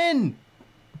zooming in?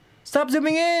 Stop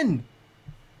zooming in!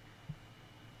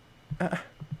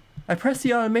 I press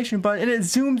the automation button and it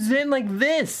zooms in like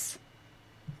this!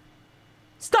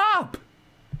 Stop!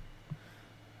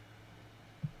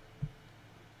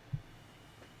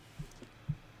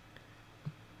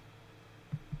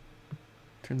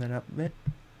 Turn that up a bit.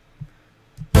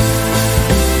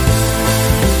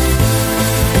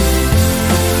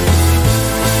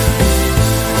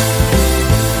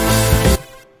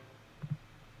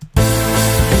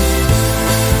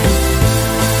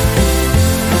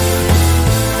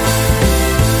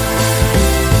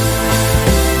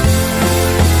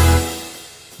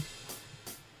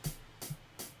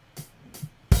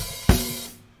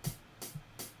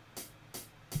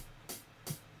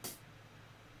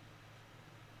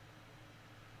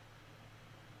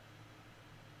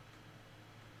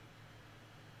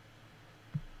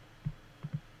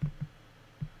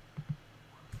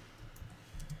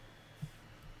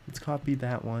 Let's copy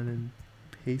that one and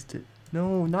paste it.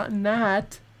 No, not in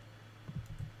that.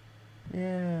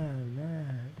 Yeah,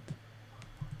 that.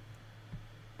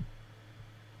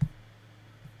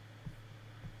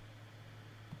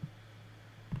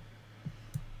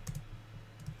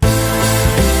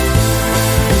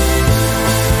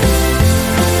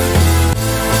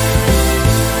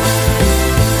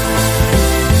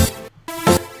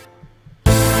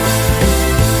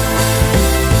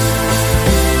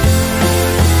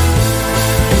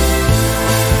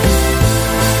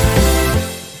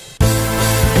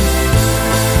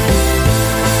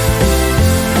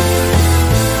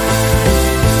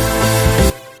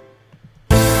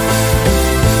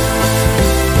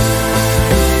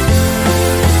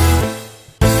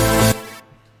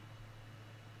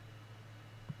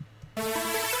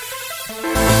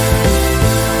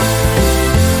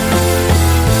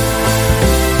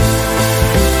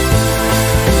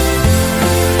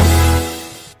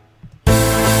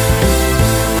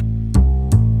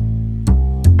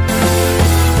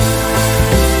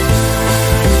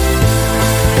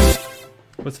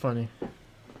 What's funny?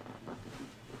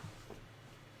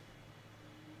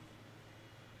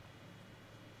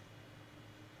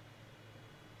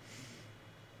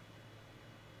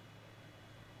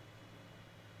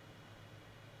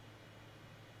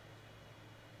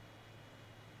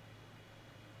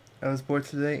 I was bored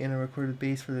today and I recorded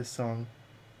bass for this song.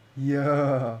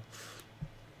 Yeah.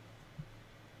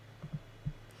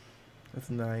 That's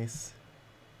nice.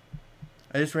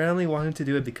 I just randomly wanted to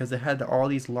do it because it had all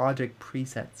these Logic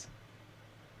presets.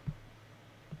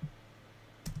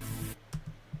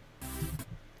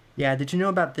 Yeah, did you know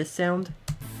about this sound?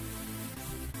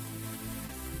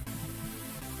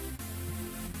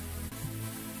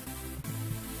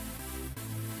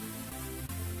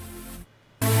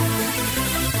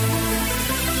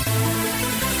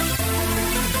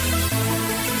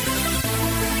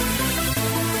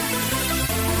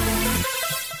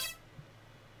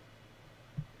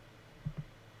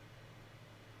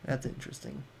 That's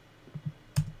interesting.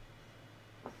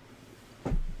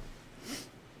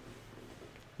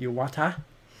 You what, huh?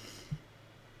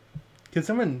 Can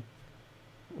someone...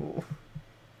 Oh.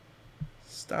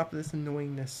 Stop this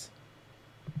annoyingness.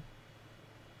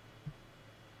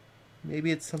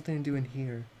 Maybe it's something to do in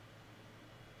here.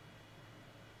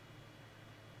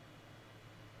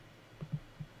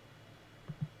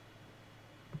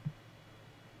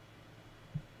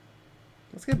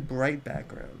 Let's get bright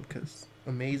background, because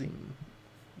amazing.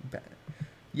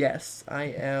 Yes, I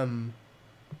am.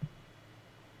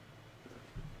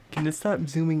 Can it stop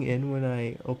zooming in when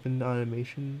I open the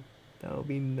automation? That would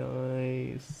be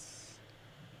nice.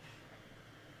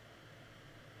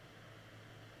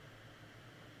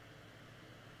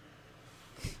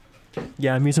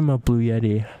 Yeah, I'm using my Blue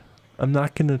Yeti. I'm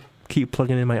not gonna keep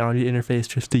plugging in my audio interface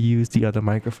just to use the other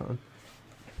microphone.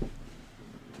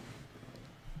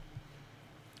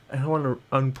 want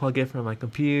to unplug it from my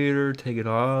computer, take it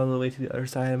all the way to the other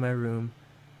side of my room.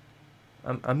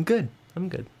 I'm good. I'm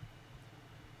good.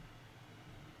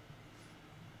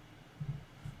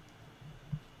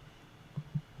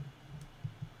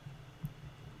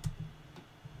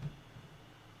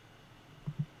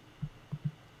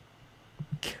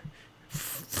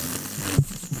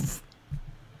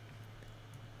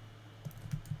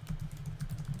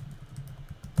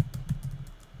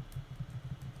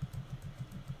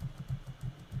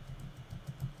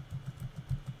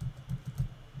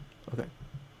 Okay.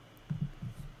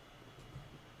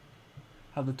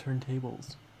 How the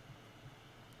turntables.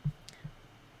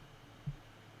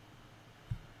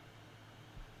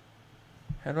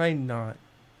 How do I not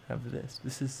have this?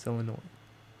 This is so annoying.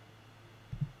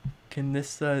 Can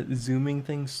this zooming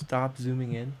thing stop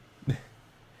zooming in?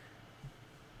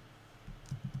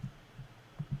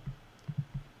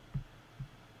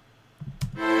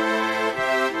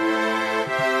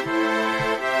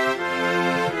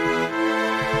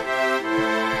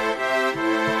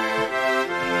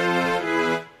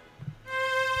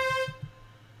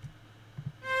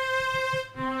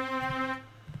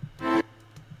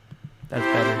 That's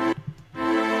better.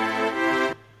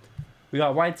 We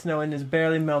got white snow and it's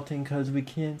barely melting because we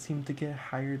can't seem to get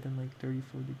higher than like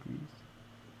 34 degrees.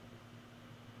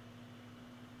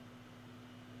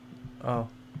 Oh.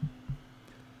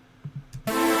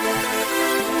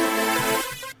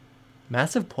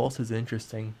 Massive pulse is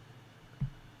interesting.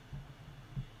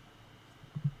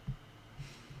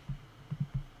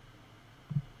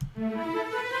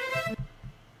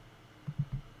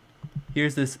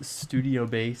 Here's this studio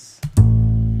bass.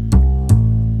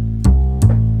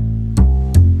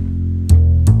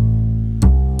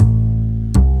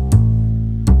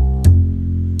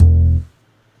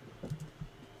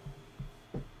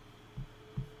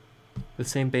 The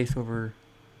same bass over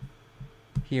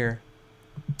here.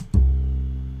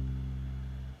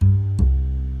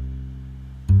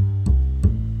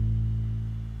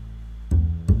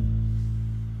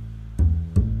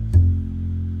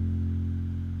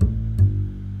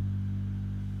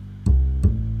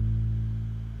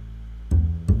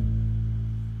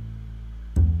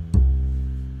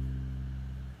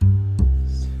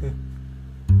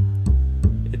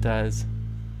 It does.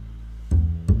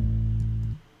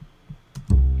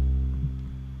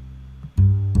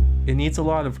 It needs a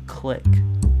lot of click.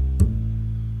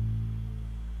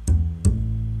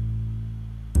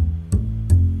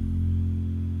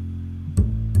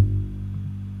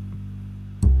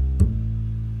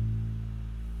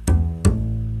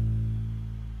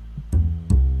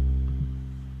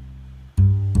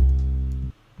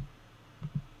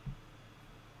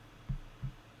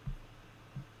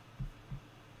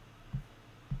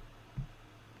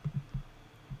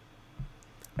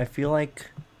 I feel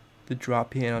like the drop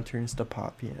piano turns to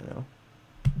pop piano.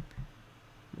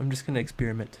 I'm just gonna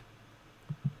experiment.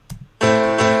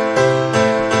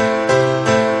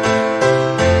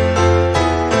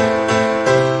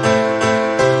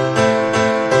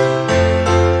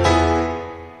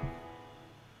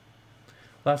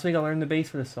 Last week I learned the bass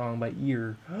for the song by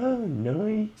ear. Oh,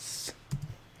 nice.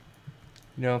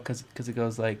 You know, cause it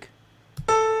goes like.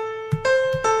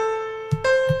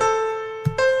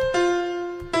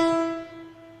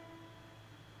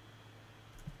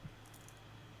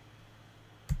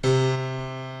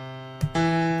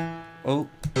 Oh.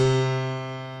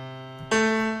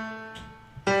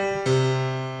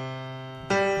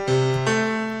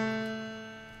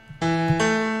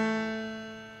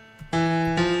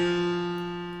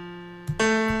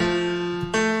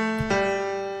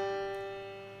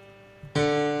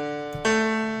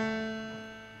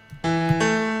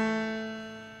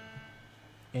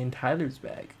 And Tyler's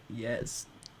back. Yes.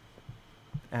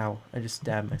 Ow, I just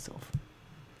stabbed myself.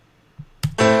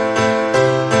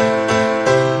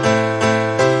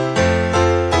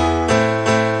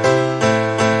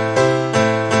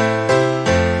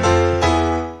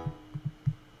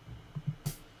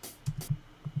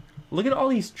 Look at all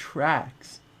these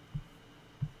tracks.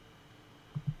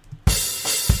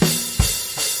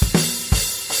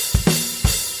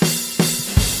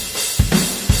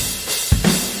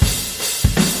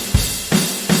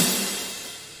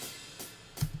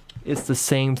 It's the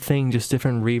same thing, just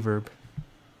different reverb.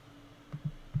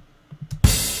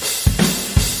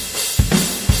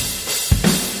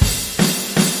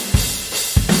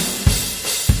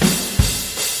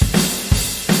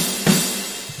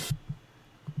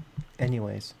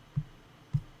 Anyways,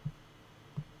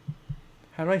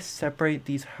 how do I separate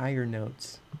these higher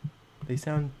notes? They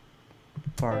sound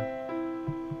far.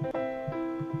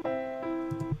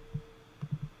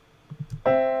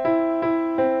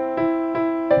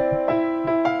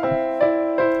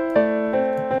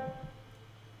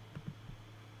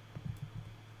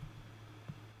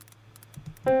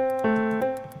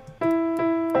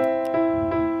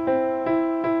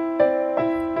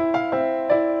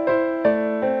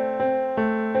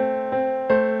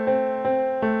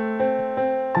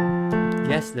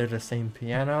 Yes, they're the same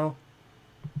piano.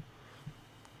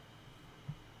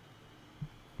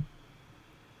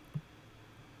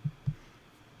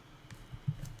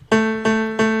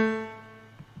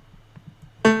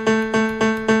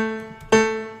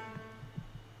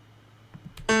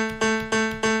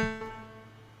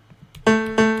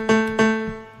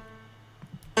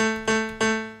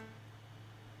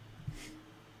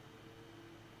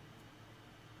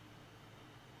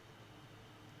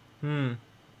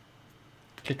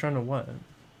 You're trying to what?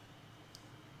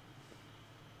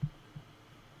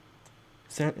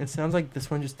 It sounds like this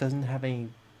one just doesn't have any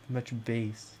much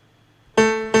bass.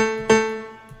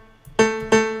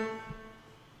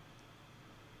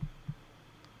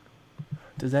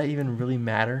 Does that even really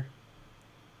matter?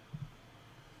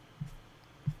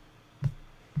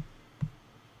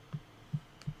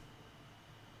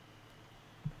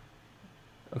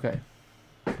 Okay.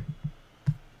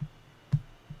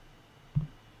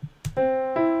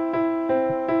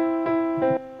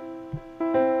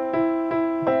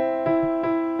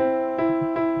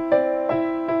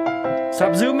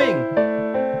 Stop zooming!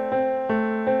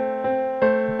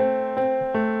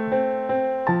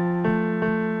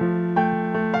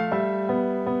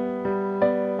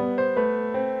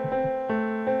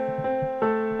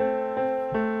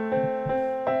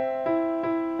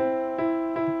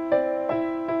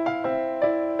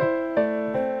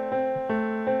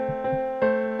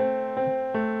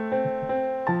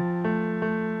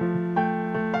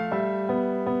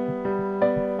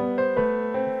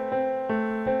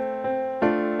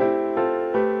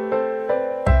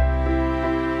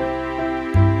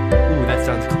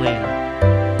 Sounds clean.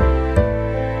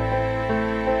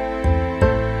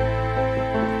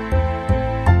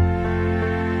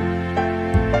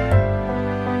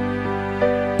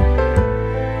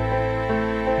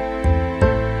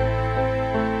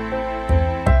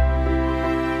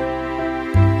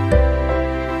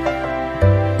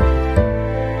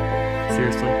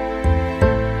 Seriously.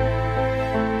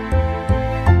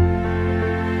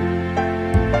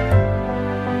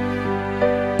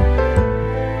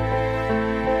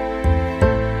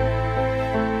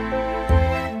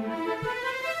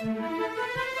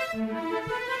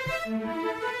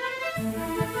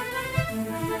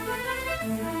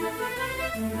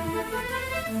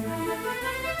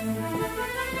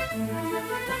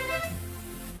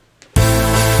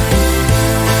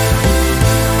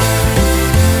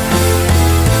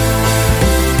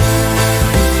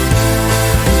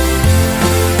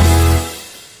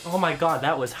 Oh my god,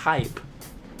 that was hype.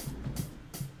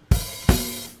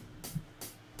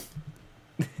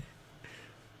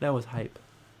 That was hype.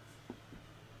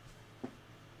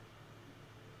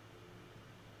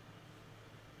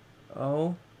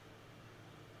 Oh.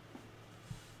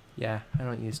 Yeah, I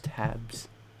don't use tabs.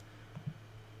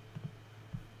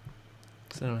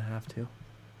 'Cause I don't have to.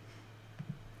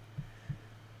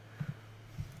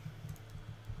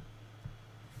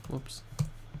 Whoops.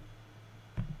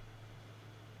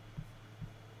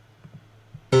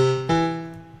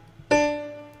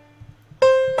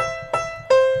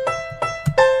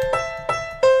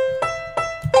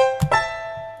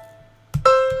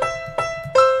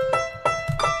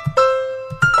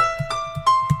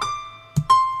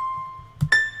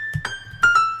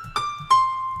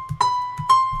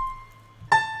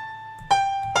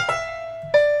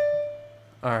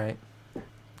 Alright.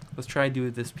 Let's try to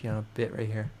do this piano bit right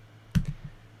here.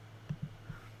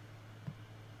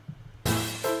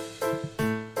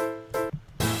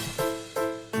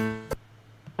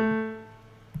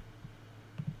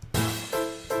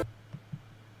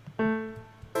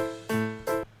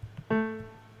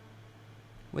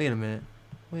 Wait a minute.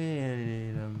 Wait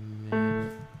a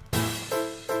minute.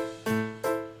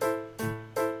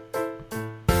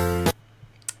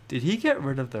 Did he get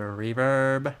rid of the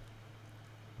reverb?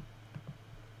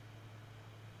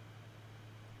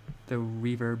 The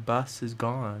reverb bus is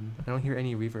gone. I don't hear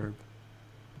any reverb.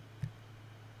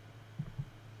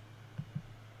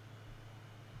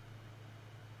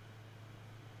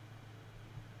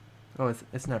 Oh,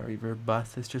 it's not reverb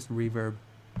bus, it's just reverb.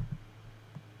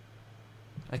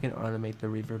 I can automate the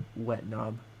reverb wet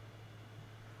knob.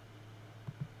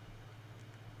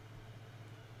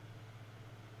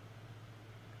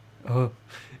 Oh,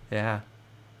 yeah.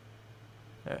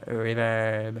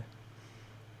 Reverb.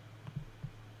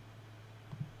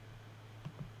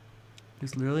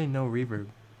 There's literally no reverb.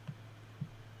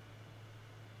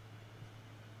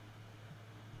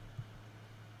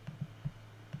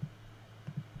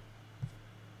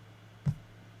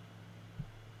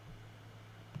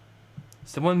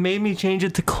 Someone made me change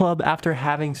it to club after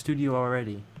having studio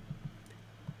already.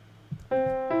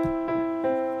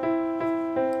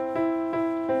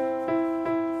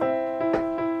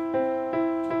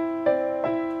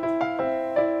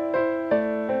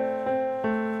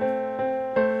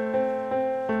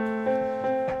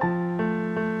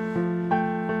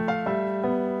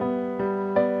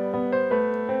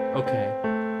 Okay.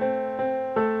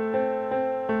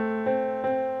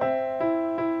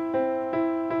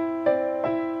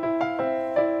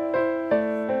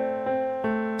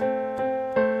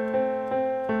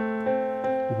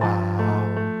 Wow.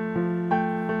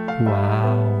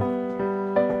 Wow.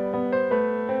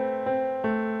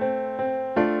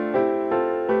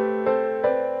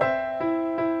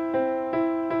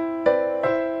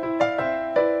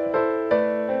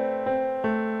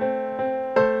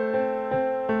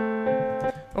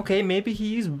 Okay, maybe he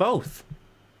used both.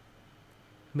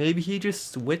 Maybe he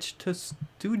just switched to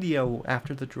studio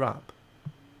after the drop.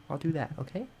 I'll do that,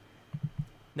 okay?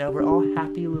 Now we're all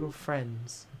happy little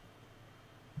friends.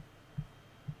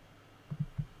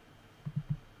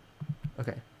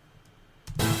 Okay.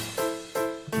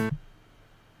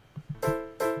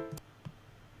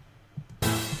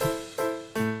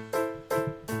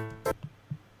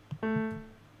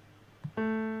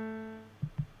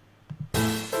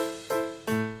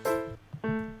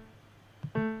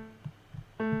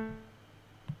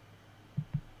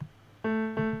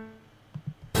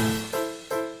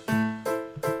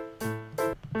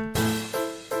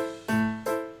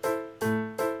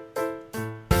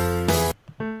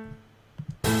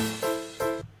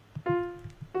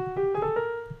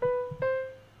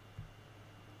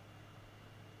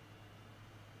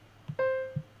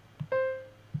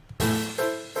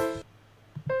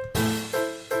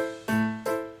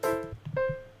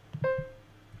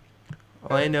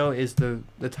 All I know is the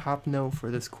top note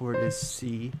for this chord is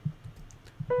C.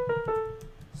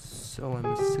 So I'm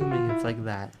assuming it's like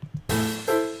that.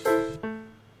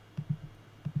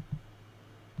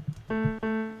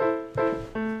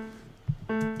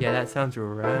 Yeah, that sounds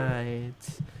right.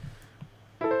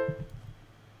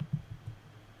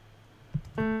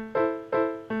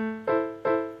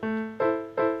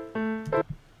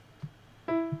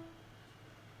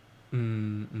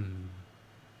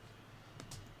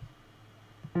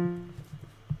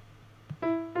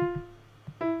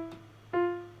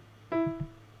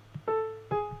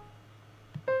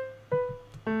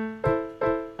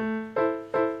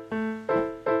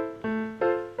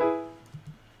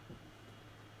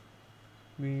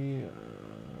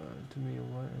 To me,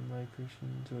 what am I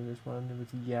Christian? So I responded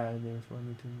with yeah, and they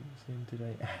responded to me saying, did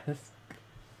I ask?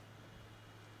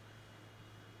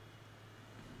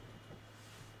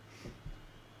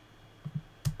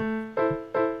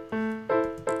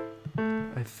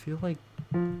 I feel like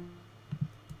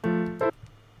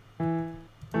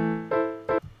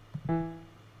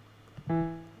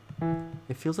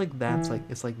it feels like that's like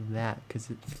it's like that because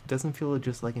it doesn't feel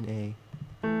just like an A.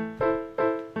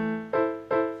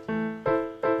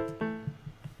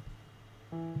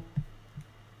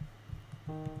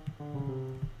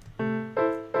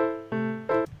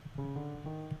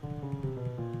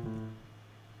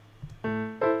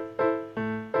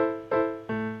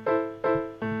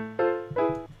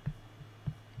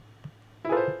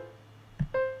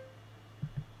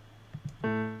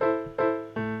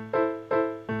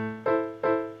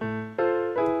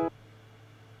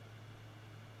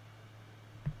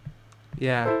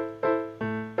 Yeah.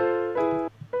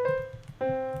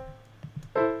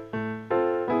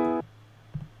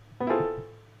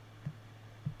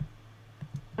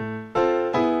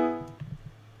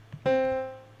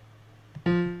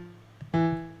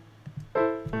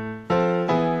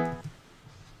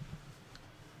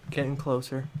 Getting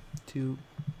closer to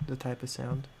the type of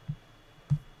sound.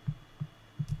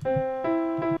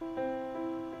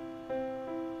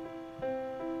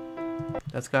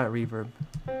 That's got reverb.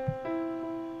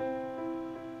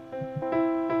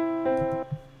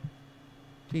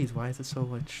 Jeez, why is it so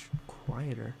much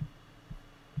quieter?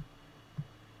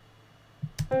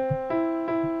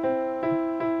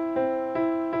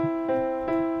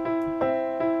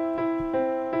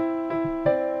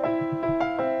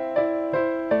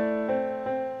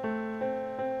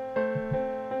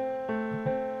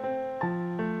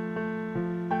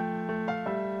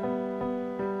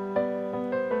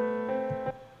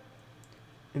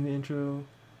 In the intro.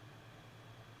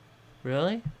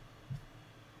 Really?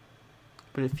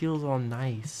 But it feels all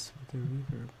nice with the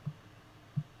reverb.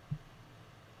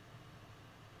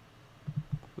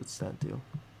 What's that do?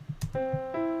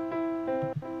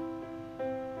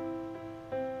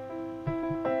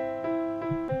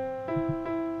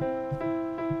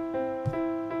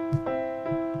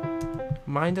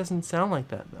 Mine doesn't sound like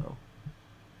that though.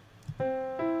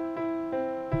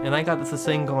 And I got this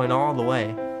thing going all the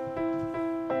way.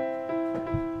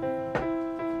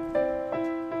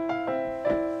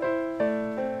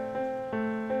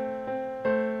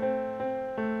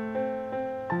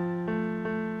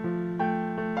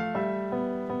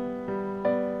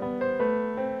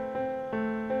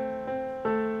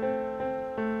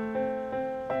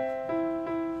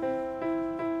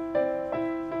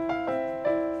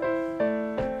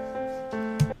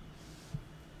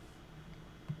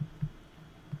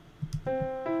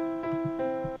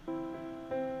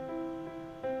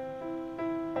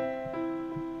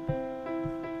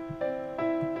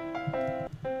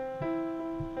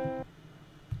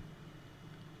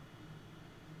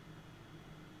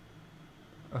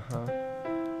 Uh-huh.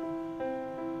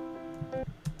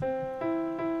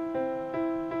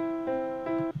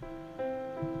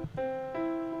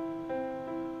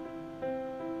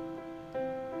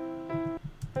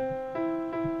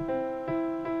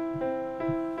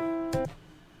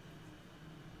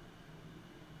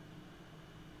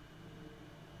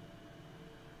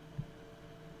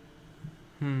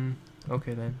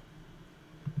 Okay then.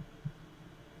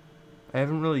 I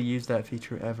haven't really used that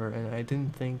feature ever, and I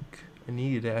didn't think I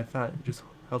needed it. I thought just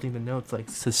holding the notes like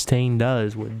sustain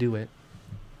does would do it.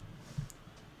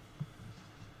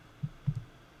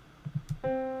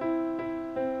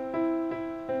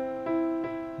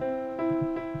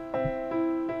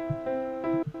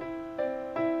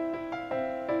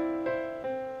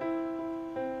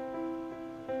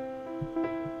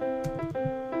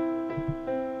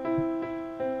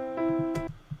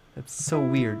 That's so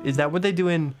weird. Is that what they do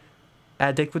in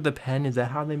Addict with the Pen? Is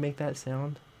that how they make that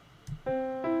sound?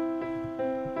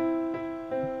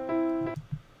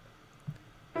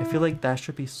 I feel like that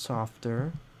should be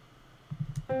softer.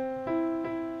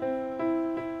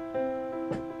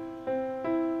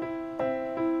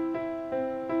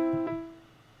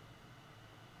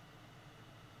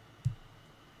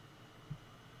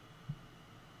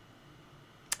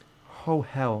 Oh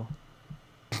hell.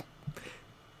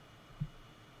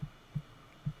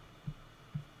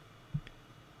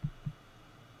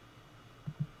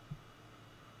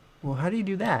 Well, how do you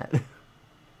do that?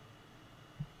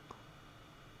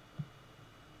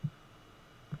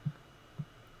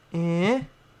 Eh?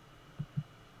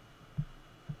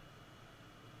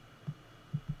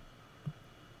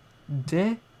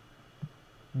 De?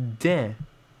 De.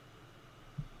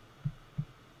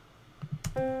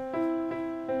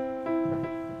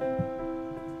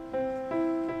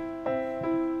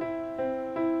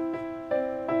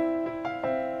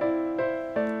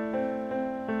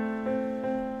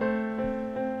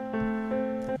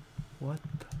 What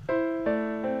the?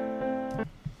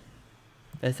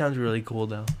 That sounds really cool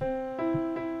though.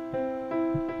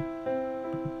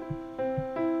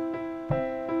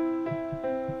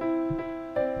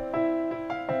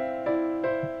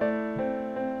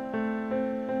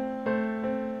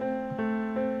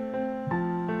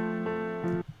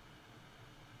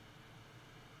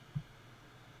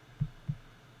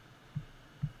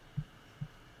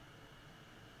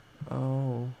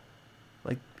 Oh,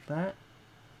 like that?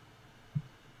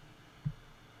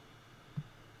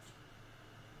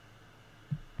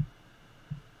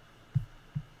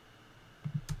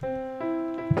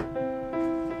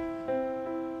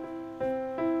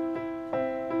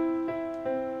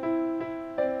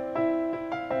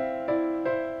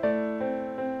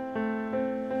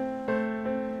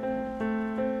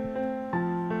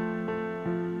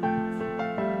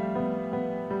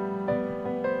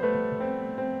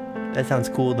 That sounds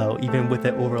cool though, even with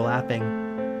it overlapping.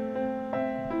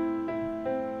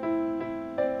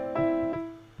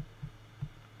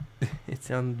 It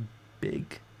sounds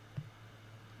big.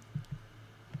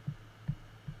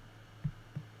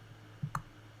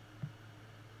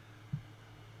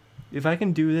 If I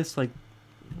can do this, like,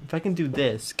 if I can do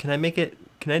this, can I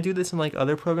do this in like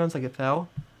other programs like FL?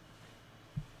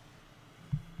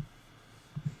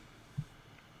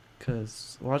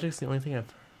 Because Logic's the only thing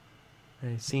I've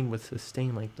seen with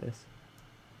sustain like this.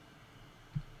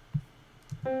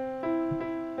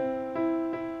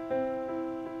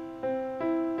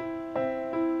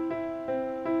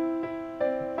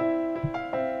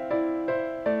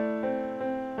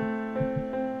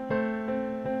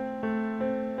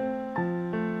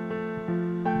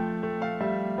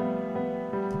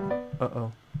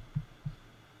 Uh-oh.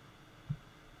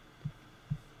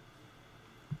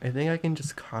 I think I can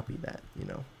just copy that, you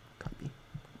know. Copy.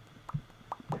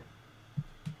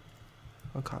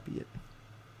 I'll copy it.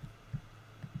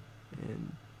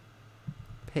 And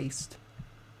paste.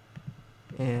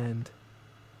 And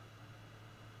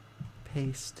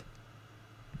paste.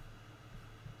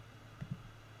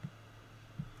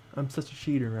 I'm such a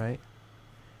cheater, right?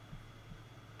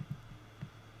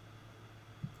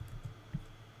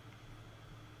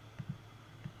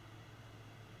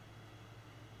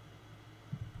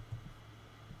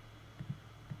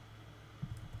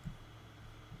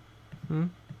 Hmm?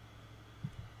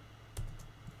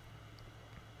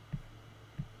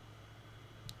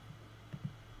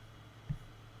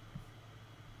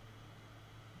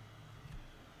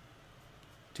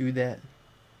 Do that.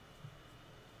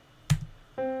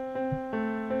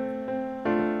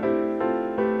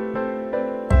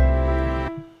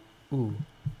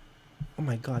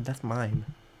 my god, that's mine.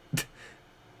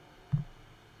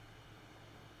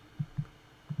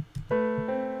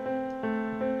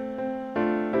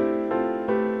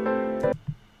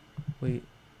 Wait.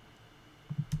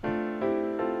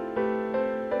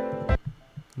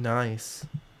 Nice.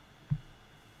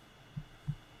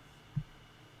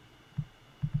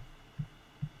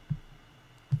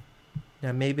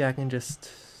 Now maybe I can just...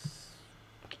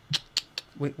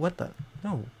 Wait, what the?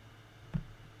 No.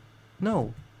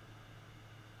 No.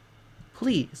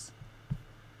 Please.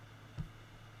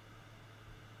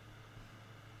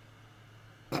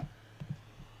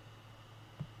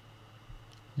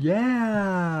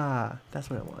 Yeah! That's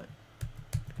what I want.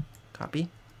 Copy.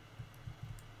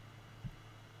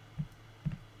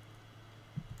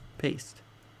 Paste.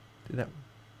 Do that.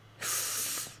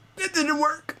 It didn't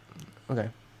work! Okay.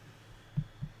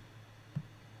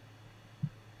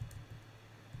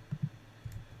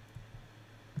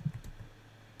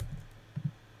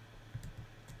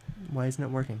 Why isn't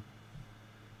it working?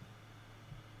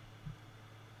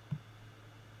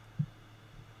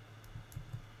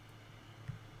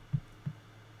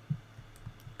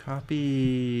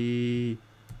 Copy.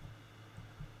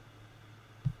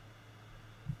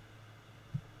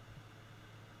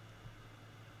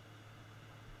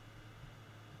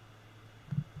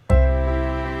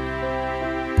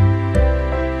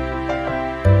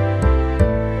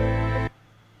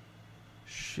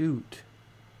 Shoot.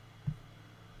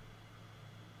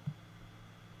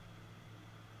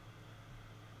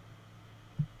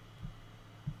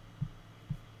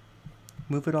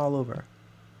 Move it all over.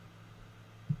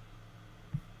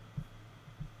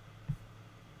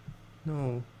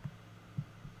 No.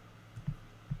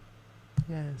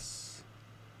 Yes.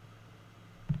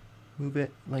 Move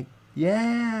it like,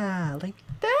 yeah, like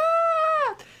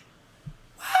that.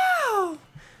 Wow.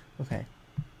 Okay.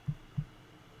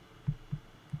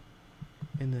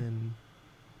 And then,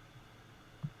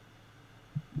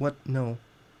 what? No.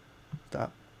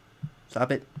 Stop.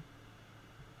 Stop it.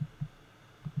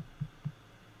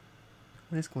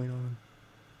 What is going on?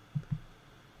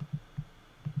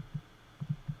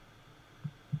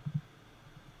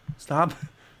 Stop.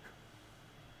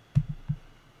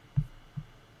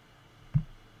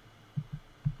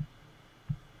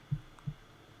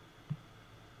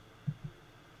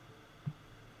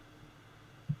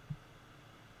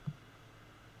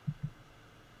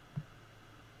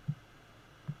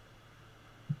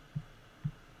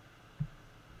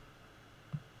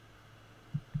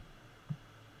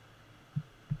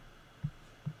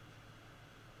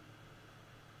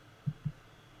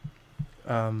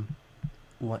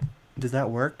 What? Does that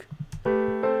work?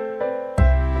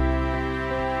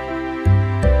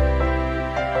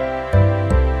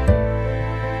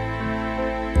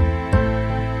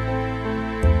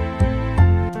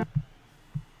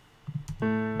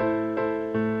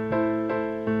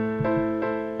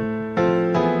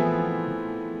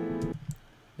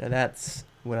 Now that's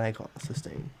what I call a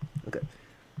sustain. Okay.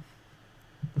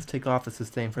 Let's take off the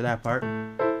sustain for that part.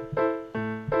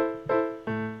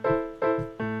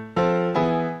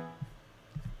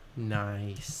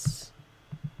 Nice.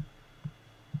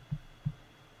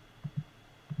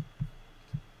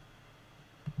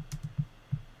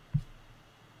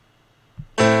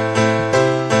 I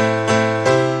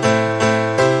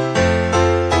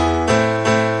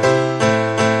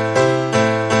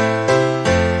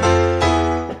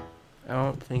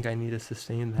don't think I need to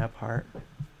sustain that part.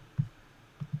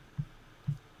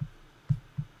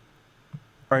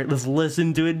 Alright, let's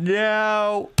listen to it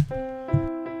now!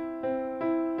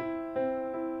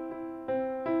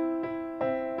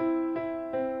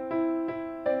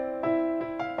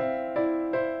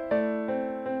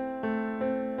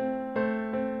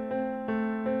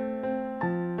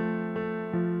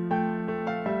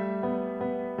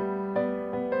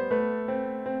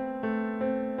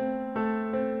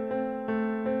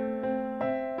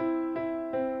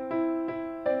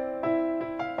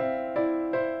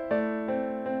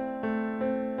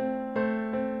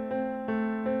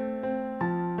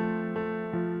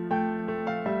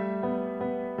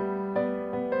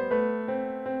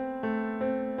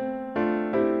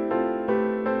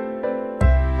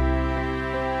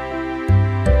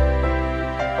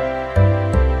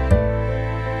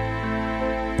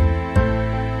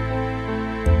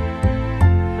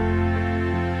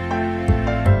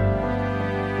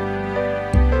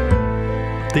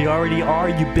 They already are,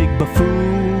 you big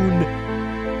buffoon!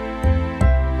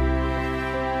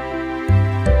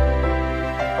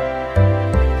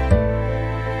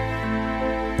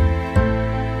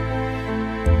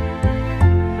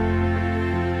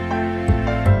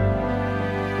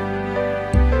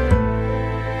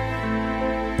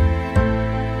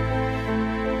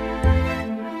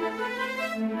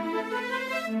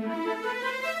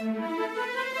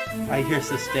 hear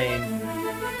sustain.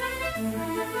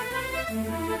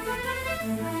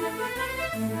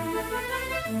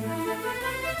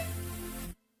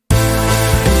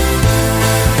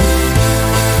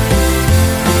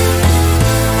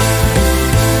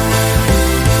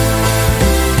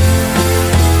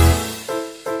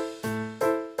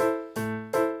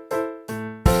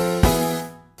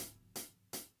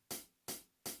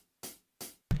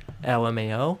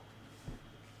 LMAO.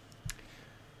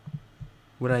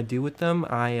 What I do with them,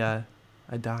 I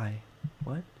die.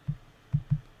 What?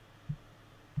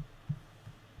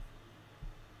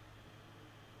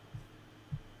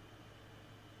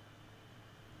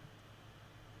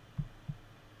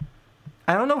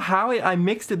 I don't know how I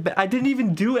mixed it, but I didn't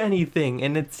even do anything,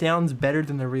 and it sounds better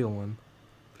than the real one.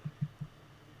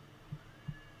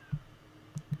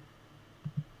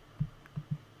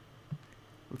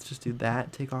 Let's just do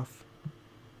that. Take off.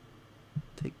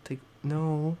 Take.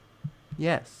 No.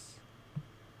 Yes.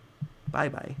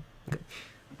 Bye-bye. Okay.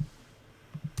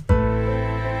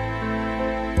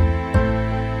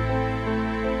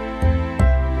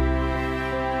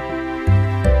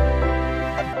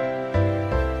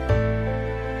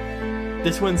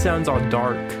 This one sounds all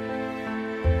dark.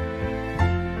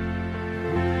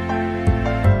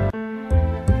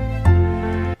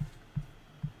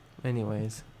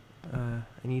 Anyways, I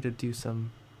need to do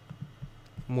some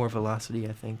more velocity,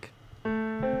 I think.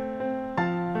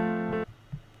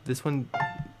 This one,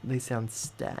 they sound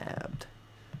stabbed.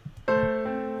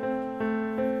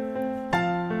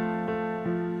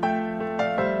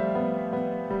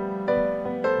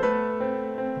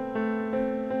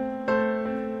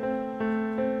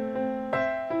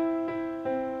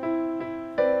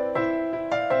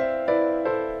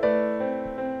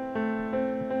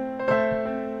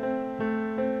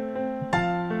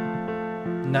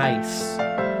 Nice.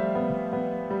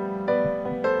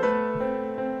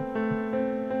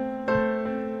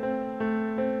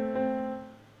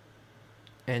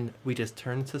 And we just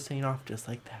turned sustain off just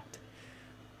like that.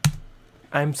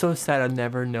 I'm so sad I've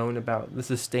never known about the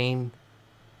sustain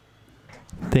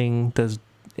thing.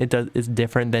 It's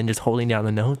different than just holding down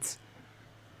the notes.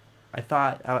 I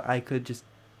thought I could just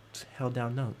held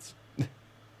down notes.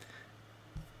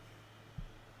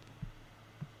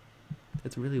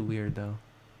 It's really weird though.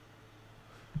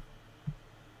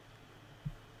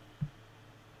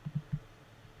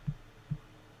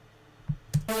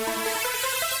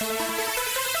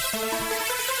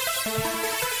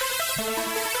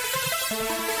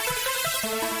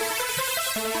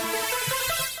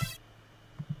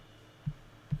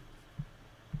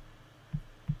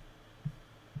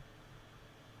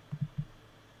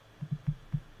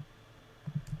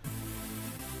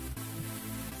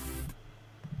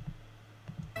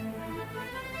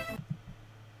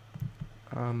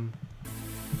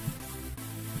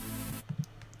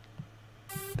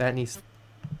 That needs...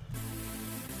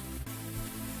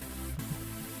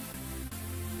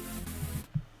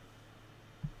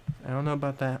 I don't know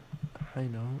about that high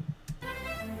note.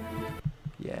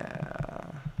 Yeah,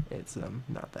 it's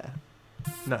not that.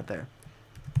 Not there.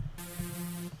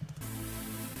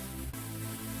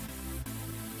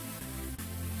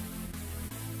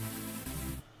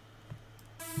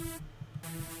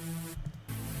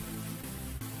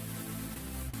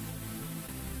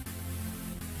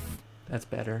 That's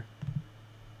better.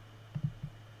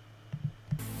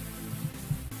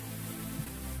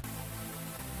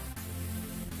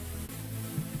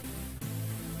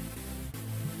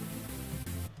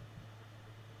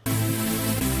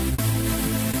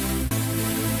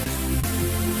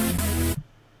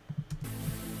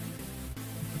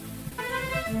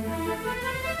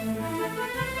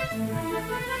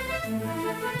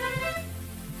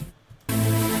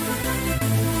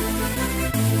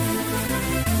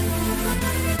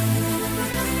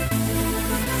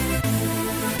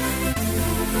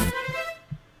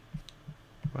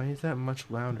 Why is that much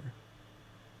louder?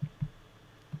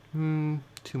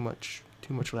 Too much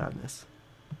loudness.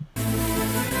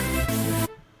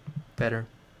 Better.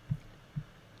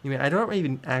 You mean I don't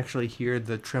even actually hear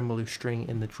the tremolo string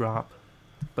in the drop,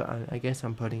 but I guess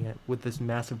I'm putting it with this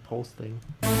massive pulse thing.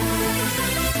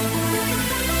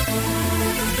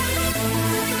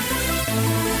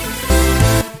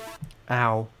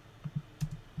 Ow.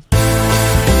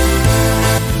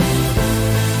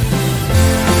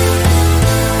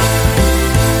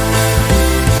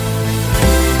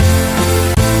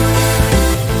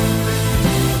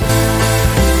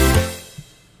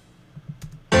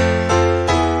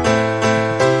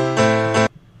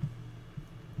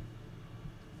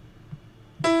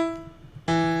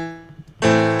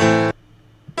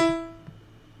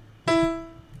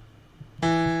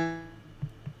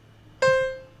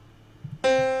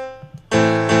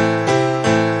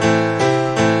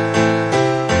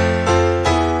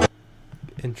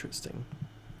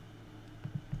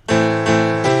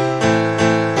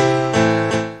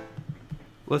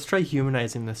 Let's try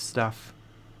humanizing this stuff.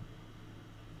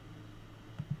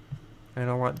 I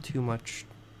don't want too much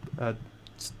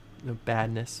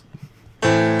badness.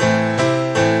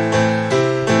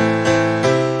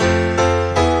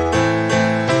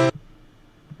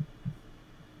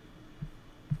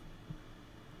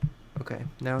 Okay,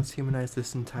 now let's humanize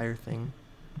this entire thing.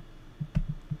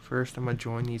 First, I'm gonna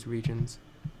join these regions.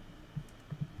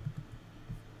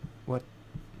 What?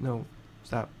 No,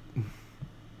 stop.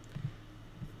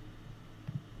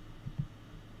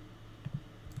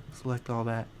 Select all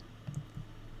that.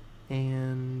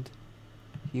 And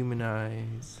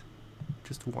humanize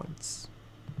just once.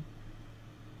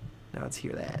 Now let's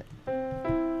hear that.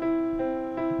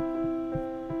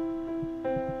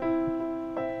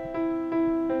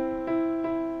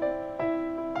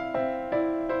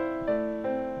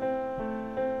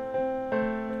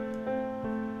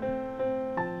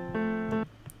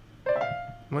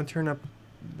 I'm gonna turn up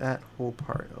that whole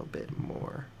part a bit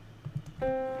more.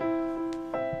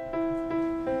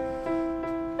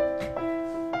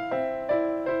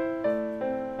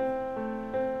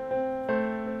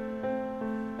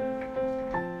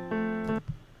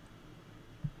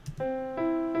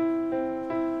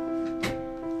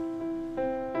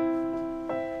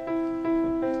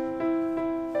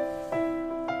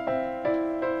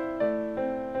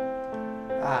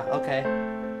 Ah, okay.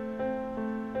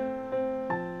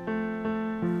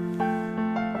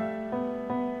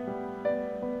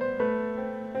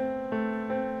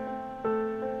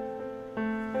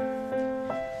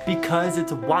 Because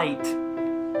it's white.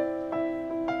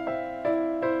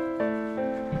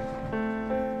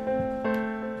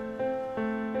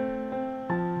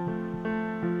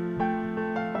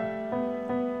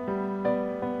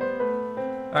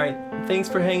 Alright, thanks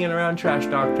for hanging around, Trash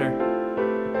Doctor.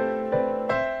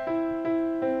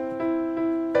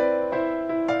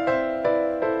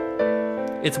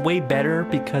 It's way better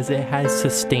because it has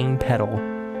sustain pedal.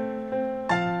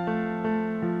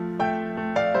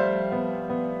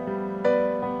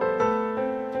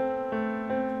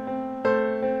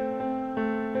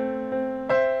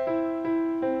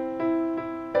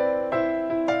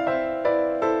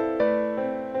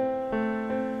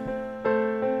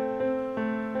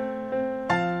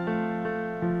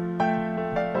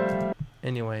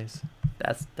 Anyways,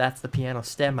 that's the piano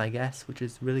stem, I guess, which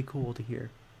is really cool to hear.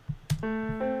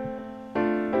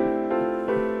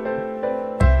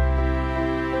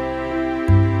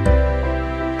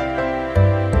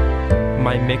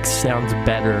 My mix sounds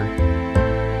better,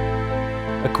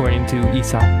 according to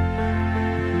Isa.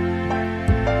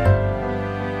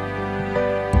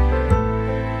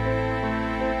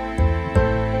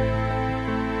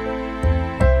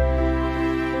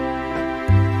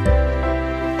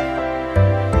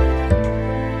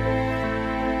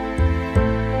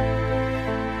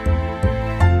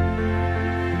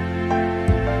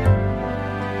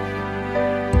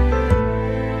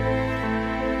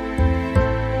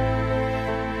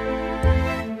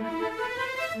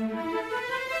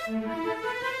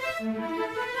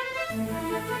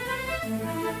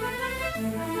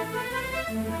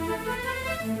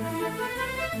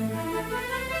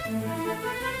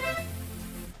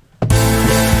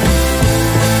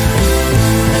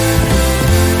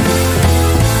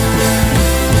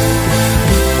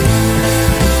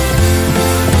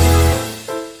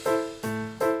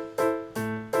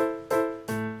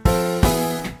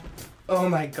 Oh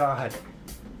my god.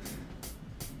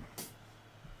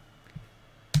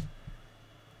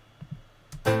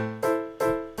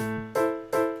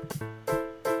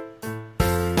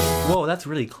 Whoa, that's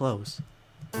really close.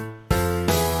 I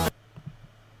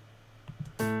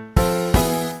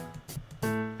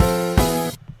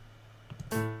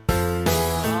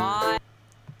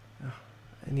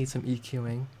need some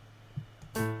EQing.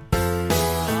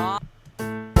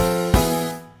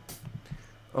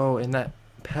 Oh, and that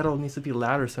pedal needs to be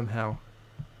louder somehow.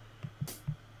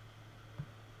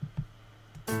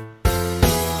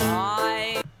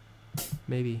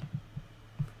 Maybe.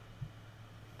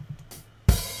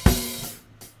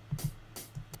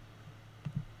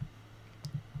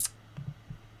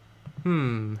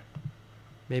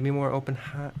 Maybe more open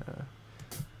high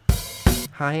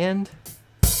end?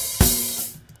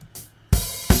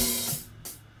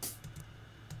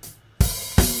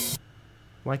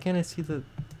 Why can't I see the...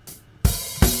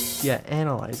 Yeah,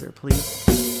 analyzer, please.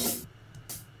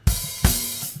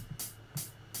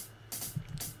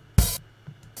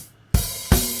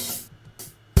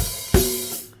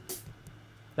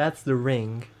 That's the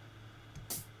ring.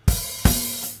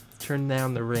 Turn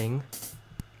down the ring.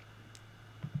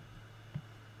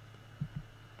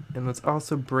 And let's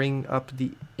also bring up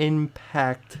the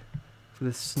impact for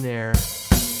the snare.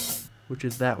 which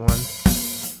is that one.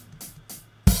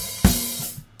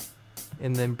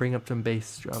 And then bring up some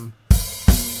bass drum.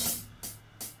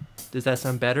 Does that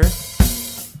sound better?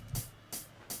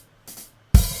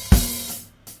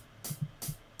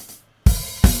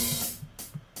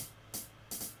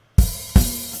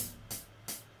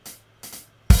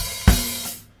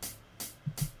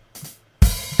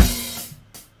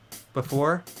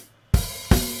 Before?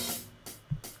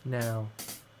 Now.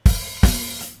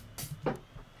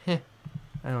 Heh,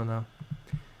 I don't know.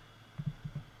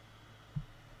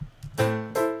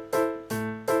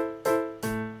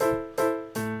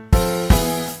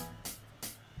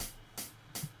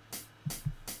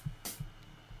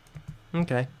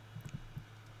 Okay.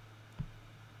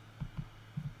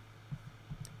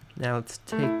 Now let's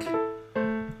take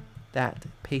that,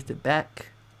 paste it back.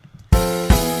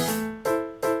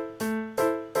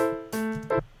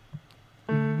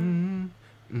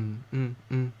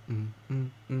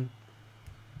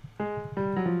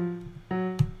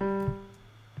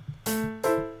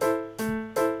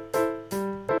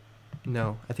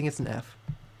 No, I think it's an F.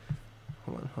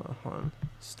 Hold on.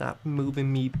 Stop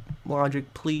moving me,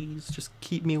 Logic, please. Just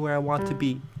keep me where I want to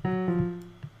be.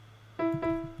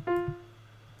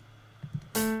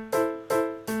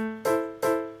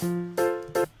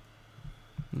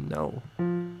 No.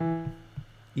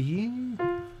 E?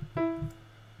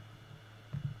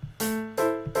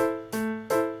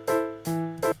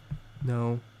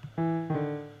 No.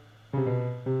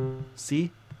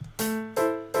 C?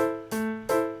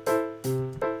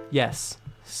 Yes.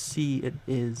 C it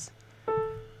is.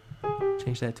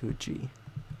 Change that to a G.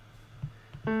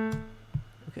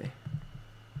 Okay.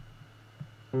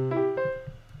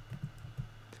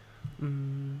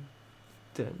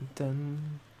 Dun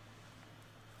dun.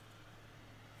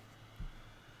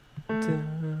 Dun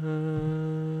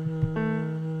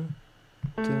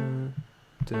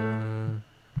dun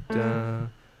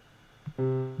dun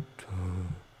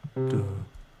dun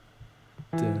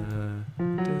dun dun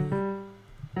dun.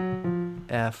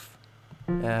 F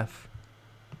F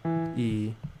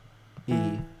E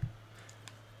E.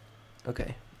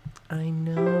 Okay. I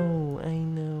know.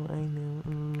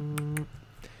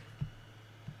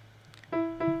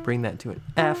 Bring that to an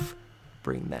F.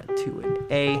 Bring that to an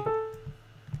A.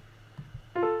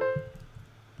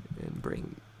 And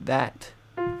bring that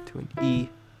to an E.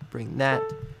 Bring that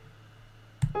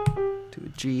to a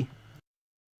G.